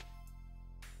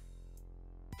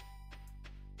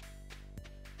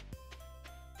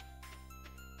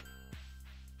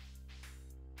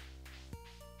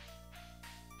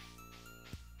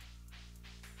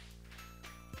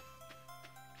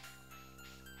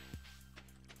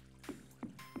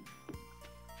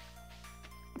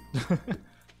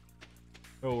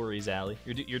 No worries, Allie.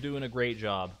 You're doing a great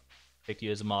job. Picked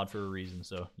you as a mod for a reason,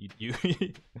 so you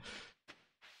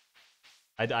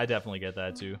I definitely get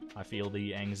that too. I feel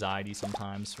the anxiety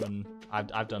sometimes when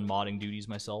I've done modding duties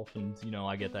myself, and you know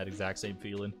I get that exact same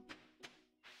feeling.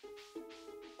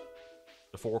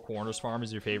 The Four Corners farm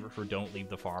is your favorite for don't leave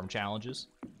the farm challenges.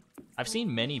 I've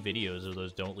seen many videos of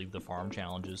those don't leave the farm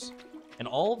challenges, and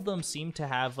all of them seem to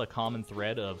have a common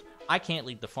thread of I can't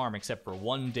leave the farm except for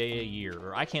 1 day a year,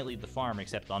 or I can't leave the farm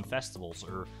except on festivals,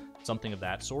 or something of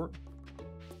that sort.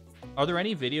 Are there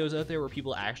any videos out there where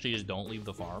people actually just don't leave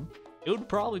the farm? It would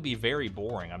probably be very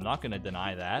boring, I'm not going to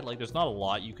deny that. Like, there's not a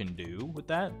lot you can do with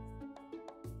that.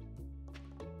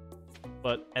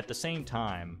 But at the same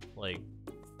time, like,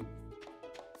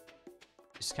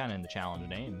 it's kind of in the challenge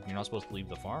name. You're not supposed to leave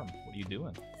the farm. What are you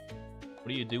doing? What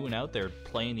are you doing out there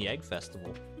playing the Egg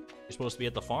Festival? You're supposed to be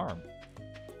at the farm.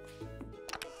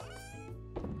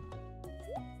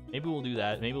 Maybe we'll do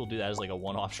that. Maybe we'll do that as like a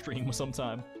one-off stream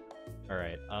sometime.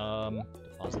 Alright,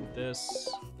 deposit this.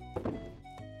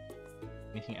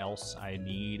 Anything else I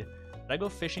need? Did I go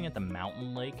fishing at the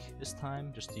mountain lake this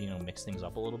time? Just to, you know, mix things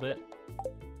up a little bit?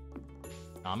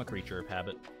 I'm a creature of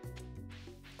habit.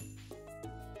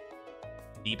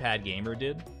 D-Pad Gamer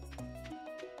did.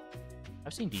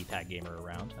 I've seen D-Pad Gamer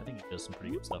around. I think he does some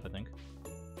pretty good stuff, I think.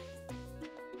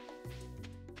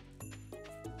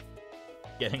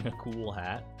 Getting a cool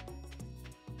hat.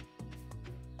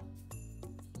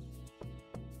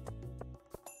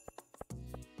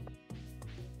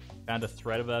 Found a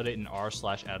thread about it in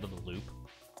r/out of the loop.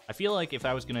 I feel like if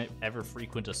I was gonna ever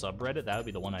frequent a subreddit, that would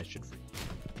be the one I should frequent.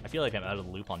 I feel like I'm out of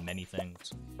the loop on many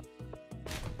things.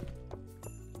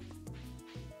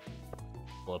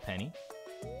 Hello, Penny.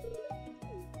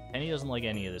 Penny doesn't like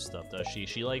any of this stuff, does she?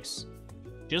 She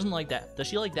doesn't like that. Does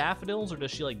she like daffodils or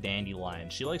does she like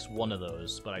dandelions? She likes one of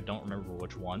those, but I don't remember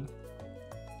which one.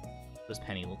 This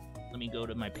Penny. Let me go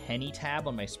to my Penny tab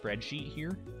on my spreadsheet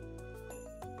here.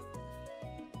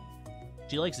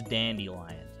 She likes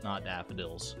dandelions, not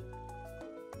daffodils.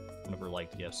 One of her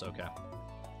liked gifts, okay.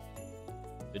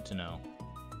 Good to know.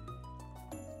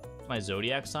 What's my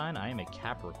zodiac sign? I am a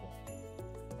Capricorn.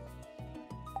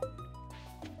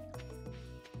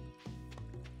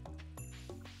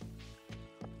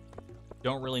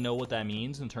 Don't really know what that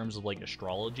means in terms of like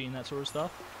astrology and that sort of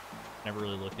stuff. Never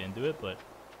really looked into it, but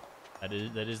that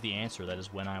is the answer. That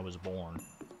is when I was born.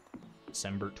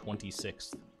 December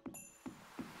 26th.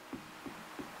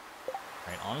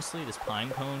 Alright, honestly, this pine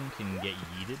cone can get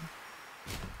yeeted.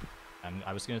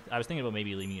 I was thinking about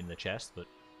maybe leaving it in the chest, but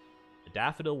the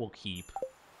daffodil will keep.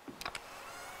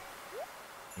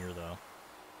 Here though.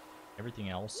 Everything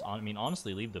else, I mean,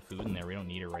 honestly, leave the food in there. We don't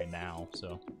need it right now,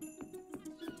 so.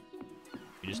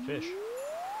 We just fish.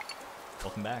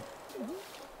 Welcome back.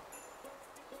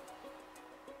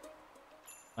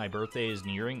 My birthday is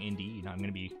nearing, indeed. I'm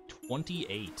gonna be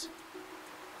 28.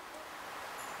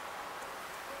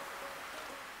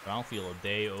 I don't feel a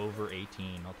day over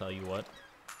 18, I'll tell you what.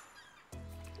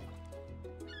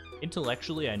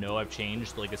 Intellectually, I know I've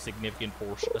changed like a significant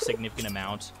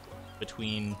amount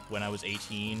between when I was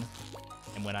 18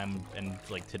 and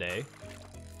like today.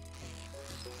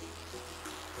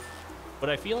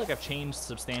 But I feel like I've changed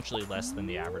substantially less than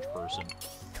the average person.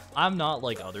 I'm not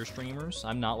like other streamers.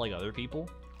 I'm not like other people.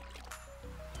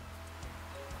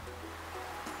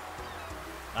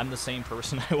 I'm the same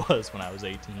person I was when I was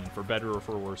 18, for better or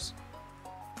for worse.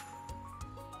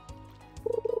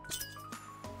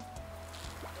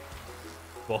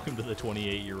 Welcome to the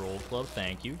 28-year-old club.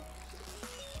 Thank you.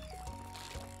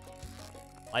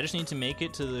 I just need to make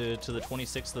it to the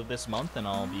 26th of this month, and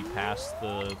I'll be past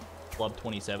the Club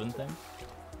 27 thing.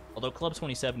 Although Club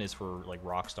 27 is for like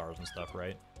rock stars and stuff,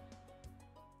 right?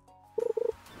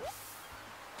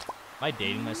 Am I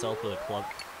dating myself with a club?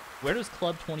 Where does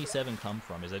Club 27 come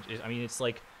from? Is it? I mean, it's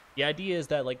like the idea is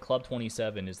that like Club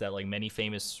 27 is that like many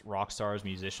famous rock stars,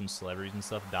 musicians, celebrities, and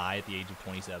stuff die at the age of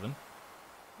 27.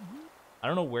 I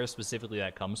don't know where specifically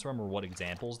that comes from or what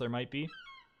examples there might be,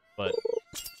 but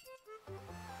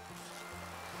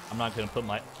I'm not gonna put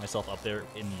myself up there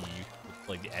in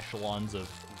the echelons of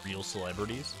real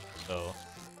celebrities, so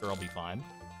sure I'll be fine.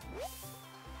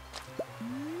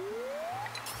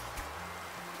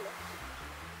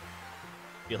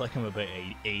 feel like I'm about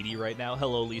 80 right now.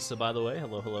 Hello, Lisa, by the way.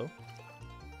 Hello, hello.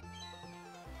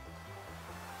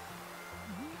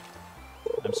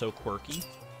 I'm so quirky.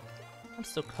 I'm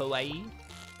so kawaii.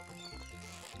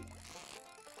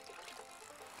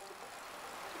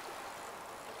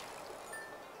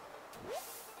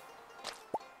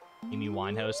 Amy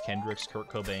Winehouse, Kendrick's, Kurt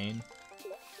Cobain,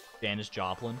 Janis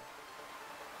Joplin.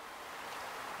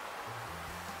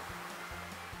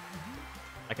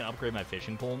 I can upgrade my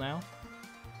fishing pole now.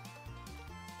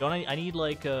 Don't I need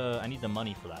like I need the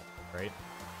money for that, right?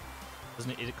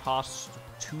 Doesn't it? It costs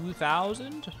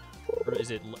 2,000, or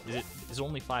is it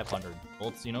only 500? Well,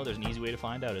 it's, you know, there's an easy way to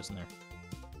find out, isn't there?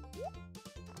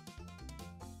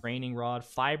 Training rod,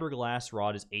 fiberglass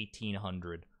rod is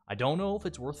 1,800. I don't know if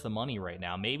it's worth the money right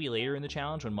now. Maybe later in the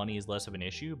challenge when money is less of an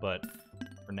issue, but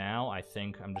for now, I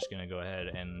think I'm just gonna go ahead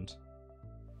and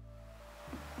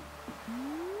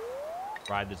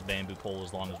ride this bamboo pole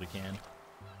as long as we can.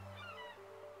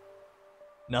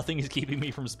 Nothing is keeping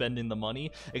me from spending the money,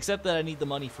 except that I need the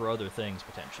money for other things,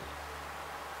 potentially.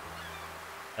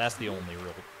 That's the only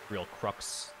real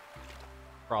crux,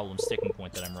 problem, sticking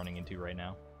point that I'm running into right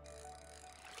now.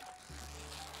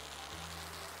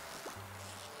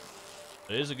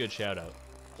 It is a good shout-out.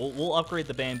 We'll upgrade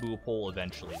the bamboo pole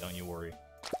eventually, don't you worry.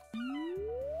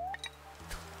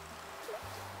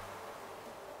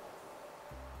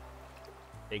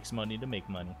 Takes money to make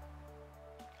money.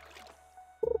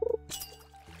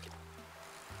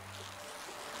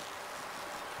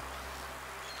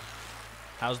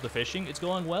 How's the fishing? It's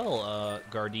going well.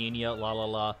 Gardenia, la la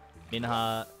la,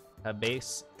 Minha,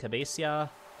 Cabecia,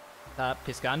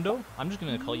 Piscando. I'm just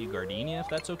gonna call you Gardenia if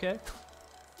that's okay.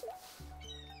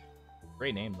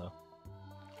 Great name though.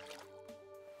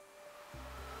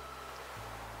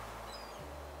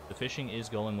 The fishing is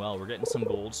going well. We're getting some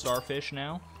gold starfish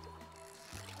now.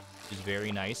 Which is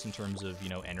very nice in terms of, you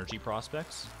know, energy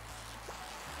prospects.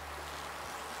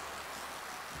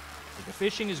 The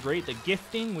fishing is great. The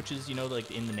gifting, which is, you know,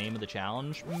 like in the name of the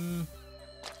challenge,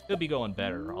 could be going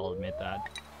better. I'll admit that.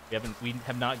 We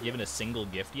have not given a single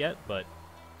gift yet, but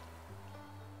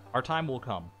our time will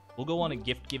come. We'll go on a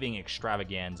gift-giving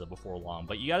extravaganza before long,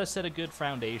 but you gotta set a good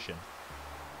foundation.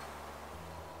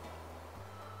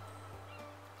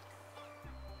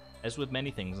 As with many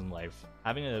things in life,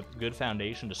 having a good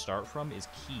foundation to start from is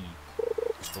key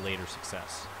to later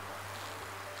success.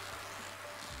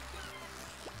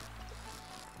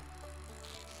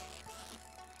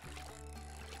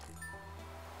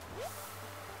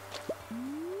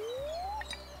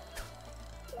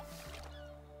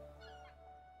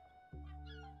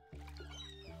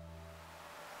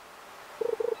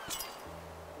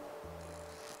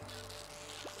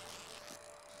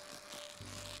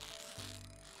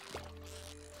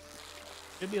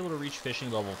 Should be able to reach fishing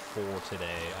level 4 today,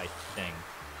 I think,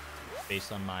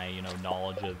 based on my, you know,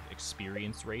 knowledge of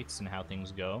experience rates and how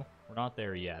things go. We're not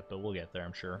there yet, but we'll get there,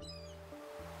 I'm sure.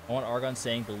 I want Argon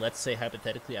saying, but let's say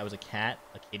hypothetically I was a cat,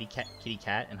 a kitty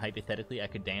cat, and hypothetically I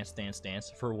could dance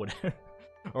for whatever.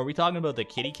 Are we talking about the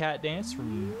kitty cat dance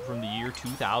from the year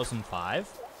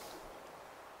 2005?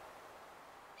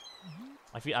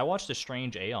 I watched a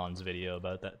Strange Aeons video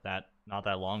about that not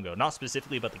that long ago. Not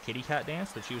specifically about the kitty cat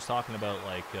dance, but she was talking about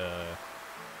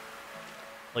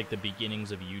like the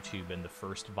beginnings of YouTube and the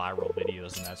first viral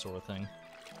videos and that sort of thing.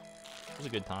 It was a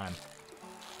good time.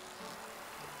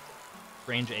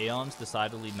 Strange Aeons,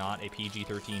 decidedly not a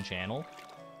PG-13 channel,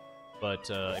 but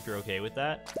if you're okay with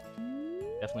that,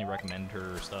 definitely recommend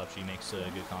her stuff. She makes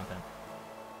good content.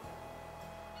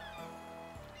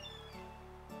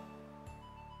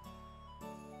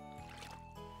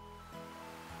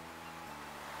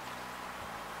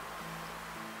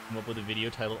 Come up with a video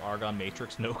titled Argon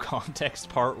Matrix No Context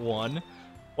Part 1.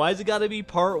 Why has it got to be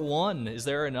Part 1? Is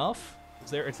there enough?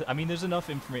 I mean, there's enough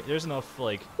information. There's enough,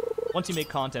 like, once you make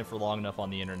content for long enough on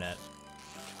the internet,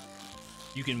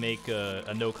 you can make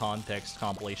a no context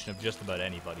compilation of just about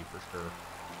anybody for sure.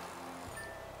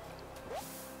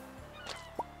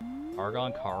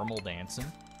 Argon Caramel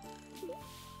Dancing.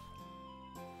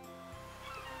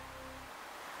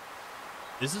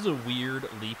 This is a weird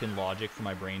leap in logic for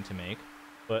my brain to make.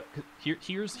 But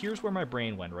here's where my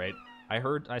brain went, right?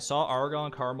 I saw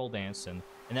Argon Caramel Dancing,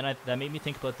 and then that made me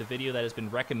think about the video that has been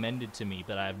recommended to me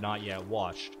that I have not yet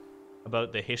watched,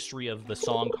 about the history of the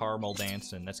song Caramel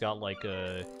Dancing. That's got like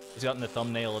it's got in the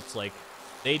thumbnail, it's like,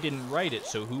 they didn't write it,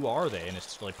 so who are they? And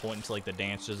it's like pointing to like the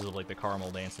dances of like the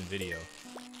Caramel Dancing video.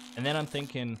 And then I'm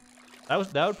thinking, that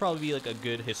would probably be like a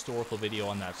good historical video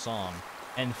on that song.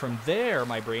 And from there,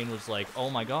 my brain was like, oh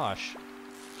my gosh,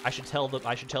 I should tell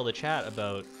the chat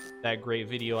about that great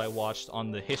video I watched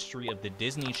on the history of the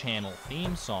Disney Channel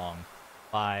theme song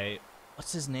by,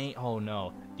 what's his name? Oh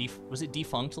no, was it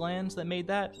Defunct Lands that made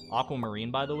that? Aquamarine,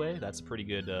 by the way. That's a pretty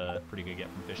good get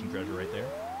from Fishing Treasure right there.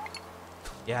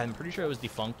 Yeah, I'm pretty sure it was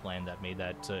Defunct Land that made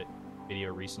that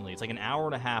video recently. It's like an hour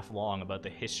and a half long about the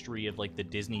history of like the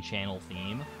Disney Channel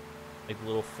theme, like the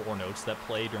little 4 notes that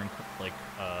play during like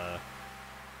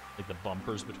the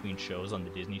bumpers between shows on the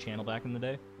Disney Channel back in the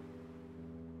day.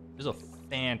 This is a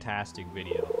fantastic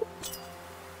video.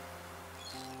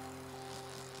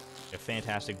 A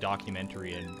fantastic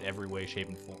documentary in every way, shape,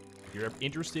 and form. If you're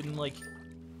interested in like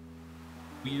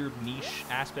weird niche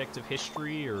aspects of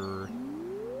history, or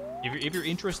if you're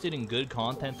interested in good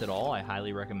content at all, I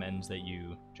highly recommend that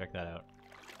you check that out.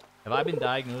 Have I been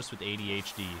diagnosed with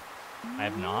ADHD? I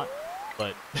have not,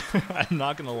 but I'm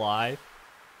not gonna lie.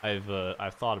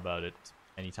 I've thought about it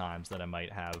many times that I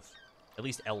might have at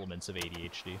least elements of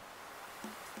ADHD.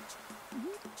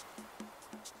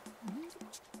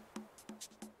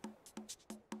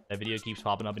 That video keeps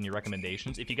popping up in your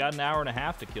recommendations. If you got an hour and a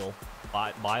half to kill,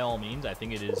 by all means, I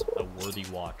think it is a worthy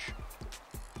watch.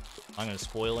 I'm not going to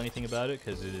spoil anything about it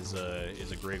because it is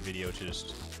a great video to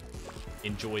just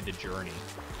enjoy the journey.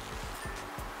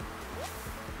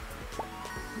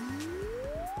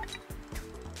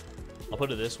 I'll put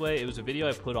it this way, it was a video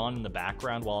I put on in the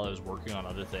background while I was working on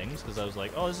other things, because I was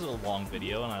like, oh, this is a long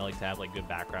video, and I like to have like good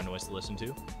background noise to listen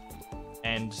to.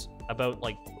 And about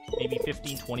like maybe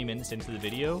 15-20 minutes into the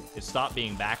video, it stopped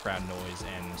being background noise,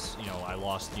 and you know, I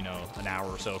lost, you know, an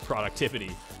hour or so of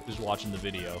productivity just watching the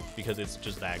video because it's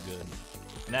just that good.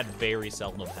 And that very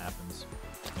seldom happens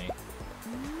to me.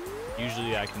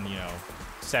 Usually I can, you know,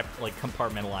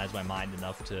 compartmentalize my mind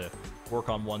enough to work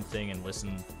on one thing and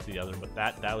listen to the other, but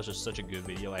that was just such a good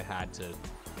video, I had to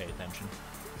pay attention.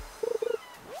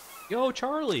 Yo,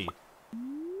 Charlie!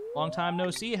 Long time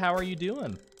no see, how are you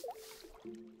doing?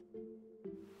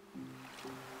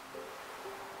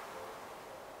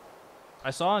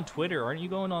 I saw on Twitter, aren't you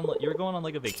going on, you're going on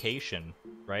like a vacation,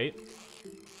 right?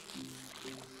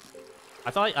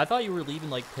 I thought you were leaving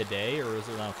like today, or is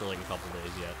it not for like a couple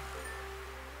days yet?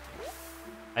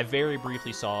 I very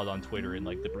briefly saw it on Twitter in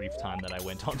like the brief time that I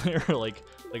went on there like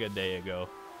a day ago.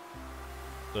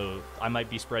 So I might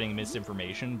be spreading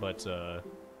misinformation, but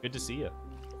good to see you.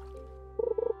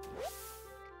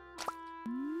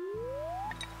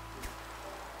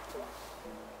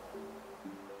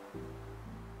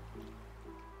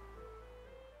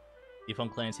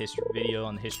 Defunct Clan's history video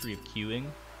on the history of queuing.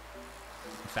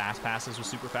 Fast passes was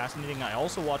super fascinating. I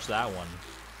also watched that one.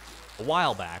 A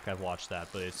while back, I've watched that,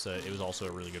 but it was also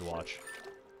a really good watch.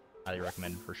 Highly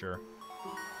recommend for sure.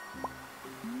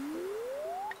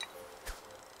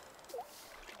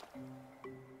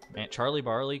 Man, Charlie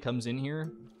Barley comes in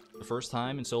here the first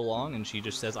time in so long, and she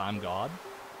just says, "I'm God."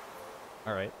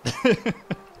 All right.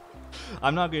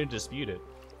 I'm not going to dispute it.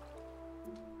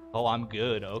 Oh, I'm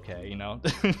good. Okay, you know.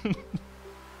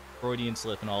 Freudian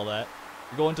slip and all that.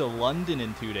 You're going to London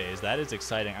in 2 days. That is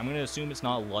exciting. I'm going to assume it's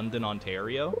not London,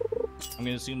 Ontario. I'm going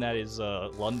to assume that is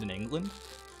London, England.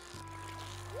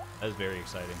 That is very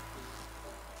exciting.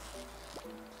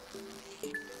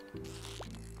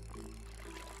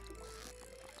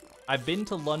 I've been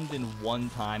to London one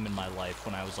time in my life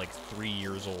when I was like 3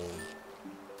 years old.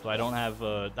 So I don't have,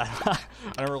 I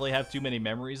don't really have too many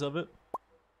memories of it.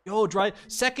 Yo,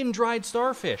 second dried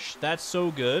starfish. That's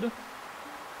so good.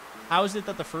 How is it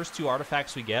that the first 2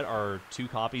 artifacts we get are 2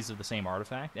 copies of the same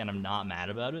artifact, and I'm not mad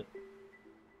about it?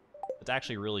 It's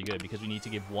actually really good, because we need to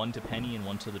give 1 to Penny and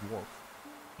 1 to the dwarf.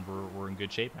 And we're in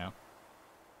good shape now.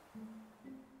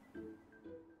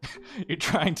 You're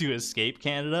trying to escape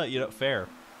Canada? You know, fair.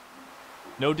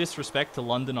 No disrespect to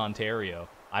London, Ontario.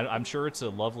 I'm sure it's a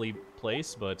lovely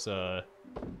place, but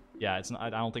yeah, it's not, I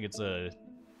don't think it's an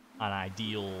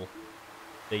ideal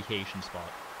vacation spot.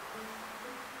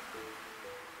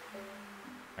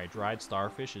 Alright, dried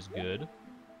starfish is good.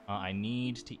 I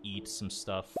need to eat some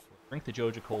stuff. Drink the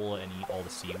Joja Cola and eat all the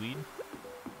seaweed.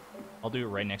 I'll do it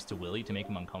right next to Willy to make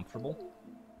him uncomfortable.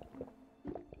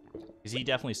 Because he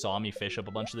definitely saw me fish up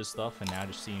a bunch of this stuff and now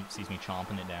just sees me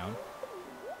chomping it down.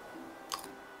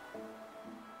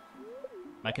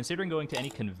 Am I considering going to any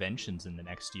conventions in the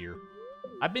next year?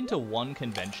 I've been to one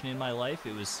convention in my life.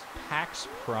 It was PAX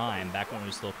Prime, back when it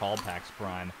was still called PAX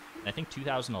Prime. And I think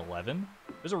 2011.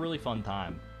 It was a really fun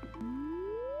time.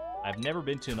 I've never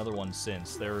been to another one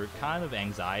since. They're kind of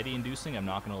anxiety-inducing, I'm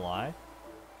not gonna lie.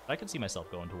 But I could see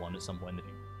myself going to one at some point in the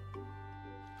future.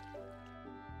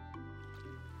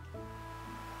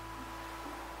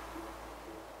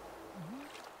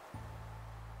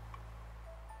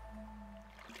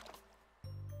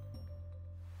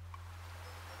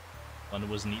 London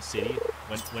was a neat city.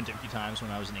 Went a few times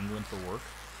when I was in England for work.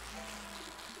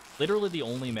 Literally the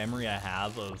only memory I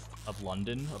have of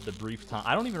London, of the brief time.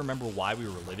 I don't even remember why we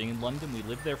were living in London. We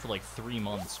lived there for like 3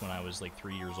 months when I was like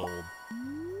 3 years old.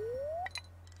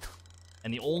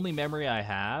 And the only memory I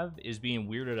have is being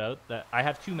weirded out that... I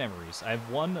have 2 memories. I have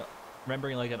one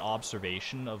remembering like an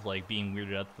observation of like being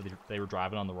weirded out that they were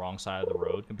driving on the wrong side of the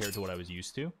road compared to what I was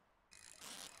used to.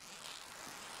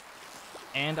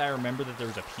 And I remember that there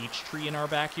was a peach tree in our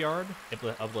backyard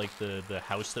of like the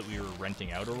house that we were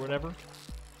renting out or whatever.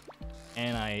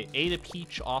 And I ate a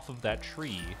peach off of that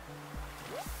tree.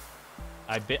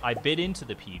 I bit into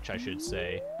the peach, I should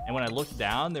say. And when I looked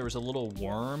down, there was a little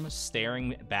worm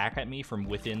staring back at me from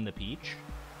within the peach.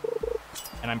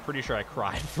 And I'm pretty sure I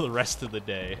cried for the rest of the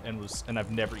day and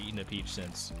I've never eaten a peach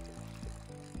since.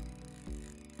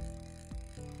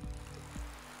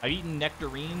 I've eaten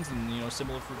nectarines and, you know,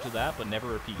 similar fruit to that, but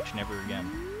never a peach, never again.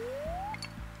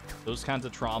 Those kinds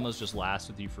of traumas just last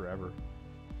with you forever.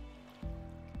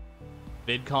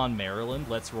 VidCon Maryland,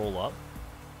 let's roll up.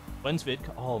 When's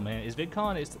VidCon? Oh man, is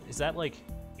VidCon, is that like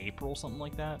April, something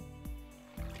like that?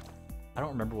 I don't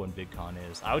remember when VidCon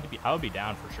is. I would be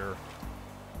down for sure.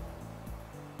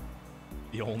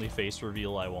 The only face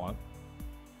reveal I want.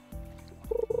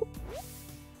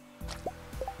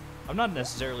 I'm not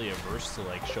necessarily averse to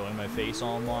like showing my face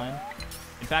online.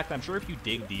 In fact, I'm sure if you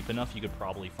dig deep enough, you could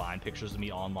probably find pictures of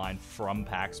me online from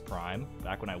PAX Prime,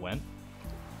 back when I went.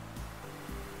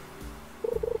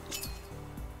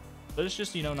 But it's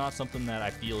just, you know, not something that I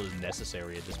feel is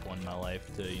necessary at this point in my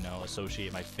life to, you know,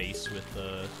 associate my face with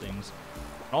things.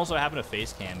 And also, having a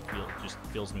face cam just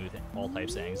fills me with all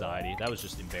types of anxiety. That was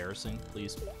just embarrassing.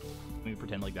 Please, let me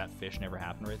pretend like that fish never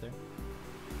happened right there.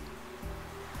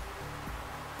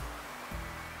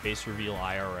 Face reveal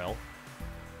IRL.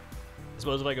 I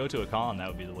suppose if I go to a con, that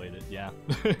would be the way to, yeah.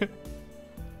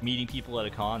 Meeting people at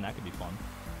a con, that could be fun.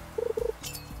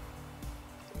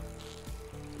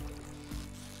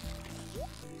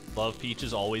 Love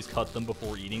peaches, always cut them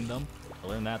before eating them. I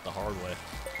learned that the hard way.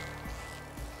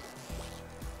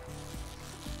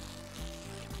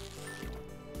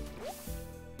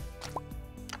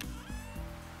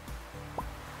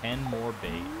 And more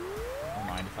bait. Don't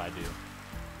mind if I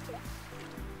do.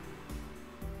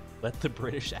 Let the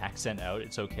British accent out.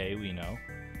 It's okay, we know.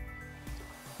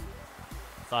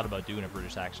 I thought about doing a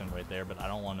British accent right there, but I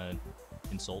don't want to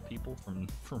insult people from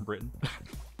Britain.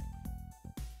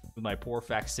 With my poor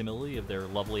facsimile of their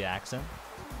lovely accent.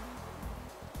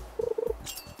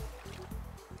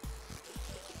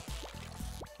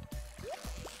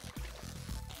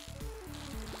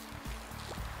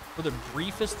 For the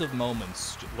briefest of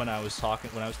moments when I was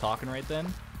talking right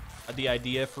then, the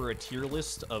idea for a tier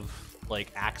list of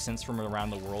like accents from around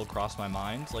the world crossed my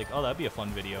mind. Like, oh, that'd be a fun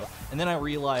video. And then I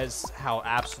realized how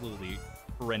absolutely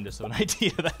horrendous of an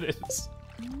idea that is.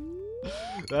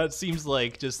 That seems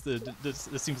like this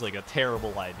seems like a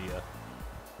terrible idea.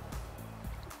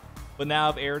 But now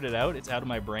I've aired it out, it's out of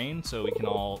my brain, so we can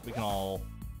all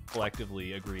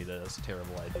collectively agree that it's a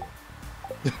terrible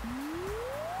idea.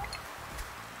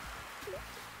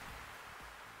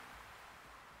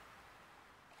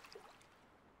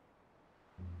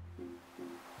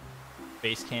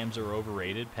 Face cams are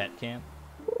overrated. Pet cam.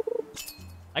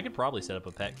 I could probably set up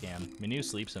a pet cam. Minu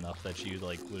sleeps enough that she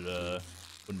like wouldn't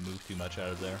move too much out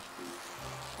of there.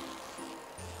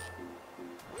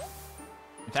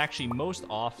 In fact, she most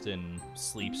often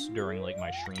sleeps during like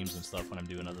my streams and stuff when I'm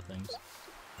doing other things.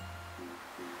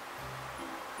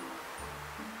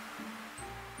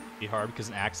 Be hard because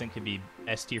an accent can be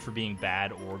S tier for being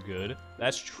bad or good.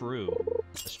 That's true.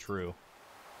 That's true.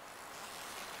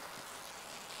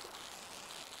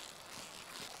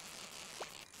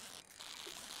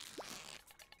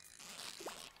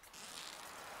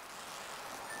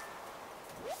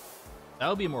 That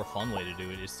would be a more fun way to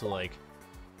do it, is to like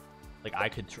I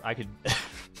could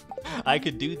I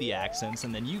could do the accents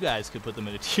and then you guys could put them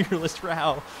in a tier list for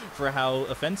how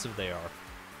offensive they are.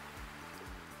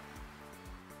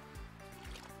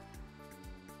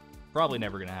 Probably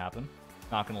never gonna happen.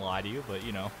 Not gonna lie to you, but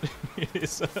you know,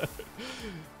 it's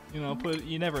you know,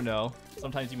 you never know.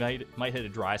 Sometimes you might hit a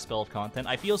dry spell of content.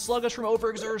 I feel sluggish from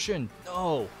overexertion.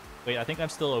 No, wait, I think I'm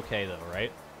still okay though,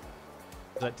 right?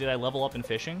 Did I level up in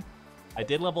fishing? I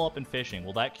did level up in fishing.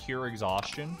 Will that cure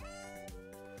exhaustion?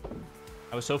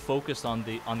 I was so focused on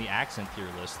the accent tier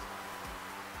list.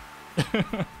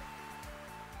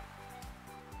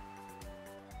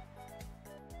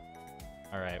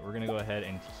 Alright, we're gonna go ahead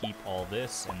and keep all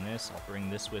this and this. I'll bring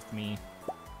this with me.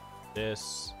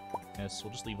 This.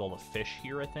 We'll just leave all the fish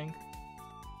here, I think.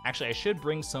 Actually, I should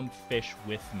bring some fish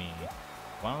with me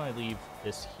Why don't I leave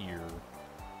this here?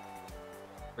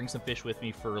 Bring some fish with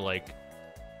me for, like,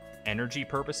 energy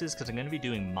purposes, because I'm going to be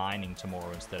doing mining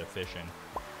tomorrow instead of fishing.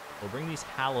 We'll bring these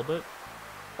halibut.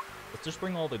 Let's just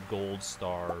bring all the gold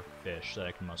star fish that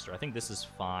I can muster. I think this is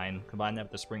fine. Combine that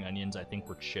with the spring onions, I think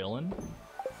we're chilling.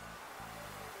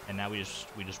 And now we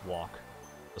just walk.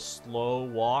 A slow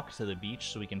walk to the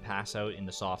beach so we can pass out in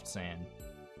the soft sand.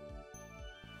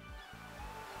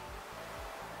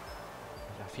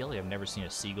 I feel like I've never seen a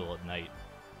seagull at night.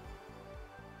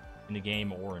 In the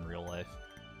game or in real life.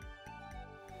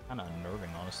 Kinda unnerving,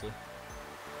 honestly.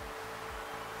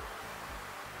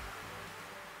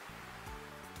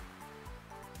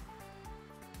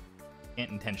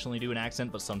 Can't intentionally do an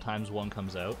accent, but sometimes one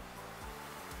comes out.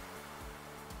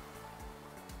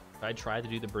 If I try to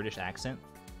do the British accent.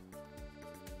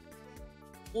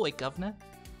 Oi, governor.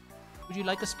 Would you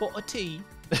like a spot of tea?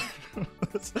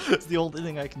 That's the only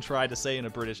thing I can try to say in a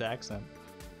British accent.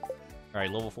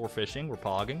 Alright, level 4 fishing. We're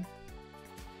pogging.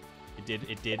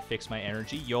 It did fix my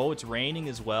energy. Yo, it's raining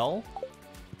as well.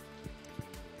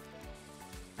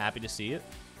 Happy to see it.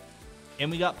 And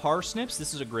we got parsnips.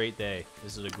 This is a great day.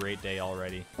 This is a great day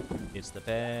already. It's the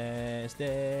best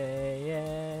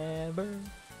day ever.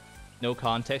 No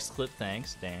context clip,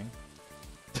 thanks. Dang.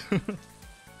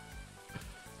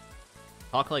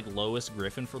 Talk like Lois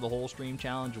Griffin for the whole stream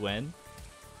challenge when?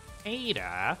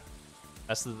 Ada.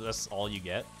 That's all you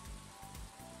get.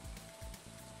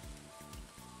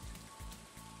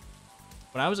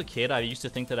 When I was a kid, I used to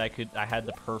think that I had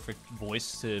the perfect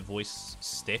voice to voice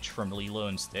Stitch from Lilo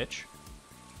and Stitch.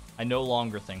 I no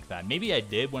longer think that. Maybe I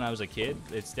did when I was a kid.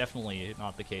 It's definitely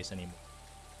not the case anymore.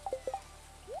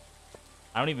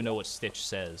 I don't even know what Stitch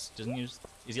says. Doesn't he just,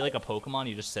 is he like a Pokemon?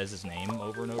 He just says his name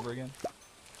over and over again?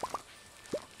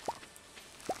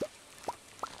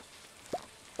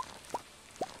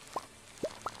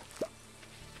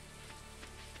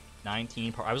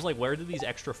 19 I was like, where did these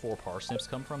extra 4 parsnips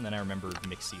come from? Then I remembered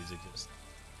mixies exist.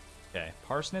 Okay,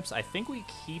 parsnips, I think we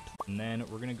keep, and then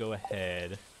we're gonna go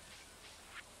ahead.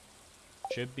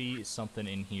 Should be something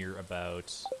in here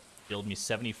about build me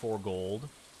 74 gold.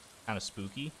 Kind of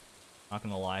spooky. Not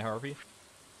gonna lie, Harvey.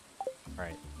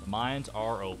 Alright, the mines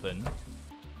are open.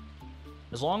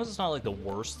 As long as it's not like the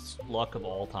worst luck of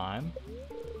all time.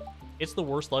 It's the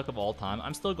worst luck of all time.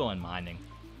 I'm still going mining.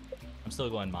 I'm still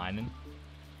going mining.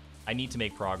 I need to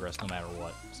make progress no matter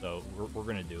what, so we're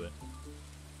gonna do it.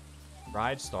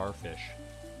 Fried starfish.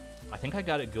 I think I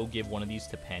gotta go give one of these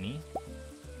to Penny.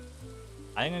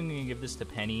 I think I'm gonna give this to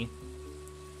Penny.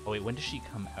 Oh wait, when does she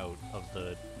come out of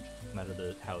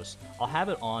the house? I'll have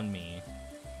it on me.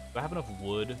 Do I have enough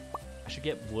wood? I should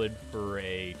get wood for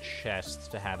a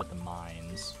chest to have at the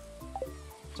mines.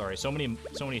 Sorry, so many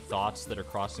thoughts that are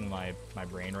crossing my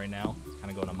brain right now. It's kind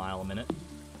of going a mile a minute.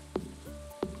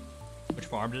 Which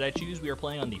farm did I choose? We are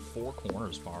playing on the Four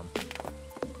Corners farm.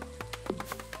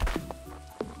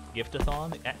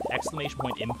 Gift-a-Thon, exclamation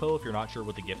point info if you're not sure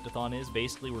what the Gift-a-Thon is.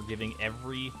 Basically, we're giving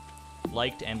every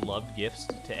liked and loved gifts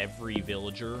to every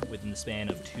villager within the span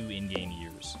of 2 in-game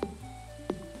years.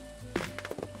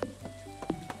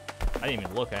 I didn't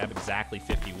even look. I have exactly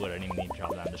 50 wood. I didn't even need to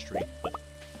chop down this tree. But the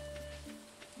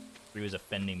tree was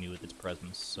offending me with its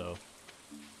presence, so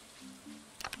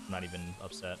I'm not even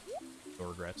upset. No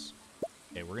regrets.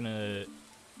 Okay, we're gonna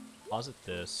posit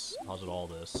this, posit all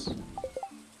this.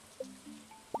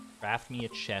 Craft me a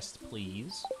chest,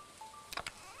 please.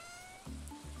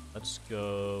 Let's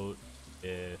go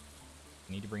if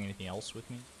I need to bring anything else with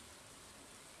me.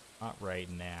 Not right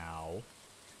now.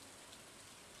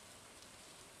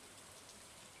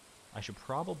 I should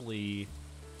probably...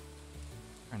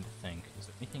 I'm trying to think. Is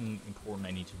there anything important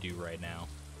I need to do right now?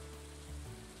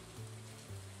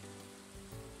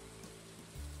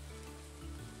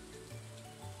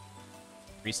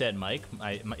 Reset mic?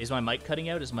 Is my mic cutting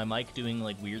out? Is my mic doing,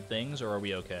 like, weird things, or are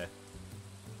we okay?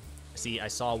 See, I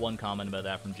saw one comment about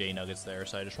that from J Nuggets there,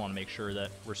 so I just want to make sure that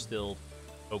we're still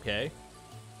okay.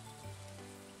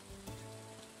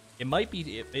 It might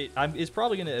be... It's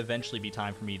probably going to eventually be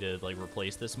time for me to, like,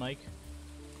 replace this mic.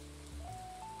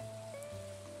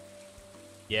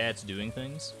 Yeah, it's doing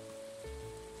things.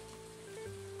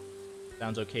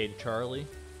 Sounds okay to Charlie.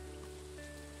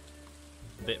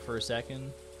 A bit for a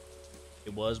second.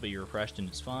 It was, but you refreshed and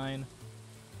it's fine.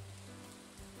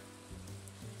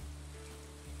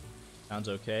 Sounds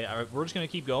okay. All right, we're just gonna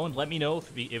keep going. Let me know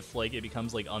if like it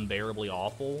becomes like unbearably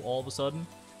awful all of a sudden.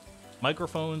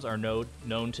 Microphones are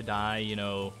known to die, you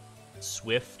know,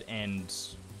 swift and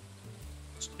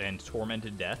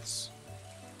tormented deaths.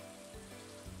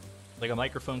 Like a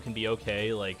microphone can be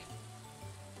okay, like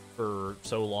for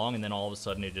so long, and then all of a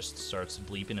sudden it just starts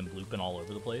bleeping and blooping all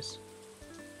over the place.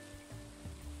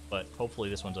 But hopefully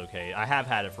this one's okay. I have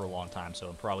had it for a long time, so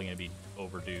I'm probably going to be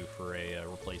overdue for a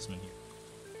replacement here.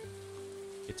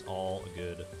 It's all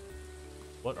good.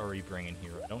 What are we bringing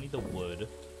here? I don't need the wood.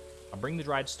 I'll bring the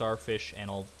dried starfish, and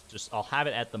I'll have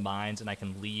it at the mines, and I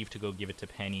can leave to go give it to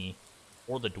Penny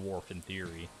or the dwarf in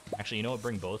theory. Actually, you know what?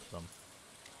 Bring both of them,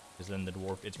 because then the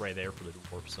dwarf, it's right there for the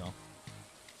dwarf. So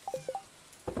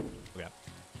okay,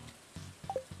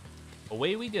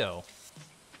 away we go.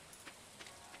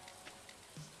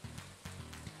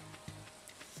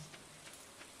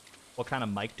 What kind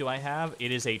of mic do I have?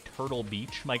 It is a Turtle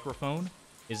Beach microphone.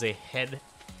 It is a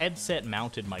headset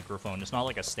mounted microphone. It's not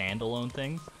like a standalone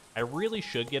thing. I really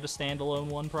should get a standalone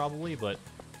one probably, but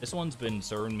this one's been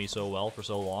serving me so well for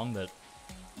so long that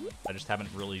I just haven't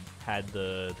really had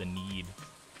the need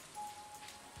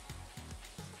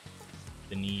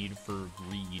for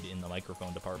greed in the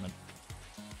microphone department.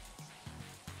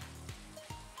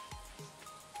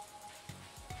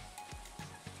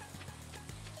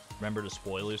 Remember to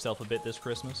spoil yourself a bit this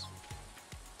Christmas.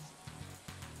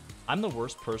 I'm the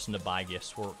worst person to buy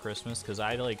gifts for at Christmas because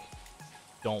I, like,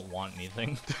 don't want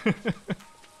anything.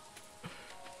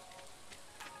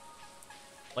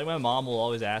 Like, my mom will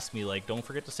always ask me, like, don't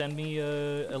forget to send me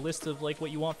a list of, like, what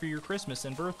you want for your Christmas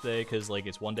and birthday, because, like,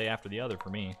 it's one day after the other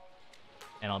for me.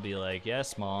 And I'll be like,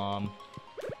 yes, Mom.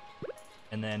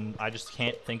 And then I just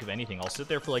can't think of anything. I'll sit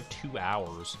there for, like, 2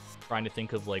 hours trying to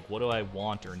think of, like, what do I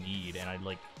want or need, and I'd,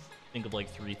 like, think of, like,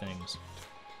 3 things.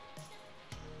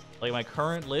 Like, my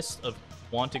current list of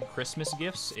wanted Christmas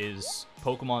gifts is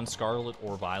Pokemon Scarlet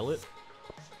or Violet,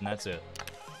 and that's it.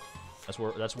 That's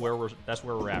where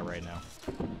we're at right now.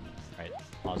 Alright,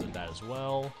 deposit that as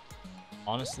well.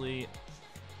 Honestly,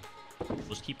 we'll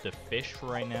just keep the fish for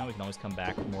right now. We can always come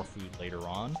back for more food later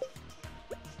on.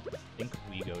 I think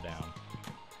we go down.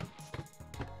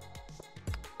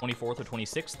 24th or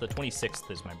 26th? The 26th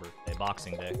is my birthday,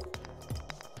 Boxing Day.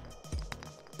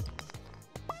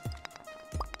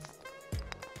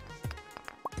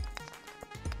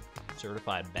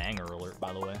 Certified banger alert,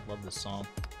 by the way. Love this song.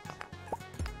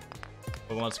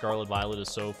 Pokemon Scarlet Violet is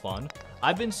so fun.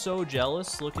 I've been so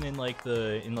jealous looking in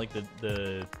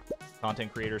the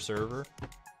content creator server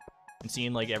and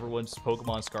seeing like everyone's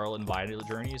Pokemon Scarlet and Violet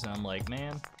journeys, and I'm like,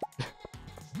 man,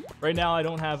 right now I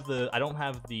don't have the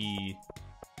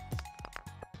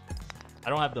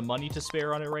money to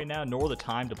spare on it right now, nor the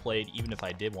time to play it, even if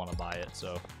I did want to buy it.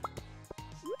 So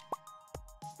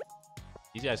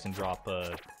these guys can drop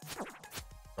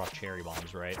cherry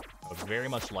bombs, right? I would very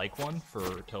much like one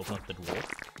to open up the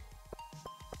dwarf.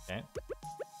 Okay.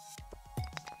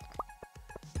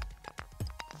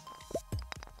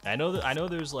 I know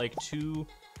there's like the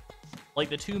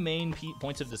two main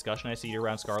points of discussion I see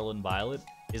around Scarlet and Violet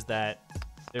is that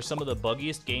they're some of the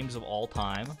buggiest games of all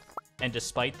time, and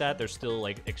despite that, they're still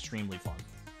like extremely fun.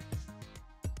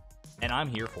 And I'm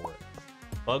here for it.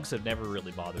 Bugs have never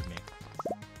really bothered me.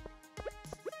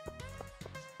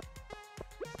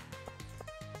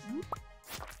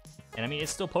 And I mean,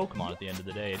 it's still Pokemon at the end of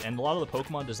the day, and a lot of the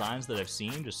Pokemon designs that I've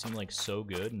seen just seem like so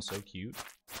good and so cute.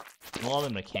 And a lot of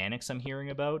the mechanics I'm hearing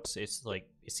about, it's like,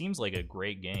 it seems like a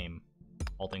great game,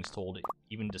 all things told,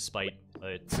 even despite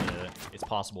its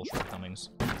possible shortcomings.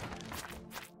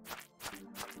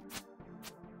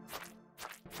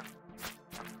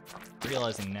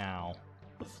 Realizing now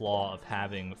the flaw of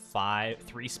having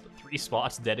three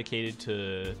spots dedicated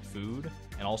to food,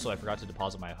 and also I forgot to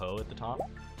deposit my hoe at the top. I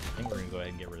think we're gonna go ahead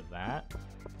and get rid of that.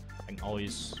 I can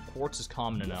always, quartz is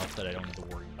common enough that I don't need to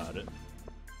worry about it.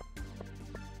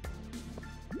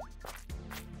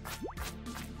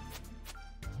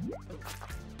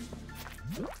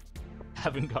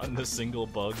 Haven't gotten a single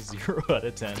bug, 0 out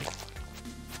of 10.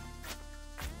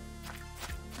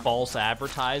 False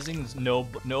advertising, no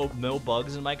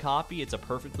bugs in my copy. It's a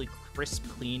perfectly crisp,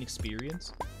 clean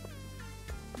experience.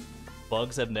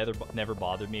 Bugs have never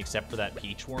bothered me except for that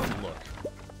peach worm. Look,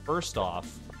 first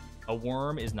off, a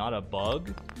worm is not a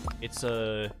bug. It's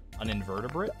an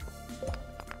invertebrate.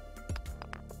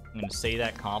 I'm going to say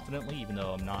that confidently, even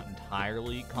though I'm not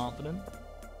entirely confident.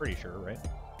 Pretty sure, right?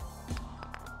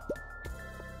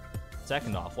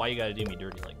 Second off, why you gotta do me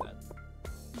dirty like that?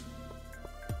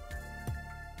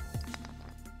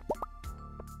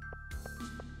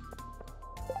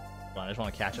 Hold on, I just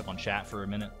want to catch up on chat for a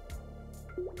minute.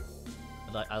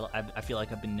 I feel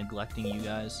like I've been neglecting you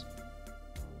guys.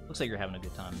 Looks like you're having a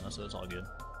good time though, so it's all good.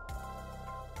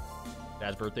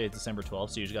 Dad's birthday is December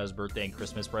 12th, so you guys' birthday and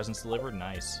Christmas presents delivered?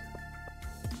 Nice.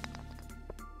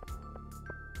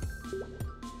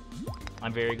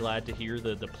 I'm very glad to hear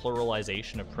the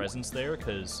pluralization of presents there,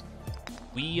 because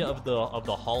we of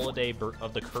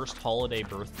the cursed holiday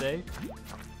birthday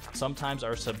sometimes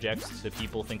are subject to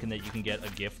people thinking that you can get a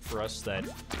gift for us that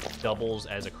doubles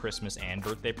as a Christmas and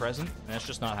birthday present, and that's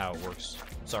just not how it works.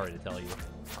 Sorry to tell you.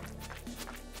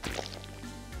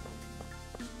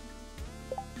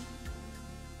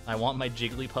 I want my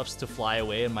Jigglypuffs to fly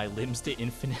away and my limbs to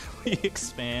infinitely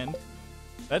expand.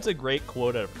 That's a great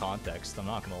quote out of context, I'm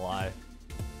not gonna lie.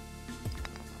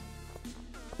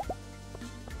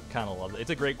 Kinda love it.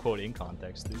 It's a great quote in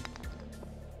context, dude.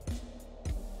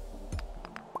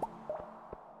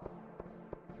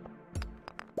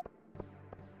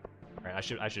 Alright, I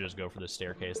should just go for the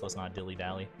staircase. Let's not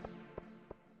dilly-dally.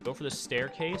 Go for the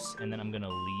staircase, and then I'm gonna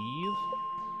leave.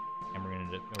 And we're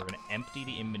gonna empty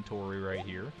the inventory right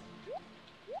here.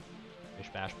 Bish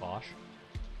bash bosh.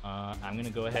 I'm gonna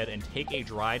go ahead and take a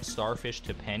dried starfish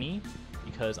to Penny,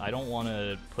 because I don't want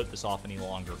to put this off any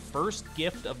longer. First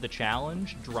gift of the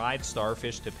challenge, dried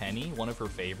starfish to Penny, one of her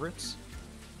favorites.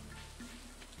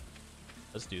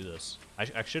 Let's do this.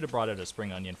 I should have brought out a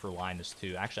spring onion for Linus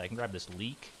too. Actually, I can grab this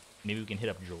leek. Maybe we can hit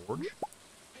up George.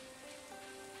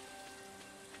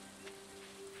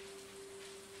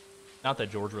 Not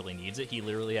that George really needs it. He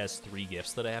literally has 3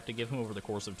 gifts that I have to give him over the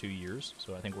course of 2 years,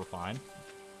 so I think we're fine.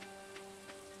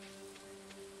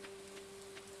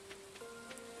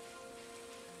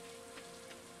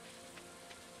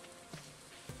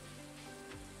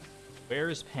 Where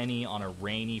is Penny on a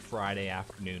rainy Friday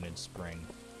afternoon in spring?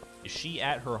 Is she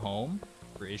at her home,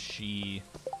 or is she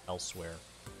elsewhere?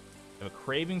 I have a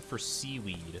craving for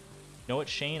seaweed. You know what,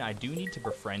 Shane? I do need to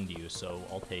befriend you, so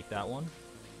I'll take that one.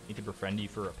 Need to befriend you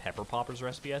for a pepper poppers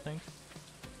recipe, I think.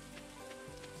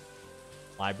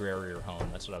 Library or home,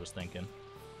 that's what I was thinking.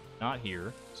 Not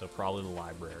here, so probably the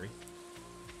library.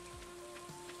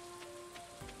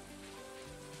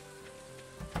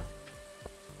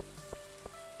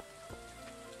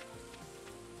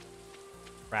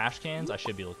 Trash cans? I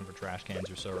should be looking for trash cans,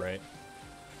 you're so right.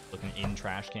 Looking in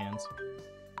trash cans.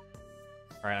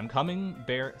 Alright, I'm coming,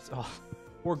 Bear. Oh,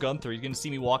 poor Gunther, he's gonna see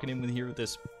me walking in here with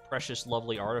this precious,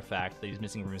 lovely artifact that he's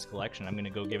missing from his collection. I'm gonna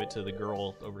go give it to the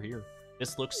girl over here.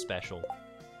 This looks special.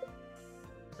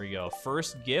 There you go.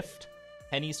 First gift.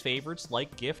 Penny's favorites,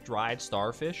 like gift, dried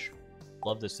starfish.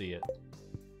 Love to see it.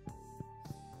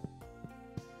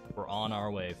 We're on our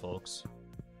way, folks.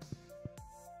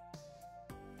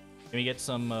 Can we get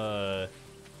some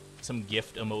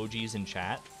gift emojis in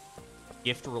chat?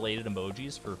 Gift-related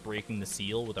emojis for breaking the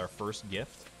seal with our first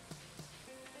gift.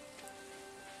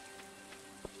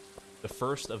 The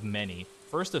first of many.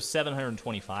 First of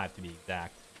 725, to be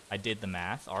exact. I did the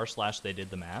math. r/they did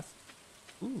the math.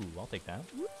 Ooh, I'll take that.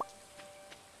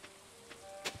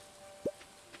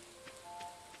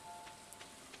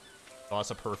 Oh,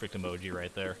 that's a perfect emoji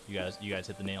right there. You guys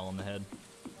hit the nail on the head.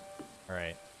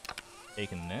 Alright.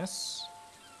 Taking this.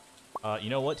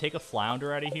 You know what? Take a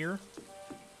flounder out of here.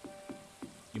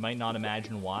 You might not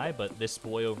imagine why, but this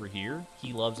boy over here,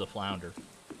 he loves a flounder.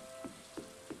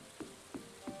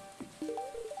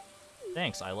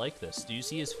 Thanks, I like this. Do you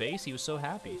see his face? He was so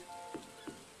happy.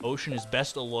 Ocean is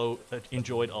best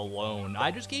enjoyed alone.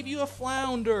 I just gave you a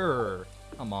flounder!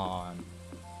 Come on.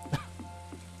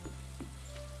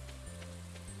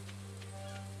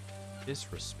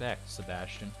 Disrespect,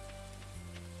 Sebastian.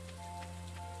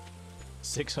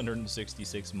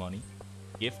 666 money.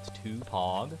 Gift to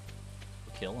Pog.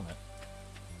 We're killing it.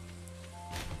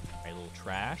 Alright, little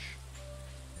trash.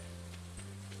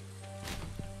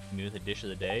 Me with a dish of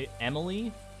the day.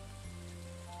 Emily?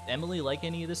 Emily like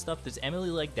any of this stuff? Does Emily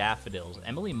like daffodils?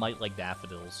 Emily might like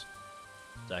daffodils.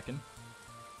 Second.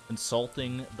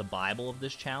 Consulting the Bible of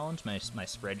this challenge, my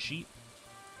spreadsheet.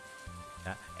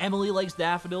 Emily likes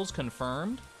daffodils,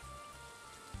 confirmed.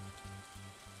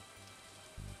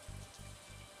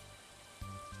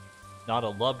 Not a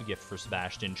loved gift for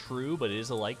Sebastian, true, but it is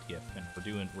a liked gift, and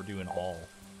we're doing all.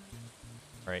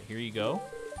 All right, here you go.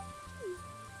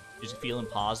 Just feeling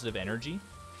positive energy.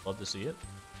 Love to see it.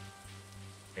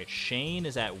 All right, Shane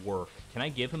is at work. Can I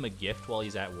give him a gift while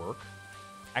he's at work?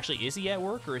 Actually, is he at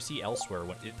work or is he elsewhere?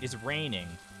 When it's raining.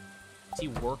 Does he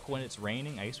work when it's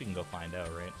raining? I guess we can go find out,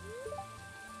 right?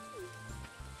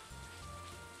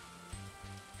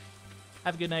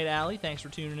 Have a good night, Allie. Thanks for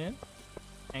tuning in.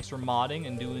 Thanks for modding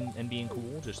and being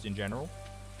cool, just in general.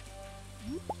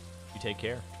 You take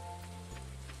care.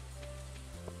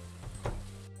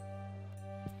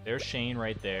 There's Shane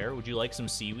right there. Would you like some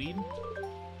seaweed?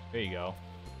 There you go.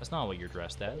 That's not what you're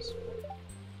dressed as.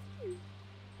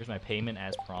 Here's my payment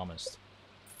as promised.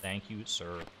 Thank you,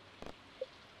 sir.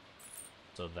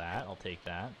 So that, I'll take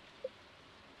that.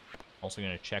 Also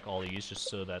gonna check all these just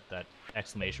so that that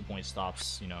exclamation point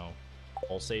stops, you know,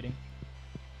 pulsating.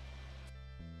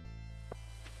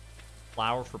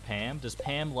 Flower for Pam. Does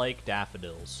Pam like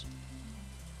daffodils?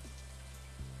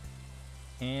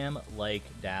 Pam like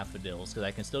daffodils, because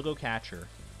I can still go catch her.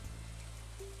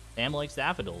 Pam likes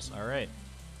daffodils. All right.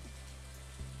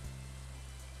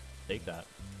 Take that.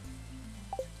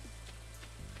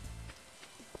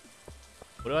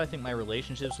 What do I think my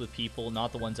relationships with people,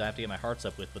 not the ones I have to get my hearts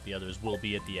up with, but the others, will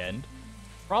be at the end?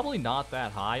 Probably not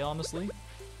that high, honestly.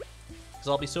 Because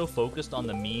I'll be so focused on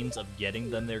the means of getting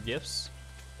them their gifts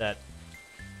that...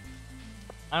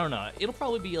 I don't know. It'll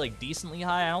probably be, like, decently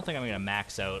high. I don't think I'm going to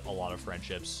max out a lot of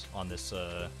friendships on this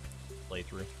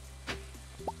playthrough.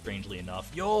 Strangely enough.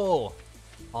 Yo!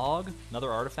 Hog. Another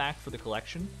artifact for the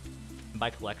collection. And by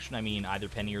collection, I mean either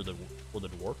Penny or the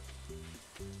dwarf.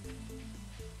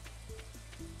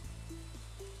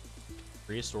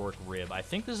 Prehistoric rib. I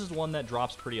think this is one that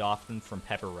drops pretty often from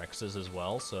Pepper Rexes as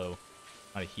well, so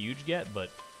not a huge get, but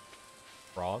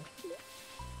frog.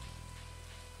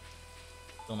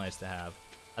 Still nice to have.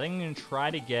 I think I'm going to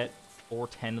try to get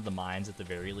 410 of the mines at the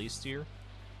very least here.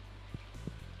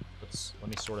 Let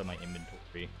me sort out my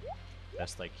inventory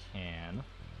best I can.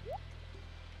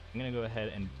 I'm going to go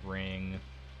ahead and bring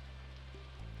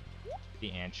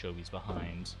the anchovies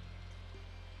behind.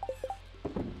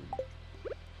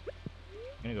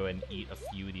 I'm going to go ahead and eat a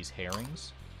few of these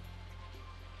herrings.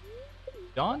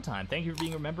 Dawn Time, thank you for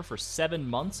being a member for 7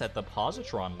 months at the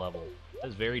Positron level. That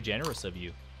is very generous of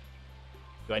you.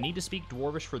 Do I need to speak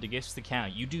Dwarvish for the gifts to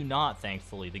count? You do not,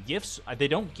 thankfully. The gifts, they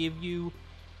don't give you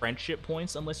friendship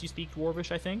points unless you speak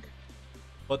Dwarvish, I think.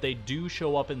 But they do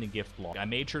show up in the gift log. I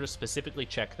made sure to specifically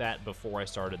check that before I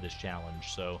started this challenge.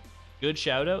 So, good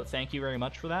shout out. Thank you very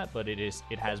much for that, but it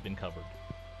has been covered.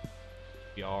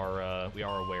 We are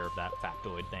aware of that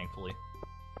factoid, thankfully.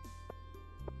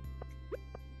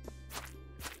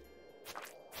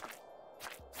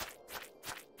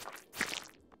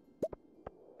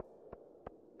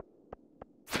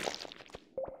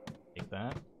 Take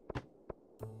that.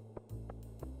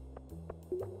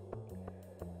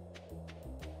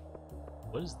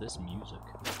 What is this music?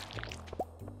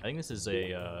 I think this is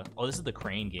a, oh, this is the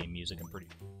Crane game music, I'm pretty...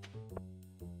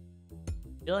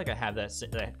 I feel like I have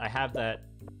that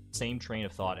same train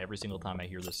of thought every single time I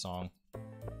hear this song.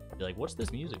 Be like, what's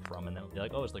this music from? And they'll be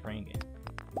like, oh, it's the Crane game.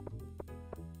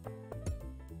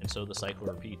 And so the cycle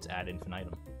repeats ad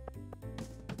infinitum.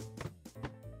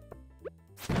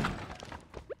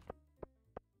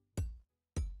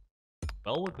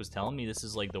 Bellwood was telling me this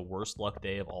is like the worst luck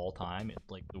day of all time.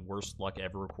 It's like the worst luck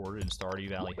ever recorded in Stardew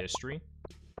Valley history.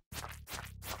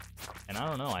 And I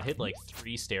don't know, I hit like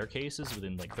 3 staircases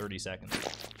within like 30 seconds.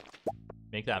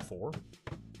 Make that 4.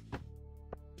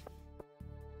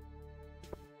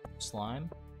 Slime.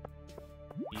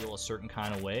 Feel a certain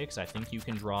kind of way, because I think you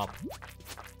can drop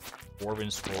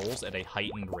Dwarven Scrolls at a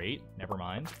heightened rate. Never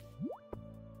mind.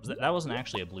 That wasn't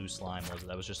actually a blue slime, was it?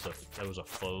 That was just that was a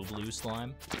faux blue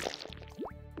slime.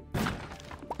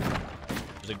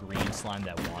 It was a green slime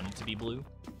that wanted to be blue.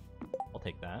 I'll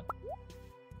take that.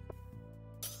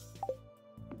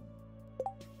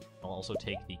 I'll also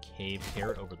take the cave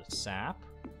carrot over the sap.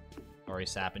 Sorry,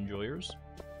 sap enjoyers.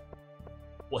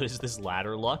 What is this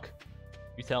ladder luck?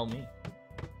 You tell me.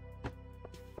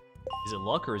 Is it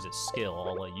luck or is it skill?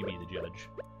 I'll let you be the judge.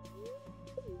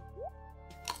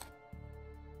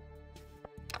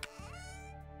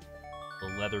 The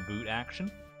leather boot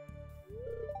action.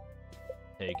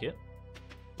 Take it.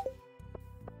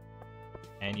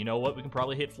 And you know what? We can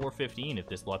probably hit 415 if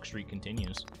this luck streak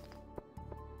continues.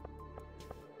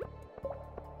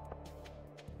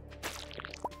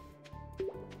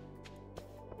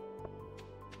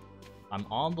 I'm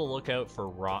on the lookout for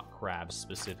rock crabs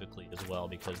specifically as well,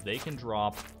 because they can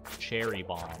drop cherry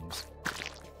bombs.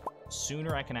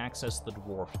 Sooner I can access the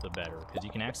dwarf, the better, because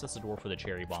you can access the dwarf with a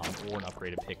cherry bomb or an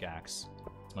upgraded pickaxe,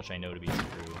 as much I know to be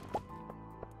true.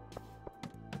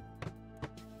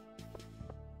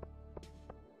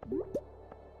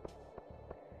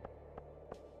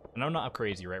 And I'm not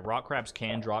crazy, right? Rock crabs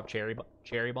can drop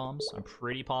cherry bombs. I'm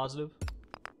pretty positive.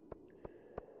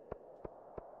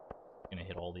 Gonna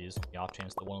hit all these. The off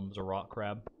chance that one of them is a rock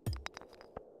crab.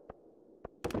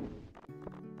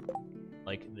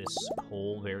 Like this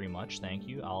coal very much, thank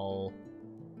you. I'll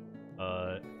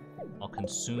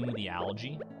consume the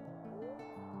algae.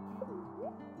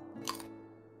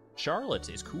 Charlotte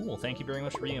is cool. Thank you very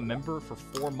much for being a member for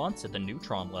 4 months at the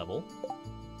Neutron level.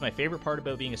 My favorite part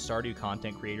about being a Stardew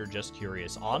content creator, just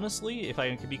curious. Honestly, if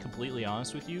I can be completely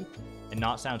honest with you and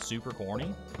not sound super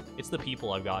corny, it's the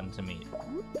people I've gotten to meet.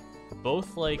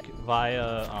 Both like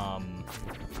via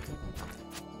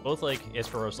both like as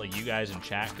far as like you guys in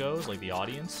chat goes, like the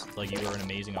audience, like you are an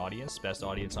amazing audience, best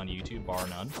audience on YouTube bar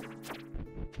none.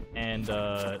 And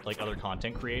like other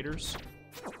content creators.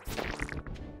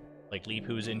 Like Leap,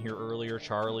 who was in here earlier,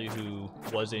 Charlie, who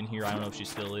was in here, I don't know if she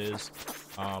still is.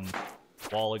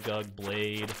 Wallagug,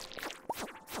 Blade.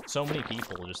 So many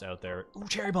people just out there. Ooh,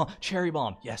 Cherry Bomb! Cherry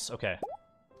Bomb! Yes, okay.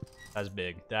 That's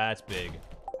big. That's big.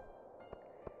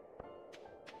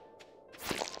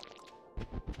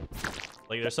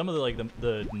 Like, there's some of the, like,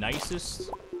 the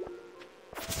nicest,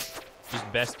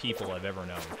 just best people I've ever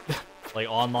known. Like,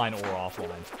 online or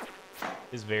offline.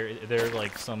 They're,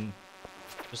 like,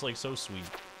 just, like, so sweet.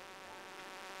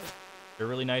 They're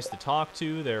really nice to talk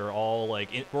to. They're all like,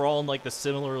 we're all in like the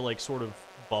similar like sort of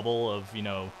bubble of, you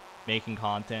know, making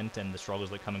content and the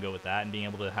struggles that come and go with that, and being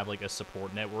able to have like a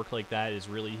support network like that is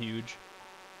really huge.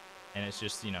 And it's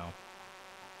just, you know,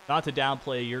 not to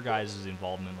downplay your guys'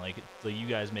 involvement, like you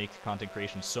guys make content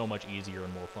creation so much easier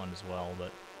and more fun as well,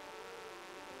 but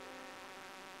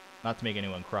not to make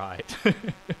anyone cry.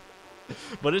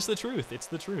 But it's the truth. It's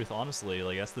the truth, honestly.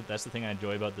 Like that's the thing I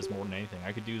enjoy about this more than anything.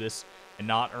 I could do this and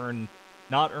not earn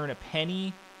a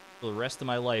penny for the rest of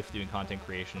my life doing content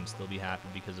creation and still be happy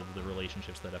because of the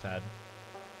relationships that I've had.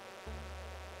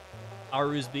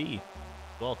 Aruz B.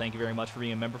 Well, thank you very much for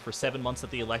being a member for 7 months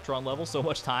at the Electron level. So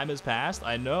much time has passed.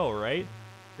 I know, right?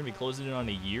 We're going to be closing in on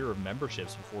a year of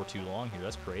memberships before too long here.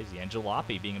 That's crazy. And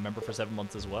Jalopy being a member for 7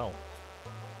 months as well.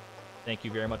 Thank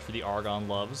you very much for the Argon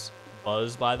loves.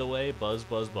 Buzz, by the way. Buzz,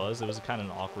 buzz, buzz. It was kind of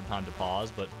an awkward time to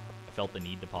pause, but I felt the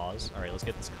need to pause. All right, let's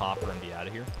get this copper and be out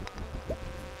of here.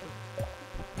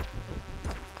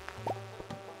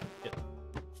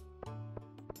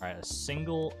 All right, a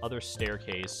single other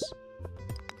staircase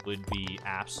would be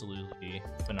absolutely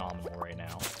phenomenal right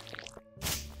now.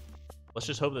 Let's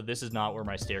just hope that this is not where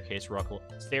my staircase luck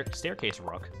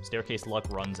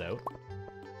runs out.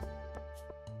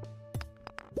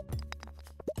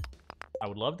 I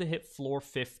would love to hit floor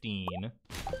 15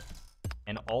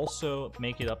 and also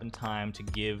make it up in time to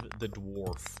give the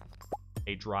dwarf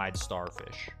a dried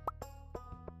starfish.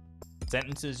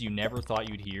 Sentences you never thought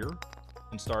you'd hear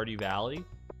in Stardew Valley.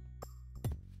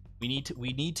 We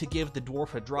need to give the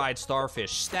dwarf a dried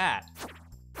starfish. Stat!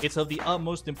 It's of the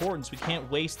utmost importance. We can't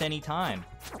waste any time.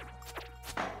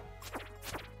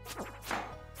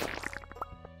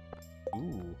 Ooh,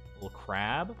 a little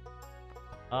crab.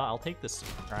 I'll take this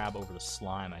crab over the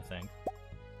slime, I think.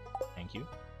 Thank you.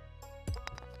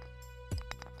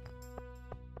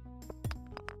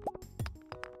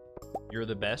 You're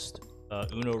the best.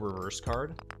 Uno reverse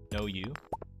card. No, you.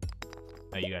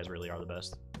 No, you guys really are the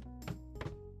best.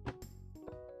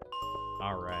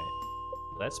 Alright.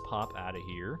 Let's pop out of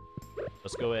here.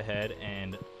 Let's go ahead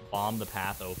and bomb the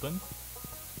path open.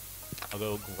 I'll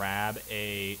go grab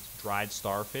a dried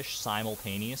starfish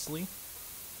simultaneously.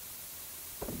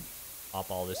 Pop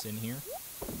all this in here.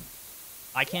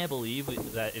 I can't believe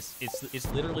that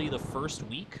it's literally the first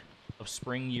week of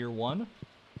spring year 1,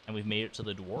 and we've made it to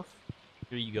the dwarf.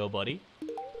 Here you go, buddy.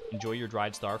 Enjoy your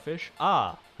dried starfish.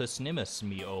 Ah, husnimus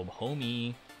me ob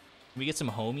homie. Can we get some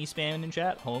homie spam in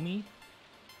chat? Homie?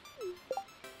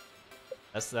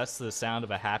 That's the sound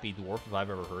of a happy dwarf if I've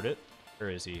ever heard it. Where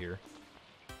is he here?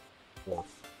 Dwarf.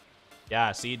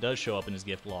 Yeah, see, it does show up in his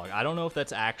gift log. I don't know if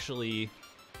that's actually...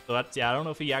 So that's, yeah, I don't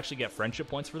know if you actually get friendship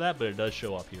points for that, but it does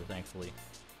show up here, thankfully.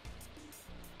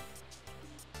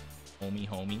 Homie,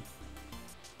 homie.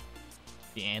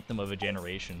 The anthem of a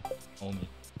generation. Homie.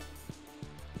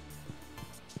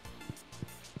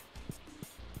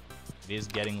 It is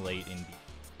getting late indeed.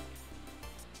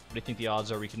 What do you think the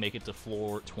odds are we can make it to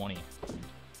floor 20?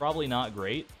 Probably not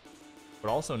great, but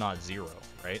also not 0,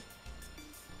 right?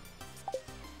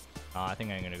 I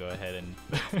think I'm gonna go ahead and...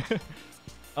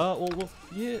 well,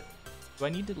 yeah. Do I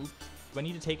need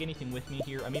to take anything with me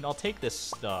here? I mean, I'll take this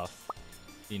stuff.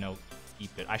 You know,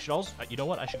 keep it. I should also, you know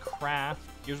what? I should craft.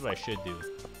 Here's what I should do: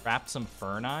 craft some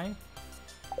ferni.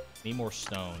 Need more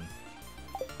stone.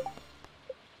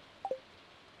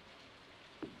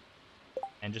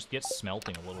 And just get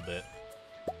smelting a little bit.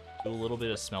 Do a little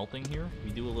bit of smelting here.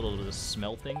 We do a little bit of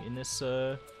smelting in this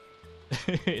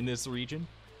in this region.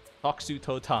 Toksu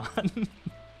Totan.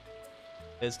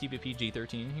 Let's keep it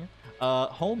PG-13 in here.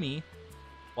 Homie,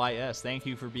 YS, thank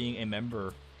you for being a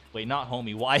member. Wait, not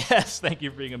homie, YS, thank you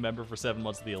for being a member for 7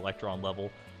 months of the Electron level.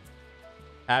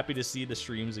 Happy to see the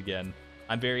streams again.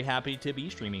 I'm very happy to be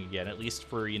streaming again, at least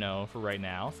for, you know, for right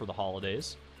now, for the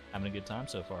holidays. Having a good time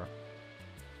so far.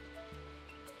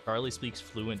 Charlie speaks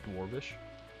fluent Dwarvish.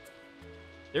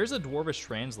 There's a Dwarvish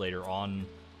translator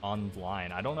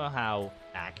online. I don't know how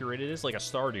accurate it is, like a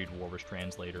Stardew Dwarvish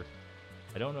translator.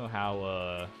 I don't know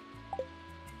how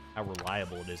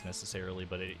reliable it is necessarily,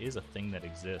 but it is a thing that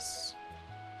exists.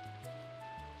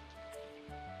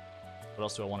 What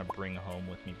else do I want to bring home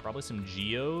with me? Probably some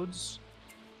geodes.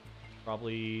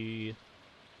 Probably...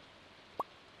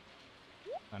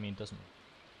 I mean, it doesn't...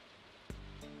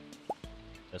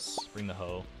 Let's bring the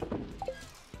hoe.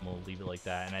 We'll leave it like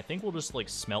that. And I think we'll just, like,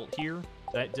 smelt here.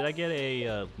 Did I get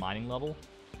a mining level?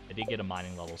 I did get a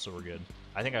mining level, so we're good.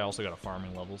 I think I also got a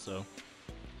farming level, so...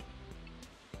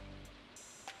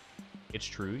 It's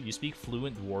true. You speak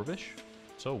fluent Dwarvish?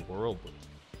 So worldly.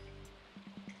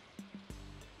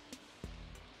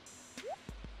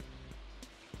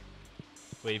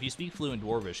 Wait, if you speak fluent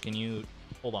Dwarvish, can you...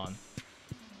 Hold on.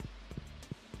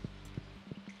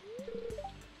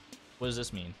 What does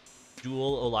this mean?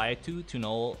 Jewel Olaitu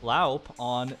Tuno Laup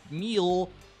on Meal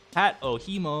Hat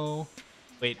Ohimo.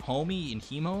 Wait, homie and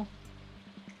Hemo?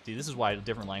 See, this is why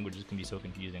different languages can be so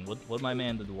confusing. What did my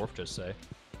man the dwarf just say?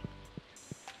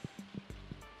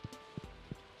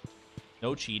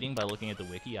 No cheating by looking at the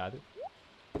wiki either.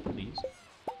 Please.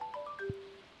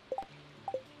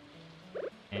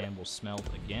 And we'll smelt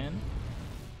again.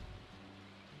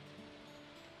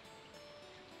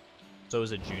 So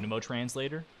is it Junimo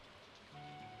translator?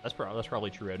 That's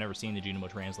probably true. I've never seen the Junimo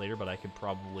translator, but I could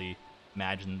probably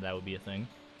imagine that would be a thing.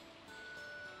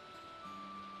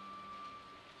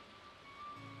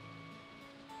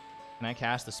 Can I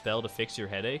cast a spell to fix your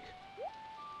headache?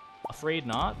 Afraid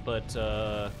not, but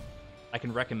I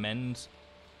can recommend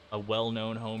a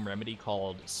well-known home remedy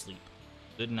called sleep.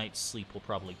 Good night's sleep will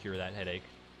probably cure that headache.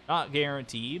 Not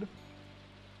guaranteed,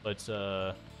 but you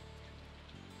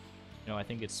know, I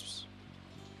think it's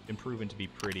been proven to be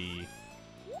pretty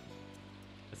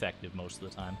effective most of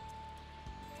the time.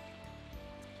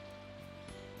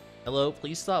 Hello,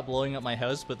 please stop blowing up my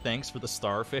house, but thanks for the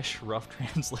starfish. Rough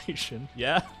translation.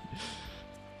 Yeah?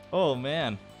 Oh,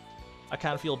 man. I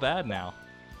kind of feel bad now.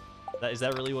 Is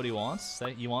that really what he wants?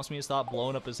 He wants me to stop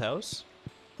blowing up his house?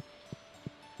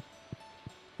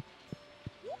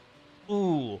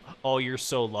 Ooh. Oh, you're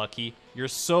so lucky. You're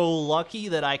so lucky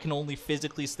that I can only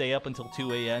physically stay up until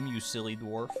 2 a.m., you silly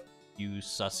dwarf. You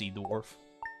sussy dwarf.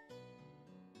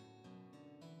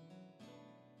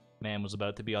 Man was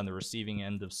about to be on the receiving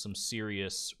end of some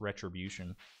serious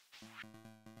retribution.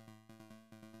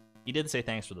 He did say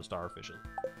thanks for the starfish.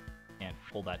 Can't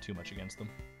hold that too much against them.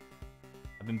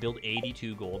 I've been billed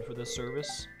 82 gold for this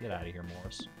service. Get out of here,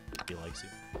 Morris. He likes you.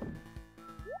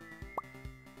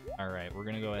 Alright, we're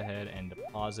gonna go ahead and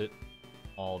deposit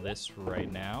all this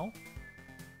right now.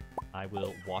 I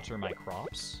will water my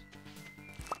crops.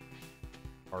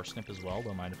 Parsnip as well,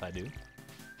 don't mind if I do.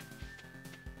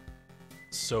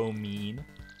 So mean.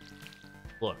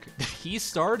 Look, he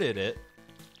started it.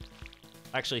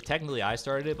 Actually, technically I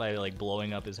started it by, like,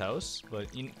 blowing up his house, but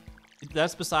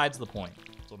that's besides the point.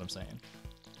 That's what I'm saying.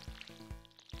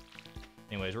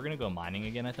 Anyways, we're gonna go mining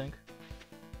again, I think.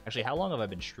 Actually, how long have I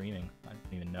been streaming? I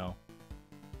don't even know.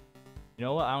 You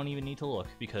know what? I don't even need to look,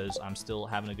 because I'm still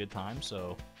having a good time,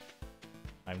 so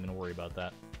I'm gonna worry about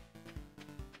that.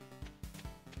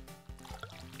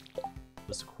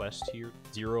 This quest here,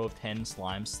 0 of 10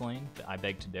 slime slain. I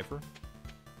beg to differ.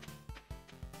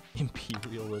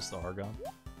 Imperialist Argon.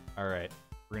 Alright,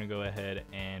 we're gonna go ahead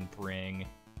and bring... I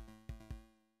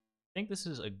think this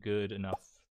is a good enough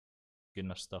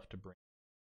stuff to bring.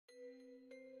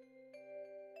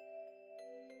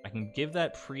 I can give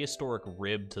that prehistoric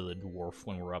rib to the dwarf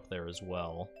when we're up there as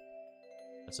well.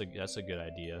 That's a good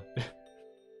idea.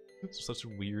 It's such a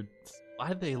weird... Why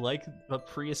do they like a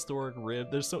prehistoric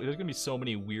rib? There's gonna be so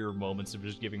many weird moments of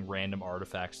just giving random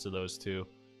artifacts to those two.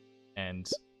 And...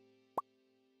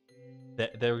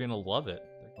 they're gonna love it.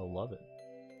 They're gonna love it.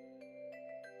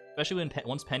 Especially when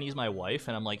once Penny's my wife,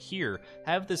 and I'm like, here,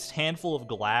 have this handful of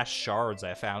glass shards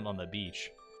I found on the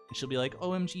beach. And she'll be like,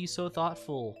 OMG, so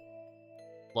thoughtful.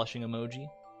 Blushing emoji.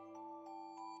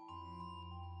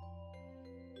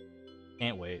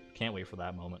 Can't wait. Can't wait for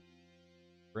that moment.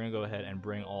 We're gonna go ahead and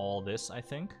bring all this, I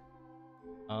think.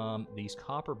 These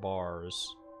copper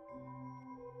bars.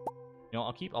 You know,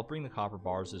 I'll bring the copper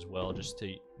bars as well, just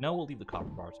to... No, we'll leave the copper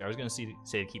bars. I was gonna say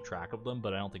to keep track of them,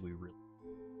 but I don't think we really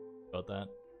about that.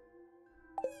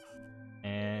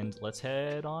 And let's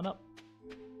head on up.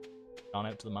 On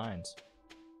out to the mines.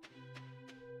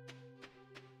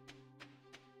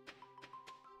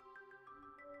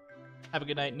 Have a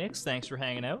good night, Nix. Thanks for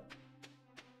hanging out.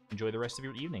 Enjoy the rest of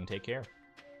your evening. Take care.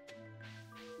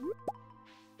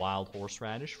 wild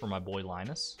horseradish for my boy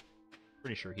Linus.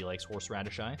 Pretty sure he likes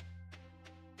horseradish eye.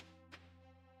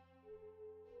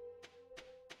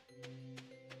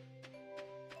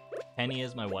 Penny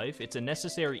is my wife. It's a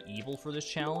necessary evil for this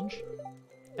challenge.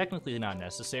 Technically not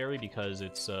necessary because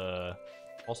it's,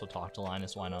 also talk to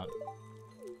Linus, why not?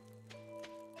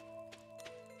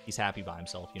 He's happy by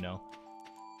himself, you know?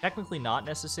 Technically not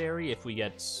necessary if we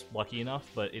get lucky enough,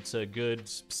 but it's a good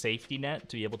safety net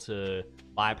to be able to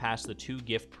bypass the 2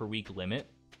 gift per week limit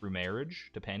through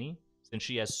marriage to Penny, since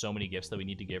she has so many gifts that we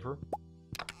need to give her.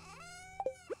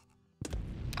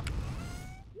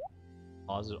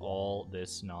 Pause all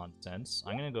this nonsense.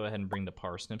 I'm gonna go ahead and bring the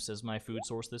parsnips as my food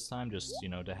source this time, just, you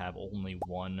know, to have only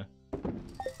one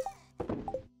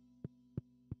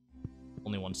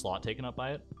slot taken up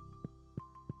by it.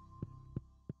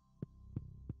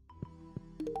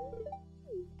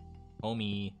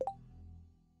 Homie.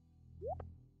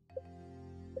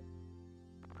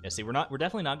 Yeah, see, we're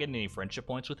definitely not getting any friendship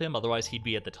points with him, otherwise he'd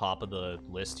be at the top of the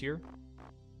list here.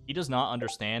 He does not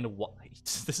understand what...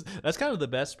 That's kind of the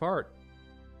best part.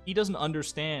 He doesn't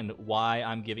understand why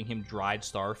I'm giving him dried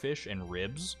starfish and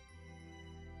ribs.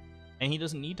 And he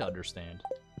doesn't need to understand.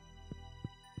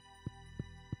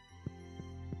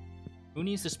 Who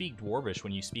needs to speak Dwarvish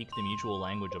when you speak the mutual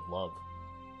language of love?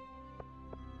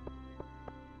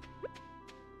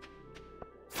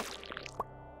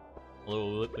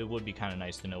 Although it would be kind of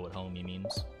nice to know what homie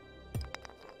means.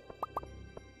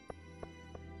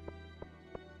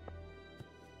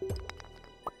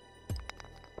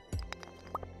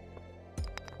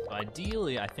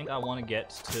 Ideally, I think I want to get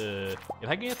to... If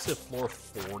I can get to floor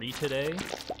 40 today,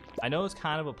 I know it's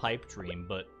kind of a pipe dream,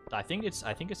 but I think it's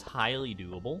highly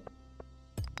doable.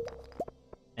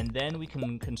 And then we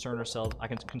can concern ourselves... I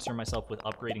can concern myself with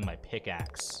upgrading my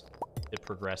pickaxe to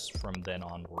progress from then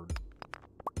onward.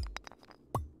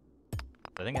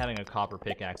 I think having a copper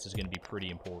pickaxe is going to be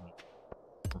pretty important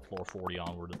from floor 40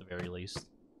 onward at the very least.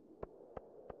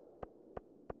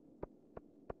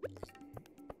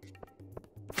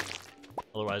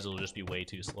 Otherwise, it'll just be way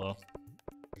too slow.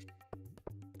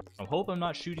 I hope I'm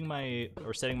not shooting my...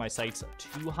 or setting my sights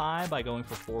too high by going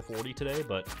for 440 today,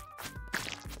 but...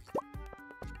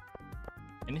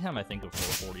 anytime I think of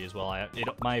 440 as well,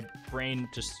 my brain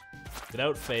just,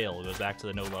 without fail, goes back to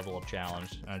the no level up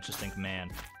challenge. And I just think,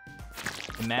 man,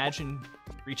 imagine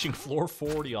reaching floor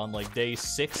 40 on, like, day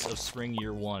 6 of spring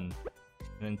year 1. And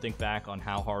then think back on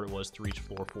how hard it was to reach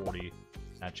floor 40 in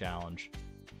that challenge.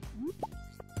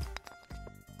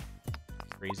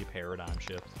 Crazy paradigm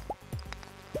shift.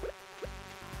 I'm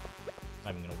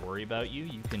not even gonna worry about you.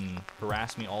 You can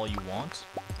harass me all you want.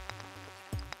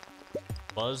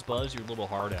 Buzz your little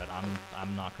heart out.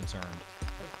 I'm not concerned.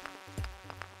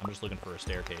 I'm just looking for a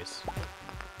staircase.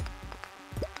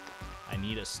 I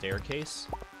need a staircase.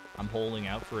 I'm holding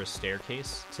out for a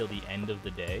staircase till the end of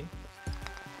the day.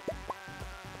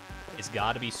 It's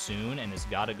gotta be soon, and it's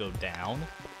gotta go down.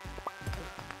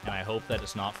 And I hope that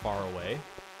it's not far away.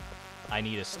 I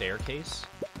need a staircase.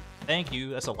 Thank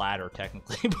you. That's a ladder,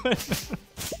 technically, but...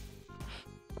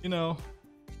 you know,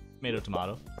 tomato,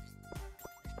 tomato.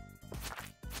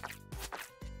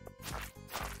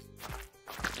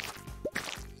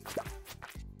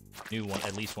 New one,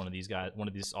 at least one of these guys. One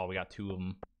of these. Oh, we got 2 of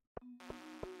them.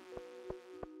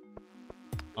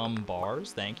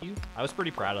 Bars. Thank you. I was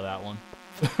pretty proud of that one.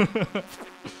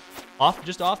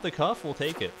 Just off the cuff, we'll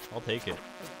take it. I'll take it.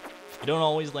 You don't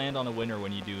always land on a winner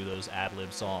when you do those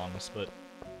ad-lib songs, but...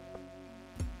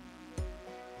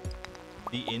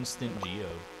 the instant geo.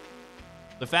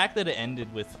 The fact that it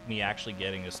ended with me actually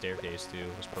getting a staircase, too,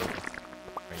 was perfect.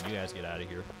 Alright, you guys get out of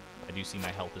here. I do see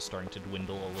my health is starting to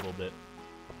dwindle a little bit.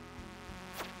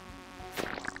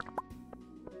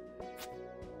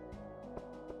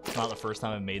 It's not the first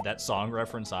time I've made that song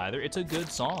reference either. It's a good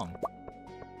song.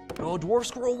 Oh, Dwarf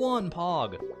Squirrel 1,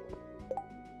 Pog!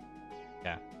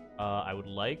 Yeah. I would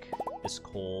like this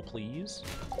coal, please.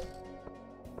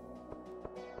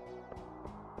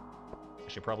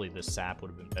 Actually, probably this sap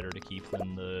would have been better to keep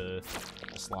than the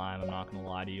slime, I'm not gonna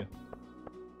lie to you.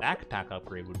 Backpack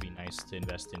upgrade would be nice to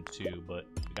invest in too, but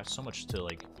we got so much to,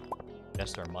 like,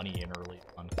 invest our money in early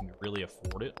on. Can we really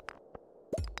afford it?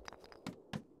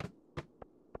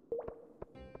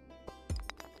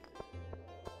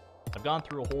 I've gone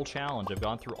through a whole challenge. I've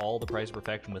gone through all the Price of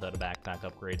Perfection without a backpack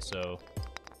upgrade, so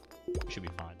we should be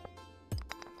fine.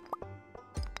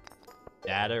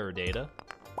 Data or data?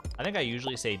 I think I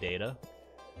usually say data.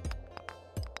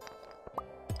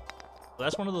 But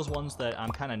that's one of those ones that I'm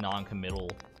kind of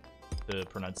non-committal to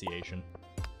pronunciation.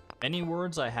 Many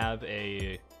words I have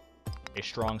a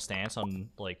strong stance on,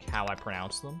 like, how I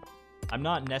pronounce them. I'm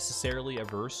not necessarily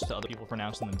averse to other people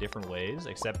pronouncing them different ways,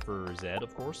 except for Zed,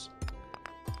 of course.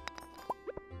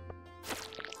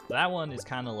 That one is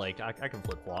kind of like, I can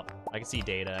flip-flop. I can see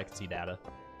data, I can see data.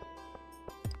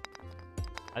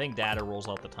 I think data rolls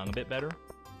off the tongue a bit better.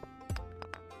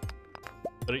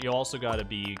 But you also gotta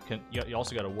be, you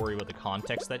also gotta worry about the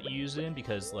context that you use it in,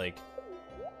 because like,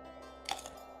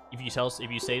 if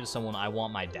you say to someone, I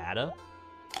want my data,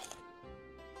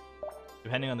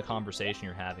 depending on the conversation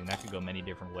you're having, that could go many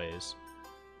different ways.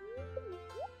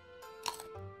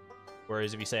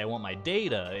 Whereas if you say, I want my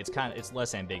data, it's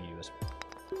less ambiguous.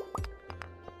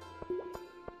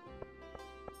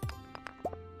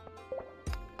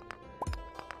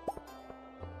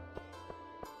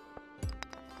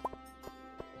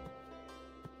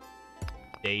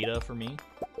 Data for me.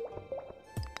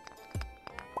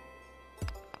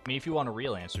 I mean, if you want a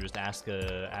real answer, just ask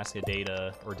a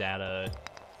data or data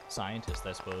scientist,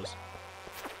 I suppose.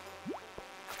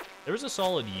 There was a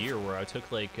solid year where I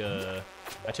took like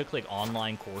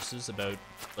online courses about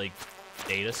like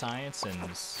data science and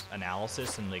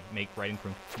analysis and like writing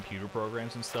from computer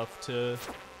programs and stuff to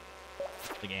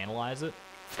like analyze it.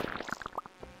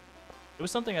 It was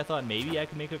something I thought maybe I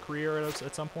could make a career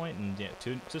at some point, and yeah,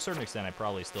 to a certain extent I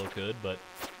probably still could, but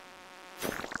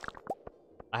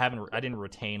I didn't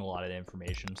retain a lot of the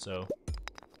information, so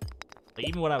like,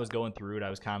 even when I was going through it, I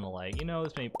was kind of like, you know,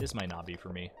 this might not be for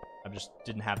me. I just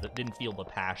didn't feel the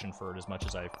passion for it as much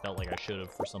as I felt like I should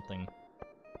have for something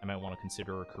I might want to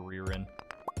consider a career in.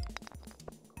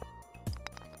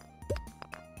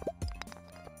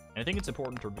 And I think it's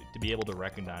important to be able to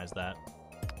recognize that.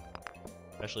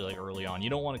 Especially like early on. You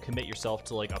don't want to commit yourself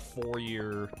to like a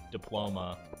 4-year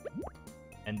diploma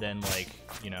and then like,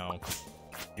 you know,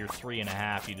 year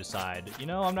 3.5 you decide, you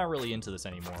know, I'm not really into this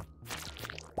anymore.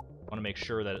 You want to make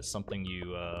sure that it's something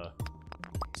you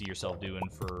see yourself doing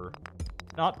for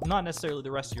not necessarily the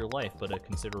rest of your life, but a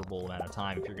considerable amount of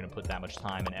time if you're going to put that much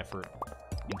time and effort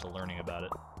into learning about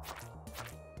it.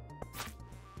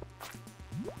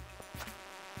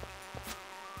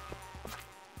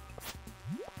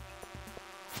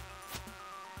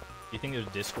 Do you think there's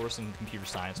discourse in the computer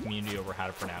science community over how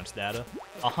to pronounce data?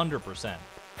 100%.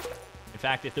 In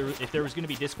fact, if there was going to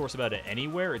be discourse about it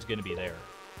anywhere, it's going to be there.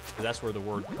 Because that's where the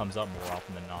word comes up more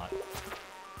often than not.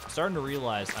 I'm starting to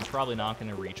realize I'm probably not going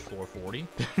to reach floor 40.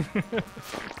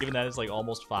 Given that it's like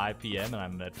almost 5 p.m. and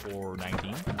I'm at floor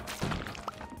 19.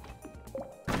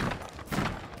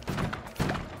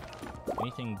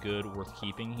 Anything good worth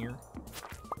keeping here?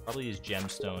 Probably these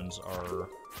gemstones are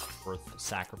worth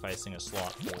sacrificing a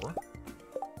slot for.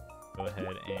 Go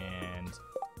ahead and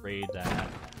trade that.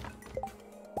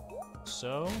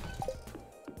 So.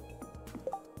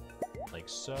 Like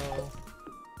so.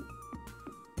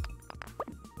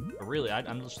 But really,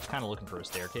 I'm just kind of looking for a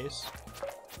staircase.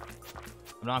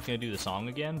 I'm not going to do the song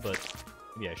again, but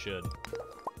maybe I should.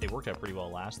 They worked out pretty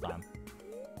well last time.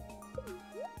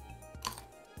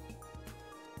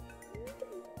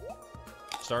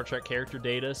 Star Trek character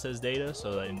data says data,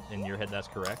 so that in your head that's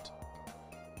correct.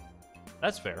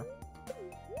 That's fair.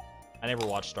 I never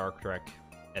watched Star Trek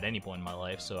at any point in my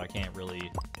life, so I don't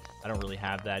really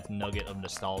have that nugget of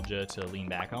nostalgia to lean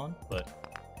back on, but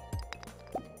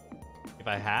if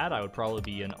I had, I would probably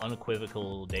be an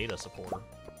unequivocal data supporter.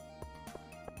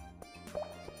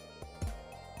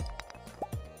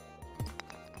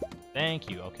 Thank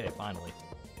you. Okay, finally.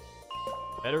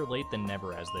 Better late than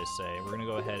never, as they say. We're gonna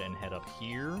go ahead and head up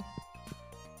here.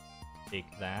 Take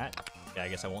that. Yeah, I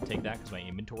guess I won't take that because my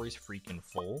inventory's freaking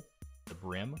full. The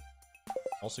brim.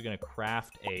 Also gonna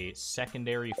craft a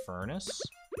secondary furnace.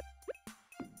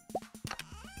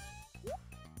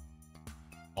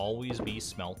 Always be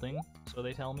smelting, so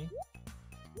they tell me.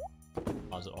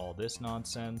 Deposit all this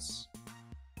nonsense.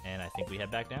 And I think we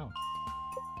head back down.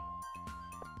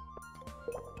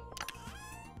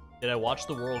 Did I watch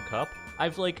the World Cup? I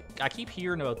keep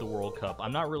hearing about the World Cup.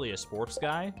 I'm not really a sports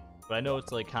guy, but I know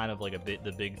it's like kind of like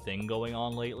the big thing going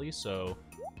on lately, so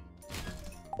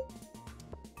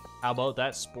how about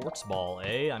that sports ball,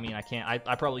 eh? I mean,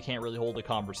 I probably can't really hold a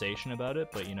conversation about it,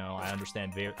 but you know, I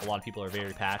understand a lot of people are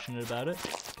very passionate about it.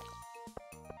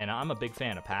 And I'm a big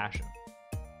fan of passion.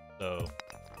 So,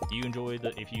 if you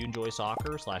enjoy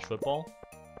soccer/football,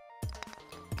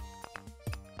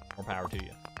 more power to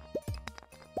you.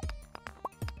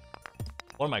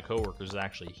 One of my coworkers is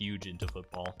actually huge into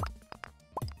football.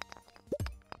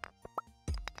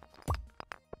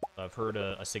 I've heard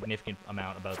a significant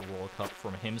amount about the World Cup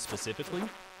from him specifically.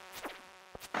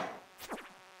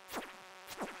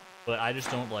 But I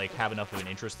just don't like have enough of an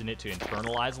interest in it to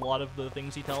internalize a lot of the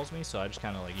things he tells me, so I just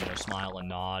kind of like, you know, smile and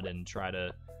nod and try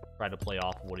to try to play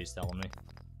off of what he's telling me.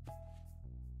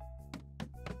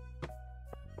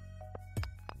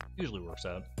 Usually works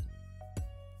out.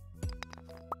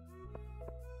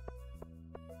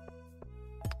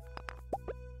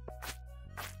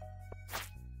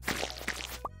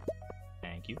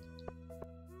 Thank you.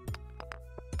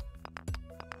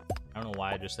 I don't know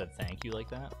why I just said thank you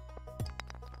like that.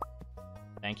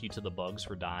 Thank you to the bugs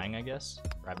for dying, I guess.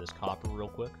 Grab this copper real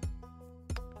quick.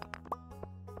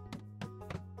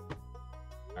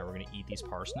 Alright, we're gonna eat these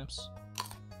parsnips.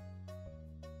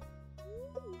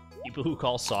 People who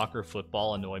call soccer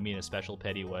football annoy me in a special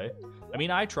petty way. I mean,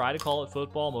 I try to call it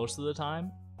football most of the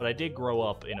time, but I did grow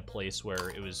up in a place where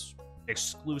it was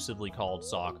exclusively called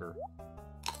soccer.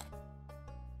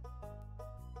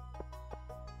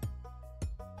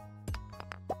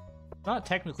 Not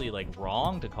technically, like,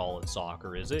 wrong to call it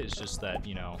soccer, is it? It's just that,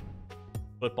 you know,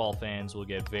 football fans will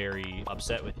get very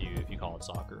upset with you if you call it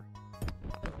soccer.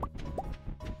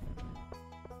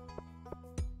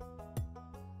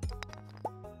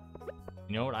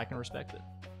 You know what? I can respect it.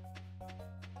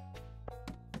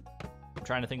 I'm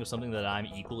trying to think of something that I'm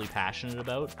equally passionate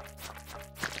about.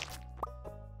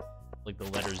 Like the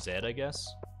letter Z, I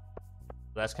guess.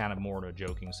 That's kind of more in a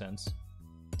joking sense.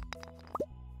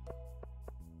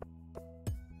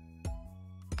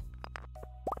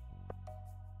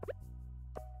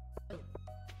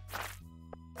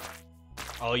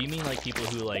 Oh, you mean like people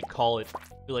who like call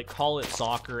it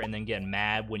soccer and then get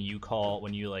mad when you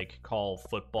call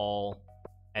football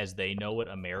as they know it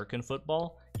American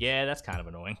football? Yeah, that's kind of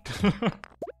annoying.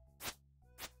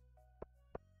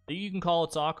 You can call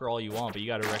it soccer all you want, but you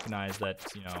got to recognize that,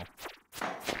 you know,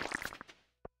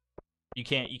 you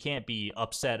can't be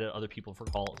upset at other people for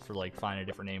finding a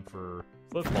different name for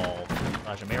football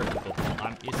 / American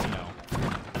football. It's, you know,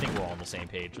 I think we're all on the same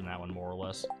page on that one more or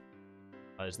less.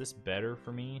 Is this better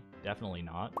for me? Definitely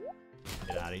not.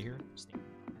 Get out of here.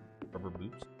 Rubber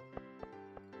boots.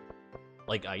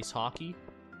 Like ice hockey?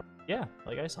 Yeah,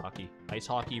 like ice hockey. Ice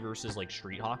hockey versus like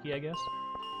street hockey, I guess.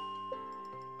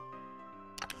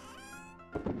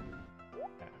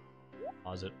 Okay.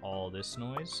 Deposit all this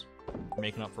noise.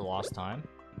 Making up for lost time.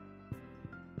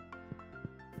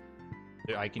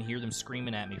 I can hear them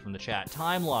screaming at me from the chat.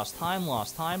 Time lost, time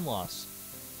lost, time lost.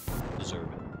 Deserve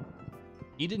it.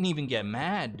 He didn't even get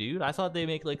mad, dude. I thought they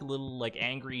make like a little like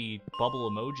angry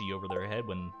bubble emoji over their head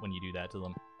when you do that to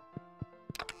them.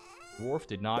 Dwarf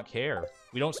did not care.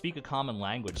 We don't speak a common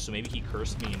language, so maybe he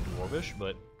cursed me in Dwarvish,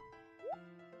 but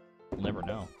we'll never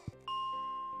know.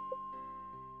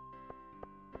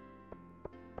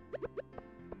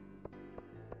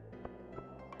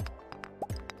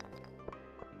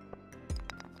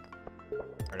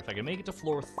 Alright, if I can make it to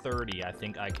floor 30, I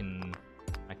think I can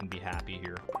be happy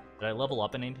here. Did I level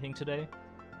up in anything today?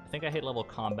 I think I hit level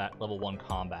 1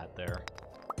 combat there.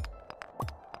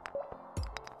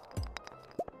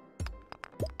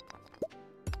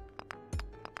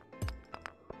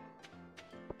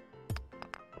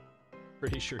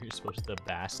 Pretty sure you're supposed to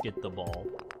basket the ball.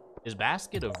 Is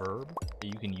basket a verb that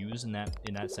you can use in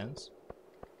that sense?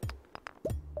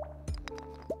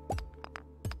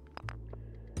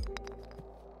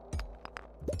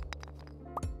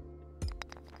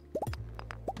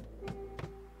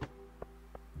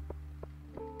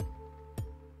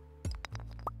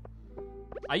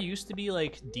 I used to be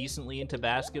like decently into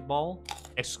basketball,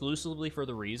 exclusively for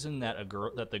the reason that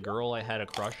the girl I had a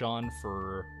crush on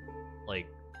for like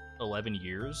 11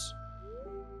 years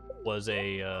was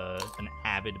an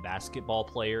avid basketball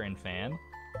player and fan.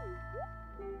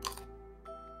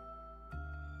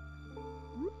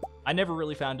 I never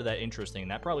really found it that interesting.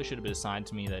 That probably should have been a sign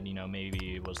to me that, you know,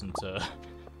 maybe it wasn't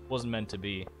meant to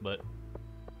be, but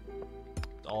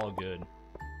it's all good.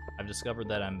 I've discovered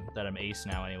that I'm ace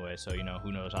now anyway, so, you know,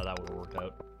 who knows how that would work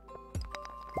out.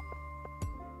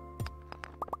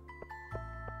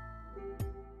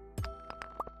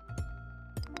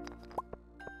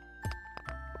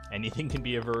 Anything can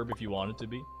be a verb if you want it to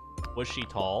be. Was she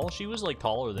tall? She was like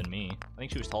taller than me. I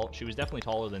think she was tall. She was definitely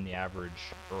taller than the average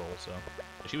girl, so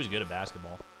she was good at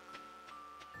basketball.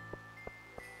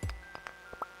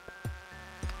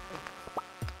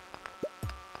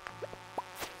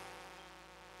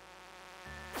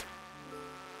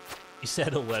 He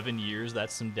said 11 years,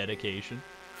 that's some dedication.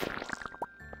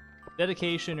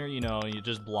 Dedication, or, you know, you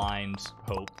just blind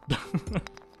hope.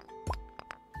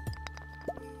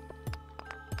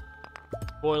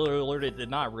 Spoiler alert, it did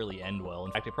not really end well.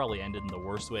 In fact, it probably ended in the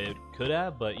worst way it could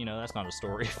have, but, you know, that's not a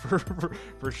story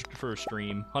for a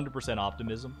stream. 100%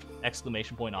 optimism,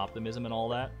 exclamation point optimism and all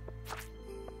that.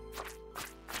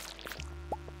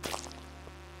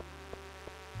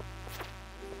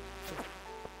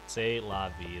 C'est la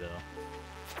vida.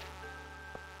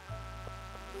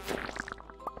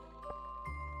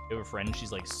 You have a friend,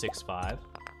 she's like 6'5".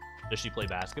 Does she play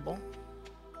basketball?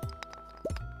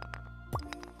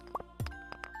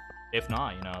 If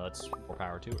not, you know, that's more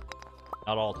power to her.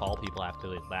 Not all tall people have to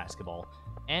play basketball,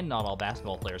 and not all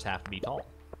basketball players have to be tall.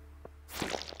 I'm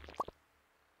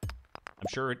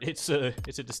sure it's a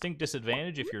distinct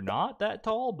disadvantage if you're not that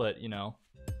tall, but, you know,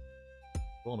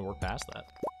 willing to work past that.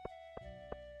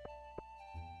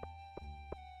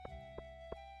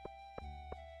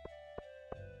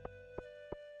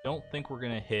 Don't think we're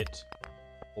gonna hit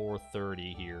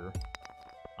 430 here.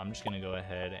 I'm just gonna go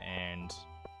ahead and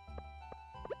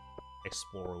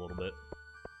explore a little bit.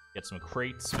 Get some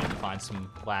crates, maybe find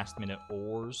some last-minute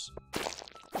ores.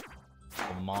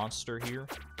 A monster here.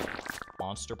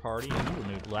 Monster party. Ooh,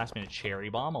 new last-minute cherry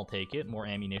bomb, I'll take it. More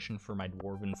ammunition for my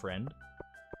dwarven friend.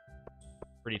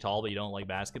 Pretty tall, but you don't like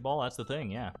basketball? That's the thing,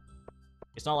 yeah.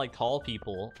 It's not like tall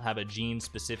people have a gene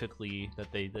specifically that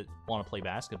want to play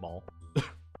basketball.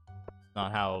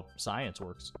 Not how science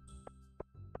works.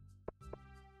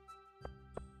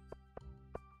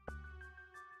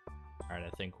 Alright, I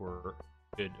think we're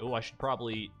good. Oh, I should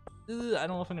probably... I don't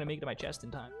know if I'm going to make it to my chest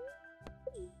in time.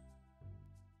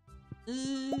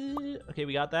 Okay,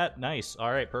 we got that. Nice.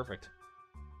 Alright, perfect.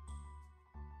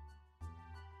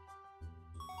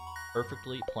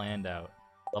 Perfectly planned out.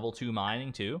 Level 2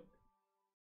 mining, too.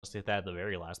 Let's hit that at the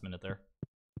very last minute there.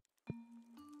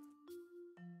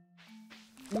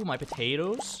 Ooh, my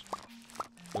potatoes.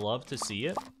 Love to see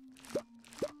it.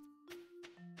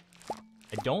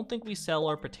 I don't think we sell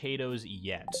our potatoes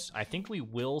yet. I think we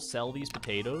will sell these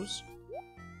potatoes.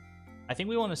 I think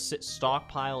we want to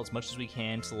stockpile as much as we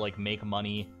can to, like, make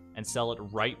money and sell it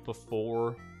right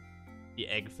before the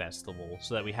egg festival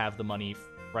so that we have the money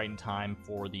right in time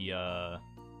for the,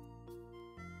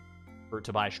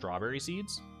 to buy strawberry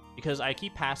seeds. Because I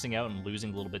keep passing out and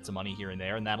losing little bits of money here and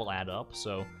there, and that'll add up,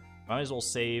 so... I might as well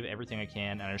save everything I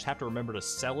can, and I just have to remember to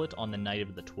sell it on the night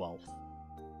of the 12th.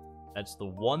 That's the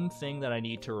one thing that I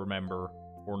need to remember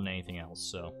more than anything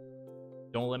else, so...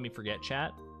 Don't let me forget,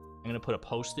 chat. I'm gonna put a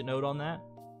post-it note on that.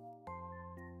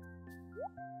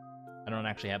 I don't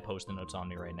actually have post-it notes on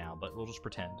me right now, but we'll just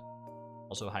pretend.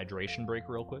 Also, a hydration break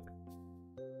real quick.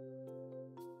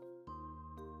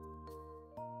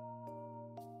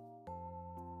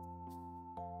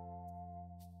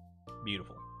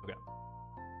 Beautiful. Okay.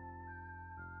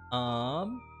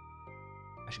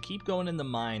 I should keep going in the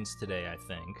mines today, I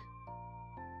think.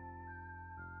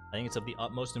 I think it's of the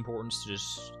utmost importance to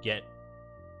just get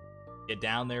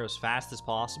down there as fast as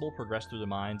possible, progress through the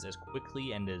mines as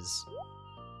quickly and as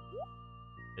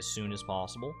soon as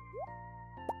possible.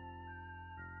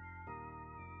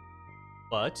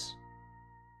 But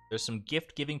there's some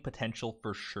gift-giving potential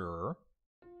for sure.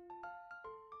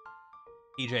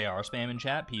 PJR spam in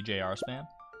chat, PJR spam.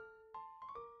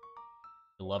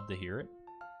 Love to hear it.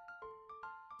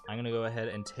 I'm gonna go ahead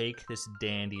and take this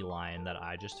dandelion that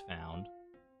I just found.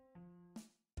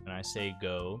 And I say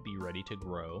go, be ready to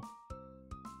grow.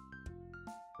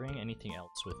 Bring anything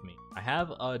else with me. I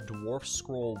have a dwarf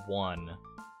scroll 1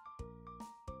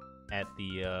 at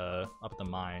the up at the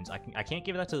mines. I can't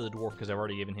give that to the dwarf because I've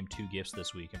already given him 2 gifts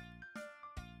this week.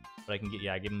 But I can get,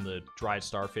 yeah, I give him the dried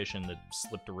starfish and the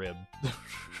slipped rib.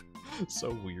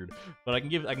 So weird. But I can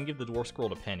give the dwarf scroll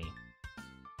to Penny.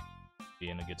 Be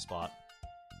in a good spot.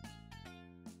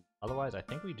 Otherwise, I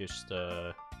think we just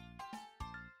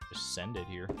send it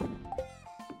here.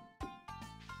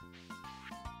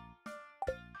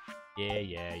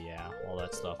 Yeah. All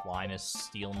that stuff. Linus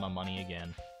stealing my money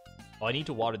again. Oh, I need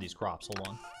to water these crops. Hold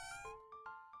on.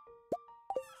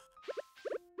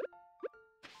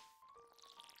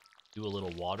 Do a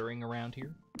little watering around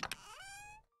here.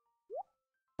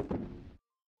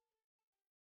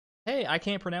 Hey, I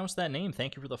can't pronounce that name.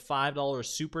 Thank you for the $5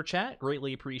 super chat.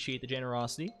 Greatly appreciate the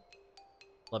generosity.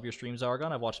 Love your streams,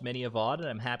 Argon. I've watched many a VOD, and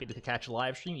I'm happy to catch a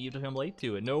live stream, even if I'm late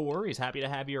to it. No worries. Happy to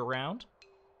have you around.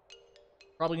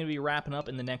 Probably going to be wrapping up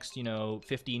in the next,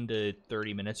 15 to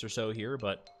 30 minutes or so here,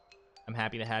 but I'm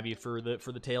happy to have you for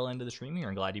the tail end of the stream here.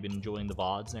 I'm glad you've been enjoying the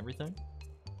VODs and everything.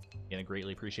 Again, I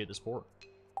greatly appreciate the support.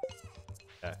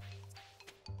 Okay.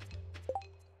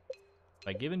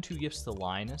 By giving 2 gifts to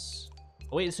Linus...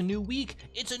 Oh wait, it's a new week!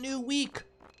 It's a new week!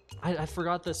 I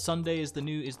forgot that Sunday is the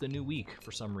new week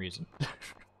for some reason.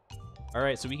 All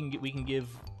right, so we can give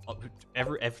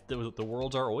the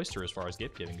world's our oyster as far as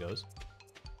gift giving goes.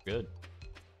 Good.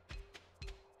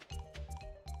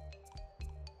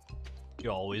 You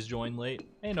always join late?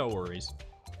 Hey, no worries.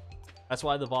 That's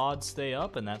why the VODs stay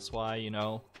up, and that's why,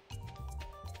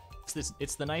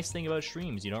 It's the nice thing about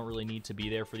streams. You don't really need to be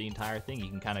there for the entire thing. You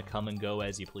can kind of come and go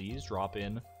as you please, drop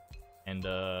in, and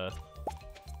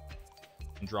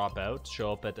drop out,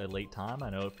 show up at a late time. I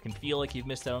know it can feel like you've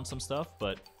missed out on some stuff,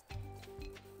 but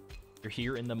you're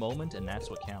here in the moment, and that's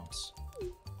what counts.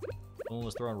 Someone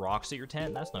was throwing rocks at your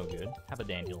tent? That's no good. Have a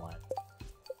dandelion.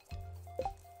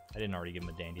 I didn't already give him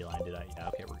a dandelion, did I? Yeah,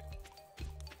 okay, we're good.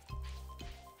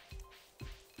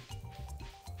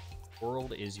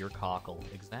 World is your cockle.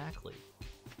 Exactly.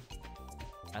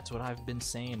 That's what I've been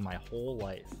saying my whole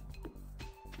life.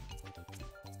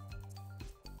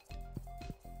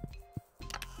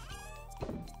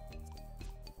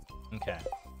 Okay.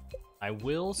 I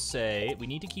will say we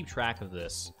need to keep track of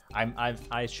this.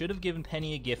 I should have given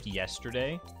Penny a gift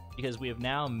yesterday because we have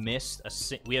now missed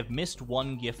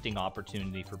one gifting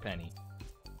opportunity for Penny.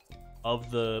 Of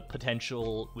the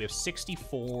potential, we have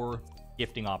 64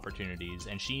 gifting opportunities,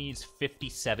 and she needs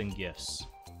 57 gifts.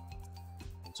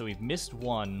 So we've missed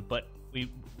one, but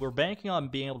we're banking on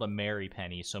being able to marry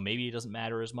Penny, so maybe it doesn't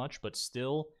matter as much, but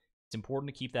still, it's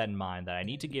important to keep that in mind, that I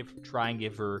need to try and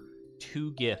give her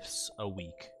 2 gifts a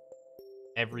week.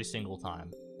 Every single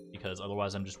time. Because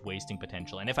otherwise I'm just wasting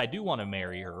potential. And if I do want to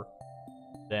marry her,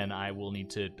 then I'll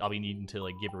be needing to,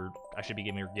 like, I should be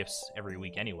giving her gifts every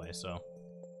week anyway, so.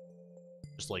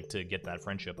 Just, like, to get that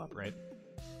friendship up, right?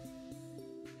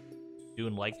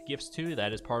 Doing liked gifts too,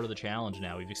 that is part of the challenge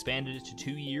now. We've expanded it to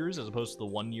 2 years as opposed to the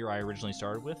 1 year I originally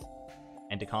started with.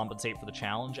 And to compensate for the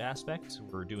challenge aspect,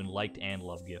 we're doing liked and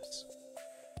love gifts.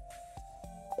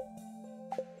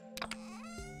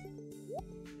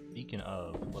 Speaking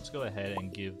of, let's go ahead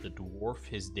and give the dwarf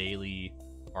his daily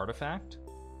artifact.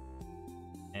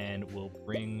 And we'll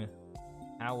bring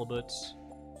halibut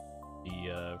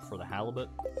for the halibut.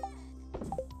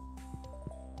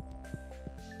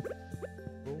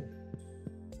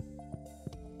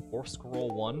 Dwarf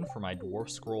scroll 1 for my dwarf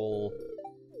scroll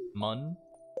mun.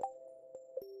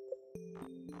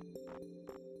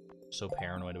 So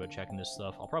paranoid about checking this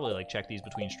stuff. I'll probably like check these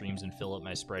between streams and fill up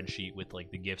my spreadsheet with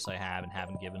like the gifts I have and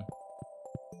haven't given.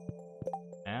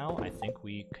 Now I think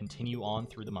we continue on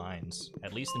through the mines,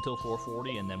 at least until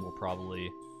 440, and then we'll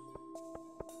probably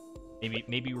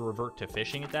maybe revert to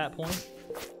fishing at that point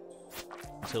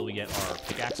until we get our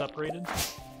pickaxe upgraded.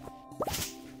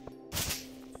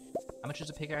 How much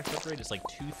is a pickaxe upgrade? It's like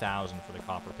 2,000 for the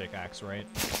copper pickaxe, right?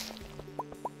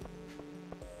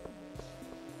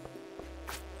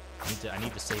 I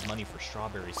need to save money for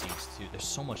strawberry seeds, too. There's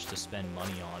so much to spend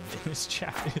money on in this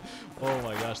chat. Oh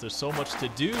my gosh, there's so much to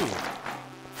do.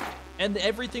 And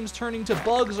everything's turning to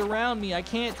bugs around me. I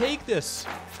can't take this.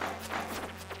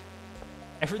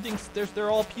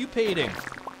 They're all pupating.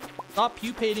 Stop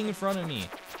pupating in front of me.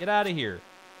 Get out of here.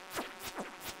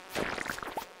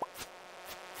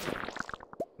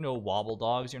 No wobble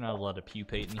dogs, you're not allowed to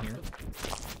pupate in here.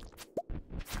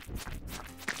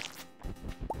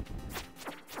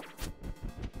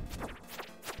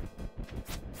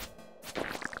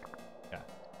 Yeah.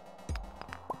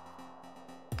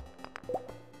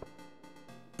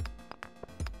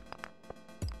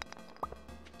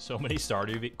 So many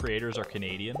Stardew creators are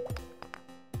Canadian.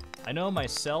 I know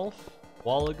myself,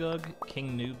 Wallagug,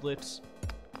 King Nooblet,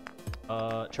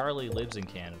 Charlie lives in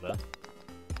Canada.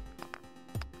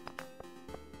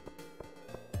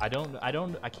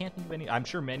 I can't think of any. I'm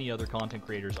sure many other content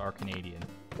creators are Canadian.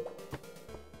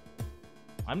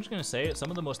 I'm just gonna say it.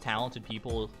 Some of the most talented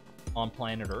people on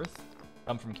planet Earth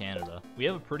come from Canada. We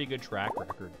have a pretty good track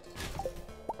record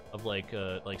of like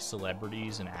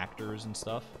celebrities and actors and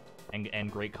stuff,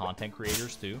 and great content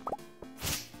creators too.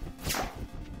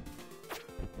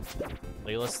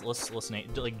 Like let's name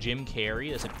like Jim Carrey.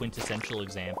 That's a quintessential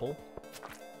example.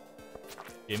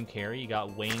 Jim Carrey. You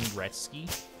got Wayne Gretzky.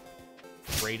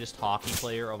 Greatest hockey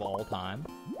player of all time.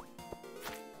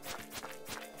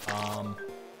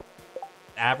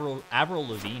 Avril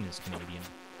Lavigne is Canadian.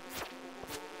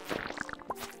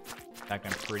 In fact,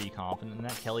 I'm pretty confident in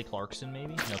that. Kelly Clarkson,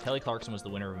 maybe? No, Kelly Clarkson was the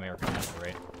winner of American Idol,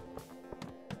 right?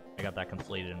 I got that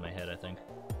conflated in my head, I think.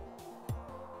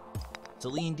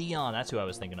 Celine Dion, that's who I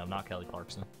was thinking of, not Kelly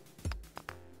Clarkson.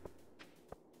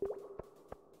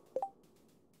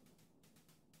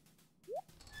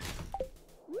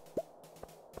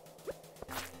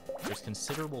 There's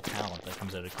considerable talent that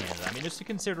comes out of Canada. I mean, there's a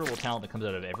considerable talent that comes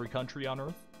out of every country on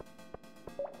Earth.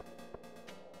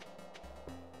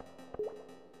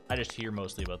 I just hear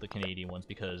mostly about the Canadian ones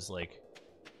because, like,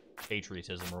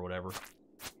 patriotism or whatever.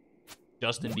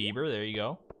 Justin Bieber, there you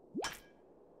go.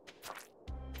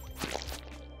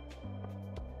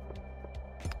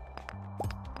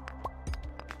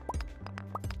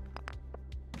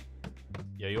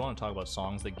 Yeah, you want to talk about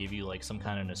songs that give you like some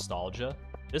kind of nostalgia?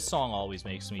 This song always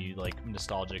makes me like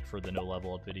nostalgic for the no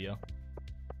level up video.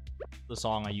 The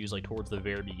song I use like towards the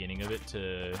very beginning of it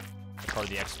to start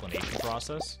the explanation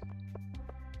process.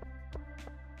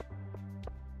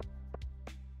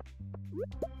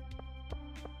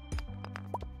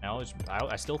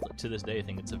 I still to this day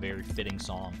think it's a very fitting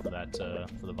song for that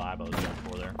for the vibe I was going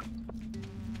for there.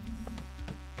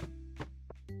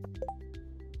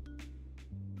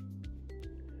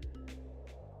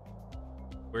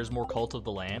 Where's more Cult of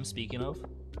the Lamb? Speaking of,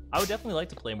 I would definitely like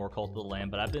to play more Cult of the Lamb,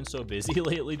 but I've been so busy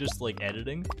lately, just like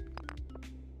editing.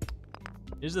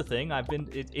 Here's the thing: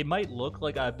 it might look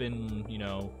like I've been, you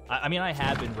know, I mean, I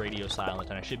have been radio silent,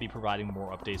 and I should be providing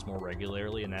more updates more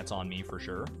regularly, and that's on me for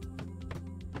sure.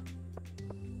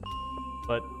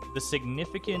 But the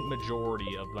significant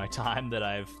majority of my time that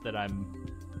I'm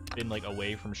been like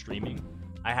away from streaming,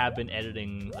 I have been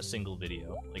editing a single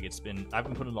video. Like I've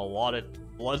been putting a lot of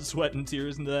blood, sweat, and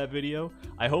tears into that video.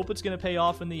 I hope it's gonna pay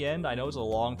off in the end. I know it's a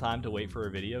long time to wait for a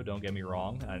video. Don't get me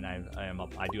wrong, and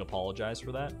I do apologize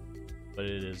for that. But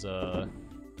it is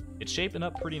it's shaping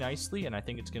up pretty nicely, and I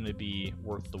think it's gonna be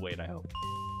worth the wait. I hope.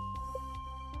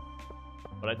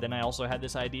 But then I also had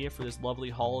this idea for this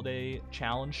lovely holiday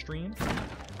challenge stream.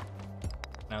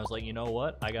 And I was like, you know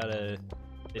what?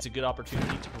 It's a good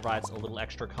opportunity to provide a little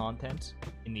extra content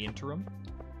in the interim.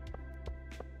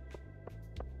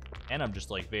 And I'm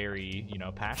just like very, you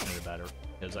know, passionate about it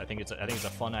because I think it's a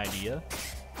fun idea.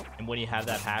 And when you have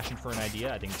that passion for an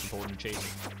idea, I think it's important to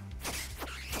chase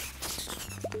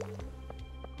it.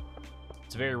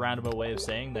 It's a very roundabout way of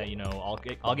saying that, you know,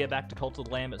 I'll get back to Cult of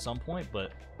the Lamb at some point,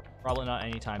 but probably not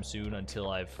anytime soon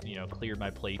until I've, you know, cleared my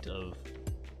plate of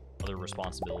other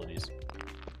responsibilities.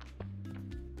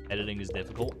 Editing is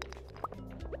difficult.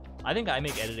 I think I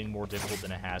make editing more difficult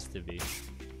than it has to be.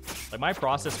 Like, my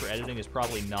process for editing is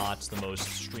probably not the most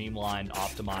streamlined,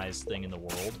 optimized thing in the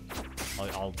world.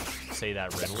 I'll say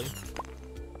that readily.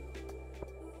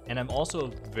 And I'm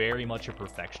also very much a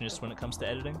perfectionist when it comes to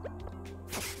editing.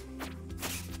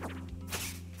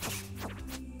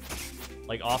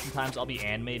 Like, oftentimes I'll be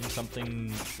animating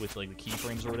something with like the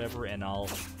keyframes or whatever, and I'll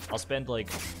spend like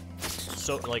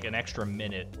an extra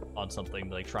minute on something,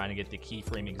 like trying to get the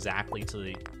keyframe exactly to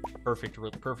the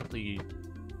perfectly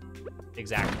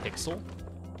exact pixel.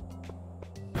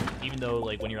 Even though,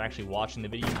 like, when you're actually watching the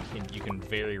video, you can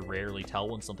very rarely tell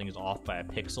when something is off by a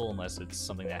pixel unless it's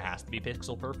something that has to be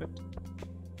pixel perfect.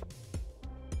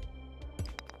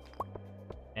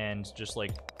 And just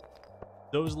like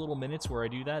those little minutes where I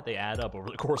do that, they add up over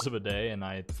the course of a day, and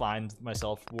I find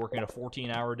myself working a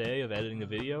 14-hour day of editing a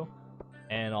video,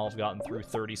 and I've gotten through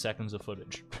 30 seconds of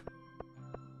footage.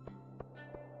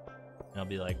 And I'll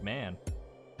be like, man,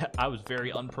 I was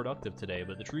very unproductive today,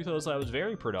 but the truth is I was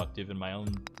very productive in my own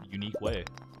unique way.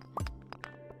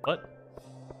 But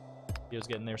it was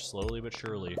getting there slowly but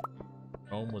surely.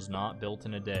 Rome was not built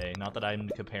in a day. Not that I'm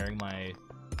comparing my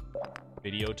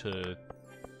video to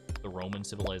the Roman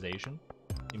civilization.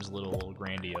 Seems a little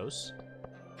grandiose.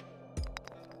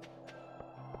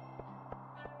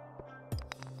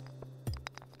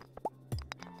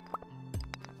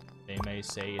 They may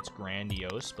say it's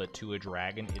grandiose, but to a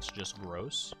dragon, it's just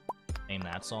gross. Name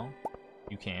that song.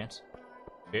 You can't.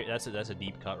 That's a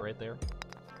deep cut right there.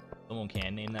 Someone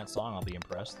can name that song, I'll be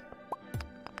impressed.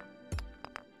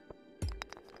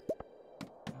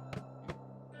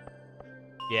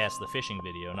 Yes, the fishing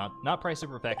video, not Price of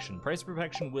Perfection. Price of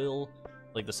Perfection will,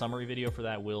 like, the summary video for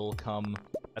that will come.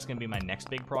 That's gonna be my next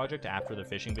big project after the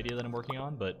fishing video that I'm working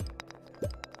on. But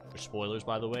spoilers,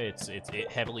 by the way,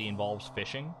 it heavily involves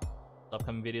fishing. The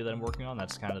upcoming video that I'm working on,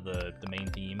 that's kind of the main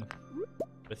theme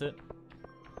with it.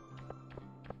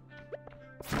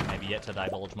 I have yet to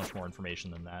divulge much more information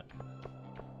than that.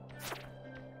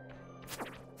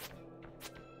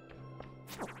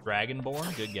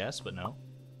 Dragonborn, good guess, but no.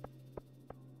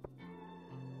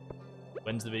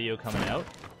 When's the video coming out?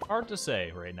 Hard to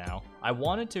say right now. I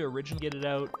wanted to originally get it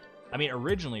out. I mean,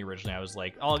 originally I was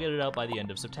like, oh, I'll get it out by the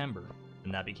end of September.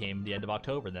 And that became the end of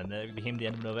October. Then that became the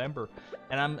end of November.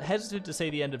 And I'm hesitant to say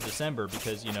the end of December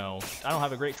because, you know, I don't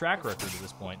have a great track record at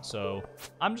this point. So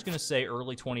I'm just going to say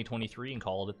early 2023 and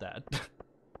call it at that.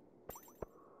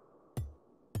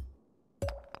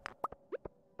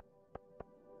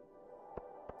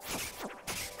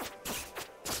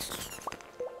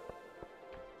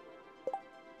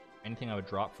 Anything I would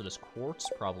drop for this quartz?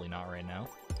 Probably not right now.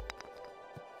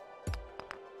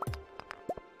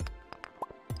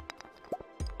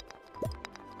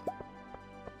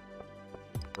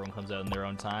 Everyone comes out in their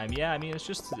own time. Yeah, I mean, it's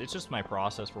just my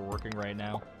process for working right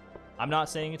now. I'm not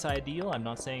saying it's ideal. I'm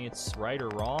not saying it's right or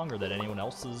wrong, or that anyone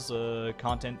else's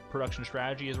content production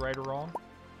strategy is right or wrong.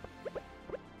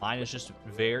 Mine is just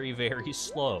very, very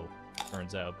slow,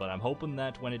 turns out. But I'm hoping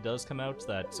that when it does come out,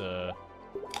 that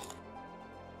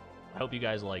I hope you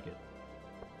guys like it.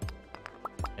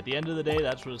 At the end of the day,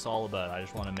 that's what it's all about. I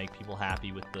just want to make people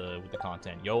happy with the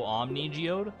content. Yo, Omni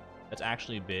Geode, that's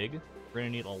actually big. We're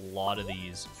gonna need a lot of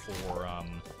these for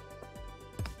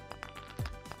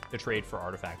to trade for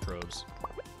artifact troves.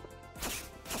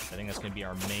 I think that's gonna be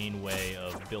our main way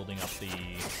of building up the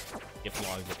gift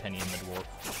logs of Penny and the Dwarf.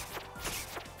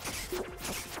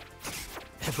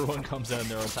 Everyone comes out in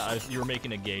their own time. You were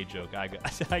making a gay joke. I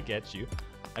get you.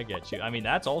 I get you. I mean,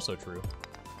 that's also true.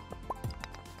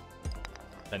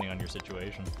 Depending on your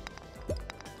situation.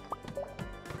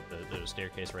 There's a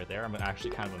staircase right there. I'm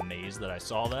actually kind of amazed that I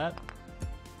saw that.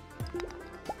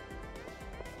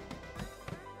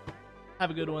 Have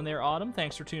a good one there, Autumn.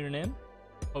 Thanks for tuning in.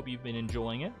 Hope you've been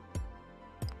enjoying it.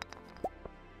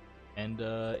 And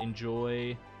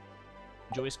enjoy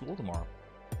school tomorrow.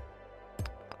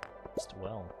 Just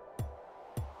well.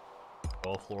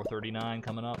 Oh, floor 39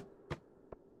 coming up.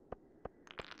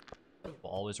 I'll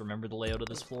always remember the layout of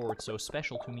this floor. It's so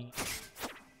special to me.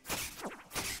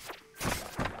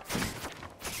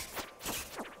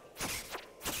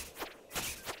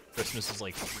 Christmas is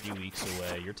like 3 weeks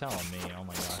away. You're telling me. Oh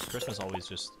my gosh. Christmas always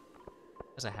just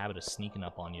has a habit of sneaking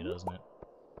up on you, doesn't it?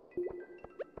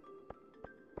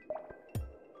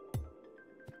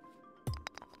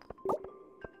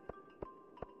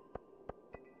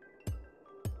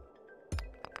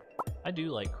 I do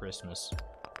like Christmas.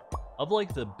 Of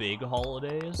like the big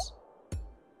holidays,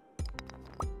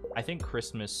 I think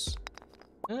Christmas,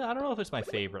 I don't know if it's my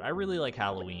favorite. I really like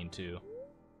Halloween too.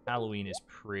 Halloween is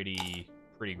pretty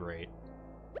great.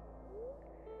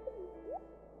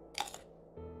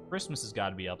 Christmas has got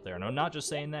to be up there. And I'm not just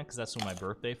saying that because that's when my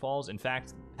birthday falls. In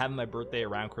fact, having my birthday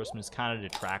around Christmas kind of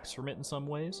detracts from it in some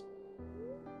ways.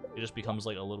 It just becomes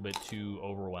like a little bit too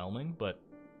overwhelming, but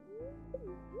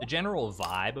the general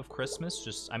vibe of Christmas,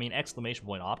 just, I mean, exclamation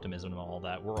point optimism and all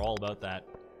that. We're all about that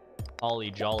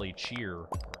holly jolly cheer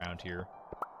around here.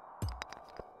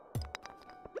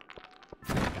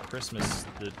 And Christmas,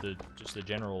 just the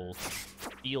general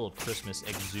feel of Christmas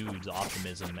exudes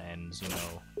optimism and, you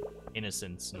know,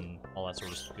 innocence and all that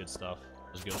sort of good stuff.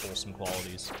 Those good wholesome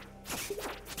qualities.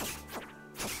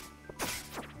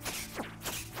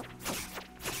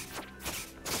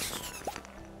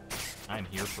 I'm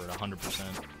here for it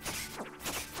 100%.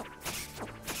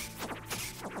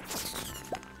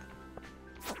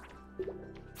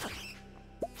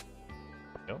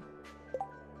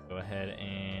 Go ahead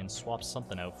and swap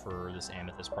something out for this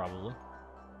amethyst, probably.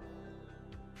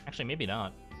 Actually, maybe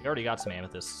not. We already got some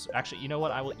amethysts. Actually, you know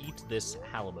what? I will eat this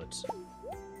halibut.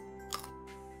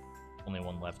 Only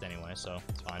one left anyway, so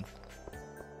it's fine.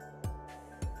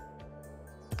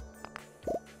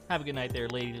 Have a good night there,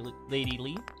 Lady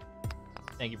Lee.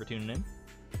 Thank you for tuning in.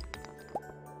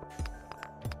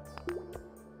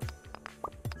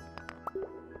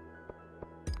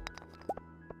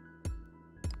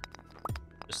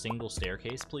 A single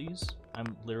staircase, please.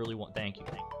 I'm literally thank you.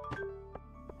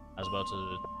 I was about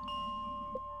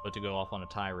to go off on a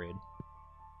tirade.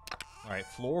 All right,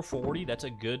 floor 40. That's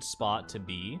a good spot to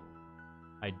be.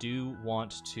 I do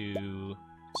want to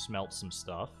smelt some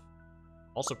stuff.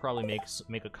 Also, probably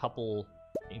make a couple,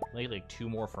 like 2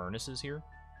 more furnaces here.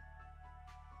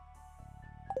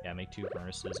 Yeah, make 2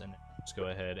 furnaces, and let's go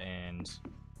ahead and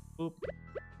boop.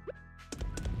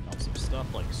 Melt some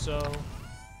stuff like so.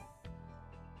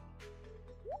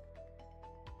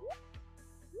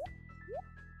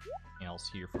 Anything else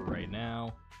here for right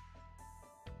now?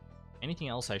 Anything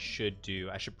else I should do?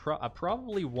 I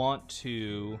probably want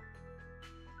to.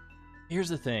 Here's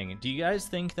the thing. Do you guys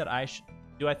think that I should?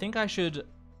 Do I think I should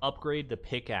upgrade the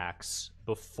pickaxe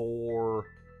before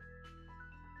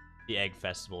the Egg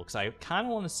Festival? Because I kind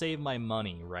of want to save my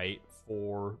money, right,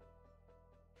 for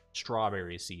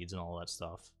strawberry seeds and all that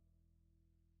stuff.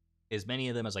 As many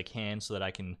of them as I can so that I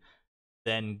can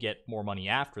then get more money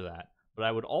after that. But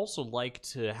I would also like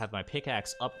to have my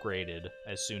pickaxe upgraded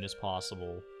as soon as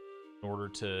possible in order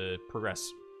to progress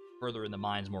further in the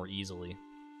mines more easily.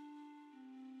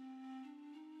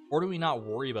 Or do we not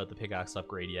worry about the pickaxe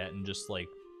upgrade yet and just, like,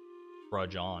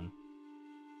 trudge on?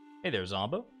 Hey there,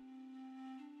 Zombo.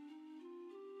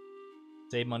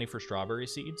 Save money for strawberry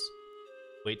seeds.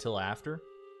 Wait till after.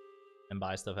 And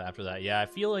buy stuff after that. Yeah, I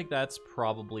feel like that's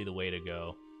probably the way to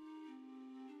go.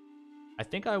 I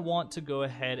think I want to go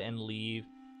ahead and leave.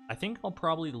 I think I'll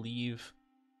probably leave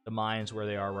the mines where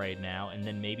they are right now, and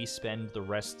then maybe spend the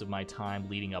rest of my time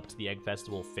leading up to the Egg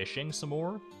Festival fishing some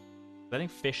more. I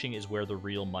think fishing is where the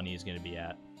real money is going to be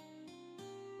at.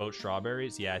 Vote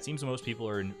strawberries? Yeah, it seems most people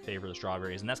are in favor of the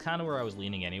strawberries, and that's kind of where I was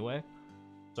leaning anyway.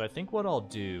 So I think what I'll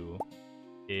do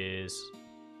is...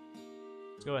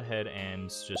 let's go ahead and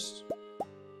just...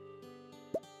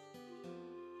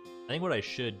 I think what I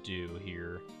should do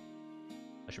here...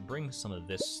 I should bring some of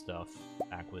this stuff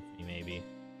back with me, maybe.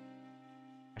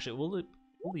 Actually, we'll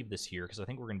leave this here, because I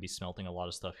think we're going to be smelting a lot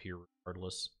of stuff here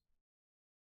regardless.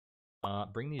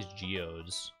 Bring these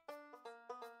geodes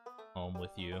home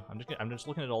with you. I'm just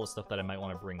looking at all the stuff that I might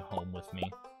want to bring home with me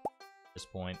at this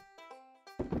point.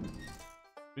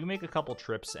 We can make a couple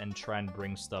trips and try and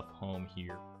bring stuff home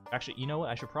here. Actually, you know what?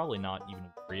 I should probably not even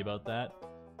worry about that for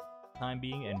the time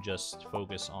being and just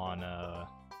focus on,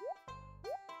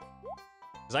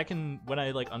 because I can, when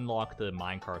I, like, unlock the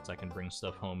minecarts, I can bring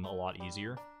stuff home a lot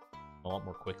easier, a lot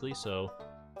more quickly, so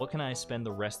what can I spend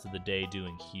the rest of the day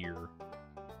doing here?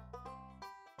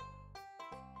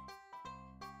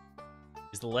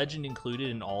 Is the legend included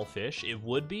in all fish? It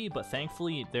would be, but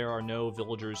thankfully there are no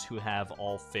villagers who have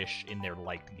all fish in their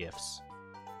liked gifts.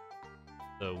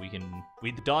 So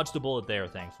we dodged a bullet there,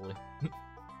 thankfully.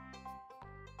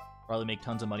 Probably make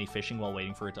tons of money fishing while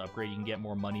waiting for it to upgrade. You can get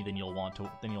more money than you'll want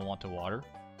to water.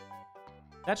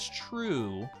 That's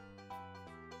true.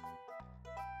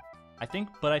 I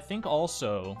think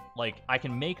also, like, I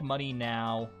can make money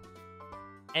now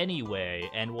anyway,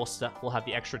 and we'll have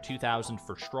the extra 2,000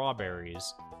 for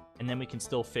strawberries, and then we can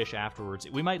still fish afterwards.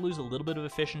 We might lose a little bit of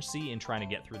efficiency in trying to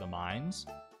get through the mines,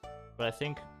 but I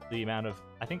think the amount of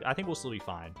I think we'll still be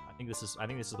fine. I think this is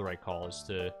the right call, is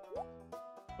to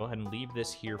go ahead and leave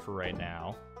this here for right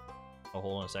now. Oh,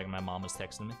 hold on a second, my mom is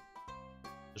texting me.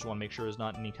 Just want to make sure there's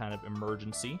not any kind of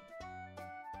emergency.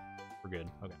 We're good.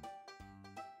 Okay.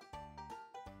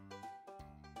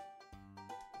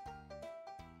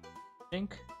 I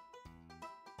think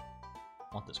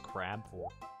I want this crab for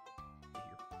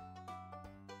here.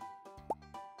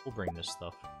 We'll bring this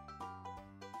stuff.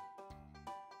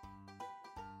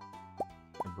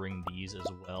 We'll bring these as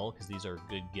well, because these are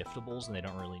good giftables and they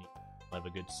don't really have a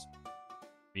good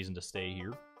reason to stay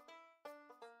here.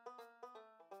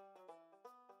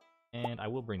 And I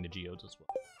will bring the geodes as well.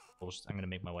 I'm gonna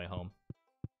make my way home.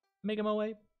 Making my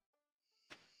way.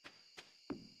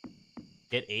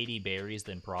 Get 80 berries,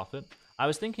 then profit. I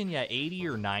was thinking, yeah, 80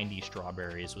 or 90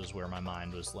 strawberries was where my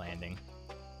mind was landing.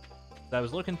 I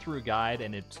was looking through a guide,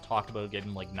 and it talked about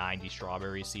getting, like, 90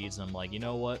 strawberry seeds, and I'm like, you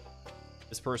know what?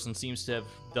 This person seems to have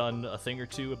done a thing or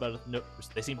two about it.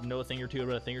 They seem to know a thing or two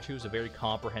about a thing or two. It's a very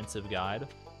comprehensive guide.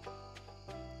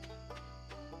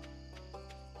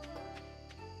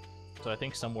 So I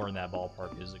think somewhere in that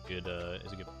ballpark is a good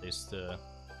place to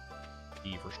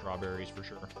be for strawberries, for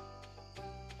sure.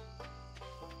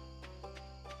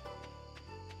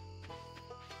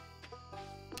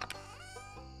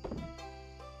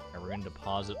 We're gonna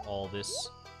deposit all this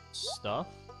stuff.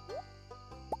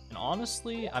 And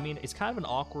honestly, I mean, it's kind of an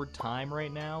awkward time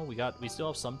right now. We still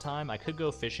have some time. I could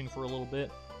go fishing for a little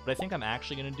bit. What I think I'm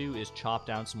actually gonna do is chop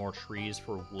down some more trees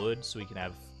for wood so we can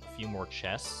have a few more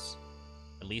chests.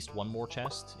 At least one more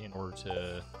chest in order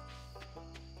to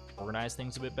organize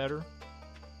things a bit better.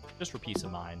 Just for peace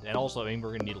of mind. And also, I mean,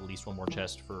 we're gonna need at least one more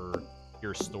chest for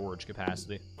your storage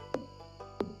capacity.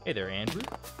 Hey there, Andrew.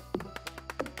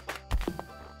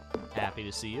 Happy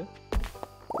to see you.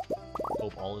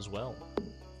 Hope all is well.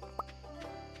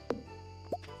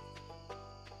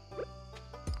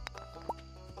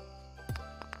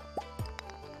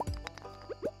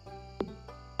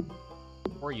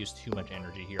 Before I use too much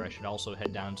energy here, I should also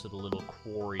head down to the little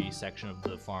quarry section of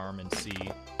the farm and see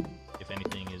if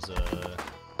anything is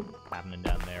happening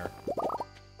down there.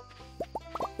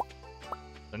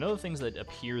 I know the things that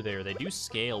appear there, they do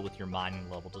scale with your mining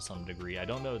level to some degree. I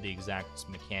don't know the exact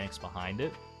mechanics behind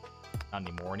it. Not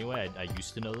anymore anyway. I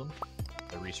used to know them.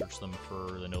 I researched them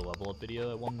for the no level up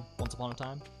video at once upon a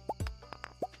time.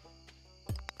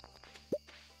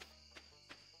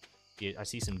 Yeah, I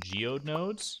see some geode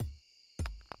nodes.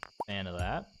 Fan of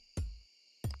that.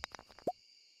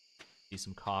 See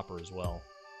some copper as well.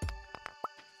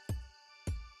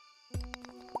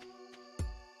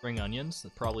 Spring onions,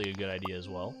 that's probably a good idea as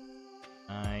well.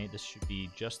 This should be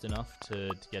just enough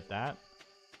to get that.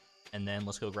 And then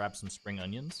let's go grab some spring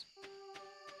onions.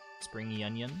 Springy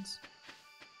onions.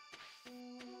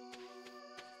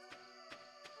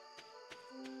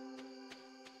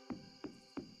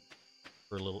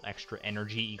 For a little extra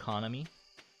energy economy.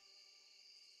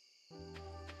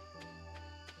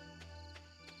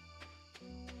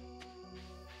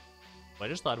 I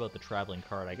just thought about the traveling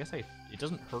cart. I guess it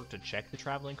doesn't hurt to check the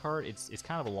traveling cart. It's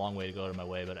kind of a long way to go out of my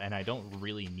way, and I don't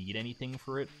really need anything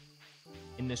for it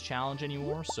in this challenge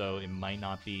anymore, so it might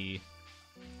not be...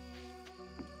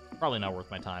 Probably not worth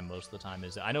my time most of the time.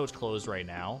 I know it's closed right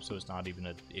now, so it's not even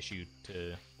an issue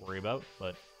to worry about,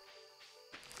 but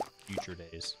future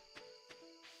days.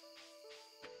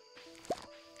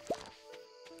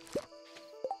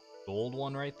 Gold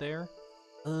one right there.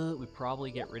 We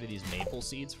probably get rid of these maple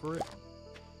seeds for it.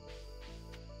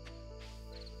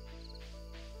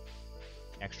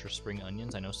 Extra spring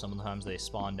onions. I know sometimes they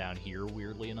spawn down here,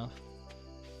 weirdly enough.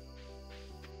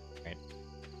 Right.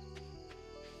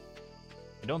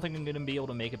 I don't think I'm going to be able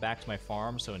to make it back to my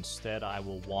farm, so instead I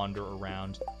will wander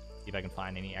around, see if I can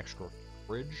find any extra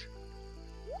forage.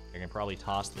 I can probably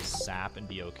toss this sap and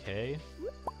be okay.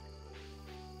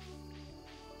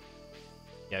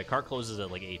 Yeah, the cart closes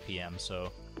at like 8 p.m.,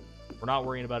 so we're not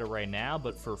worrying about it right now,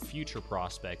 but for future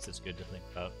prospects, it's good to think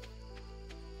about.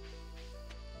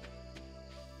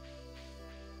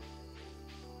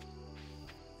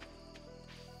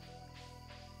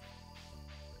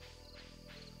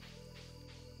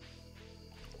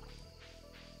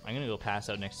 I'm gonna go pass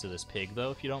out next to this pig,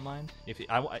 though, if you don't mind.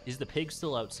 Is the pig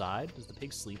still outside? Does the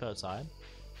pig sleep outside?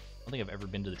 I don't think I've ever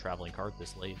been to the traveling cart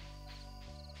this late.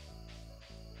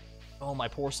 Oh, my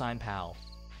porcine pal.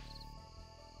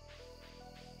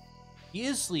 He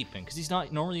is sleeping, because he's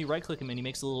not... Normally you right-click him and he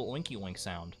makes a little oinky oink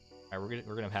sound. Alright,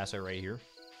 we're gonna pass out right here.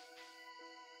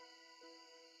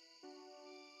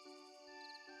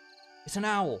 It's an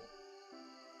owl!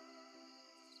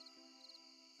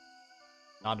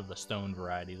 Not of the stone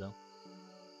variety, though.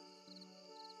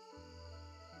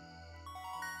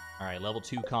 Alright, level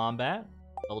 2 combat.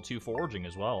 Level 2 foraging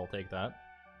as well, I'll take that.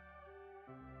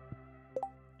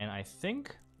 And I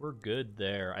think we're good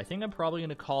there. I think I'm probably going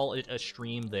to call it a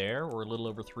stream there. We're a little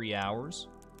over 3 hours.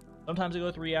 Sometimes I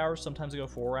go 3 hours, sometimes I go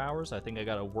 4 hours. I think I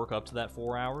got to work up to that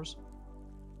 4 hours.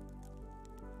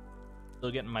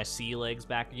 Still getting my sea legs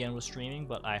back again with streaming,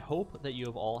 but I hope that you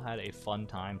have all had a fun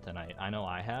time tonight. I know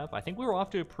I have. I think we were off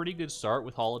to a pretty good start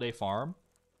with Holiday Farm.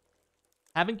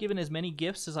 Haven't given as many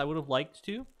gifts as I would have liked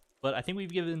to, but I think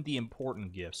we've given the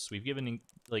important gifts. We've given,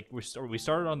 like, we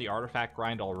started on the artifact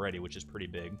grind already, which is pretty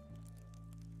big.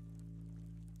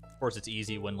 Of course, it's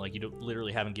easy when, like, you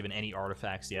literally haven't given any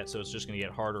artifacts yet, so it's just going to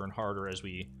get harder and harder as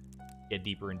we get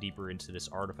deeper and deeper into this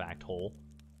artifact hole.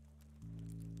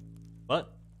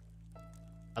 But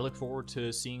I look forward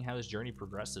to seeing how this journey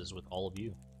progresses with all of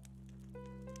you.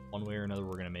 One way or another,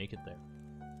 we're going to make it there.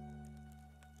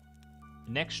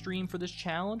 The next stream for this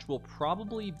challenge will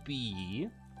probably be...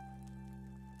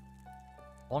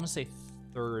 I want to say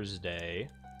Thursday.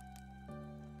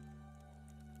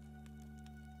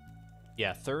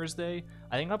 Yeah, Thursday.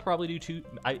 I think I'll probably do two...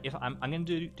 I'm going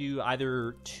to do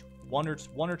either one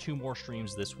or two more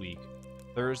streams this week.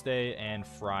 Thursday and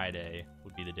Friday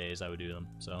would be the days I would do them,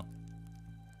 so...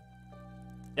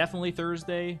 Definitely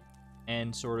Thursday,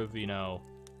 and sort of, you know,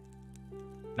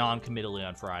 non-committally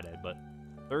on Friday, but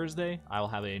Thursday, I'll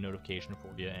have a notification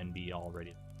for you and be all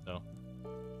ready. So,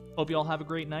 hope you all have a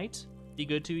great night, be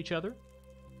good to each other,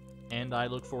 and I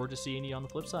look forward to seeing you on the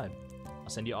flip side. I'll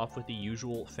send you off with the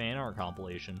usual fan art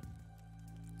compilation.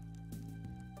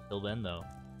 Till then, though,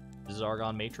 this is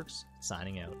Argon Matrix,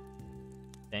 signing out.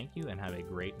 Thank you, and have a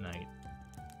great night.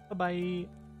 Bye-bye!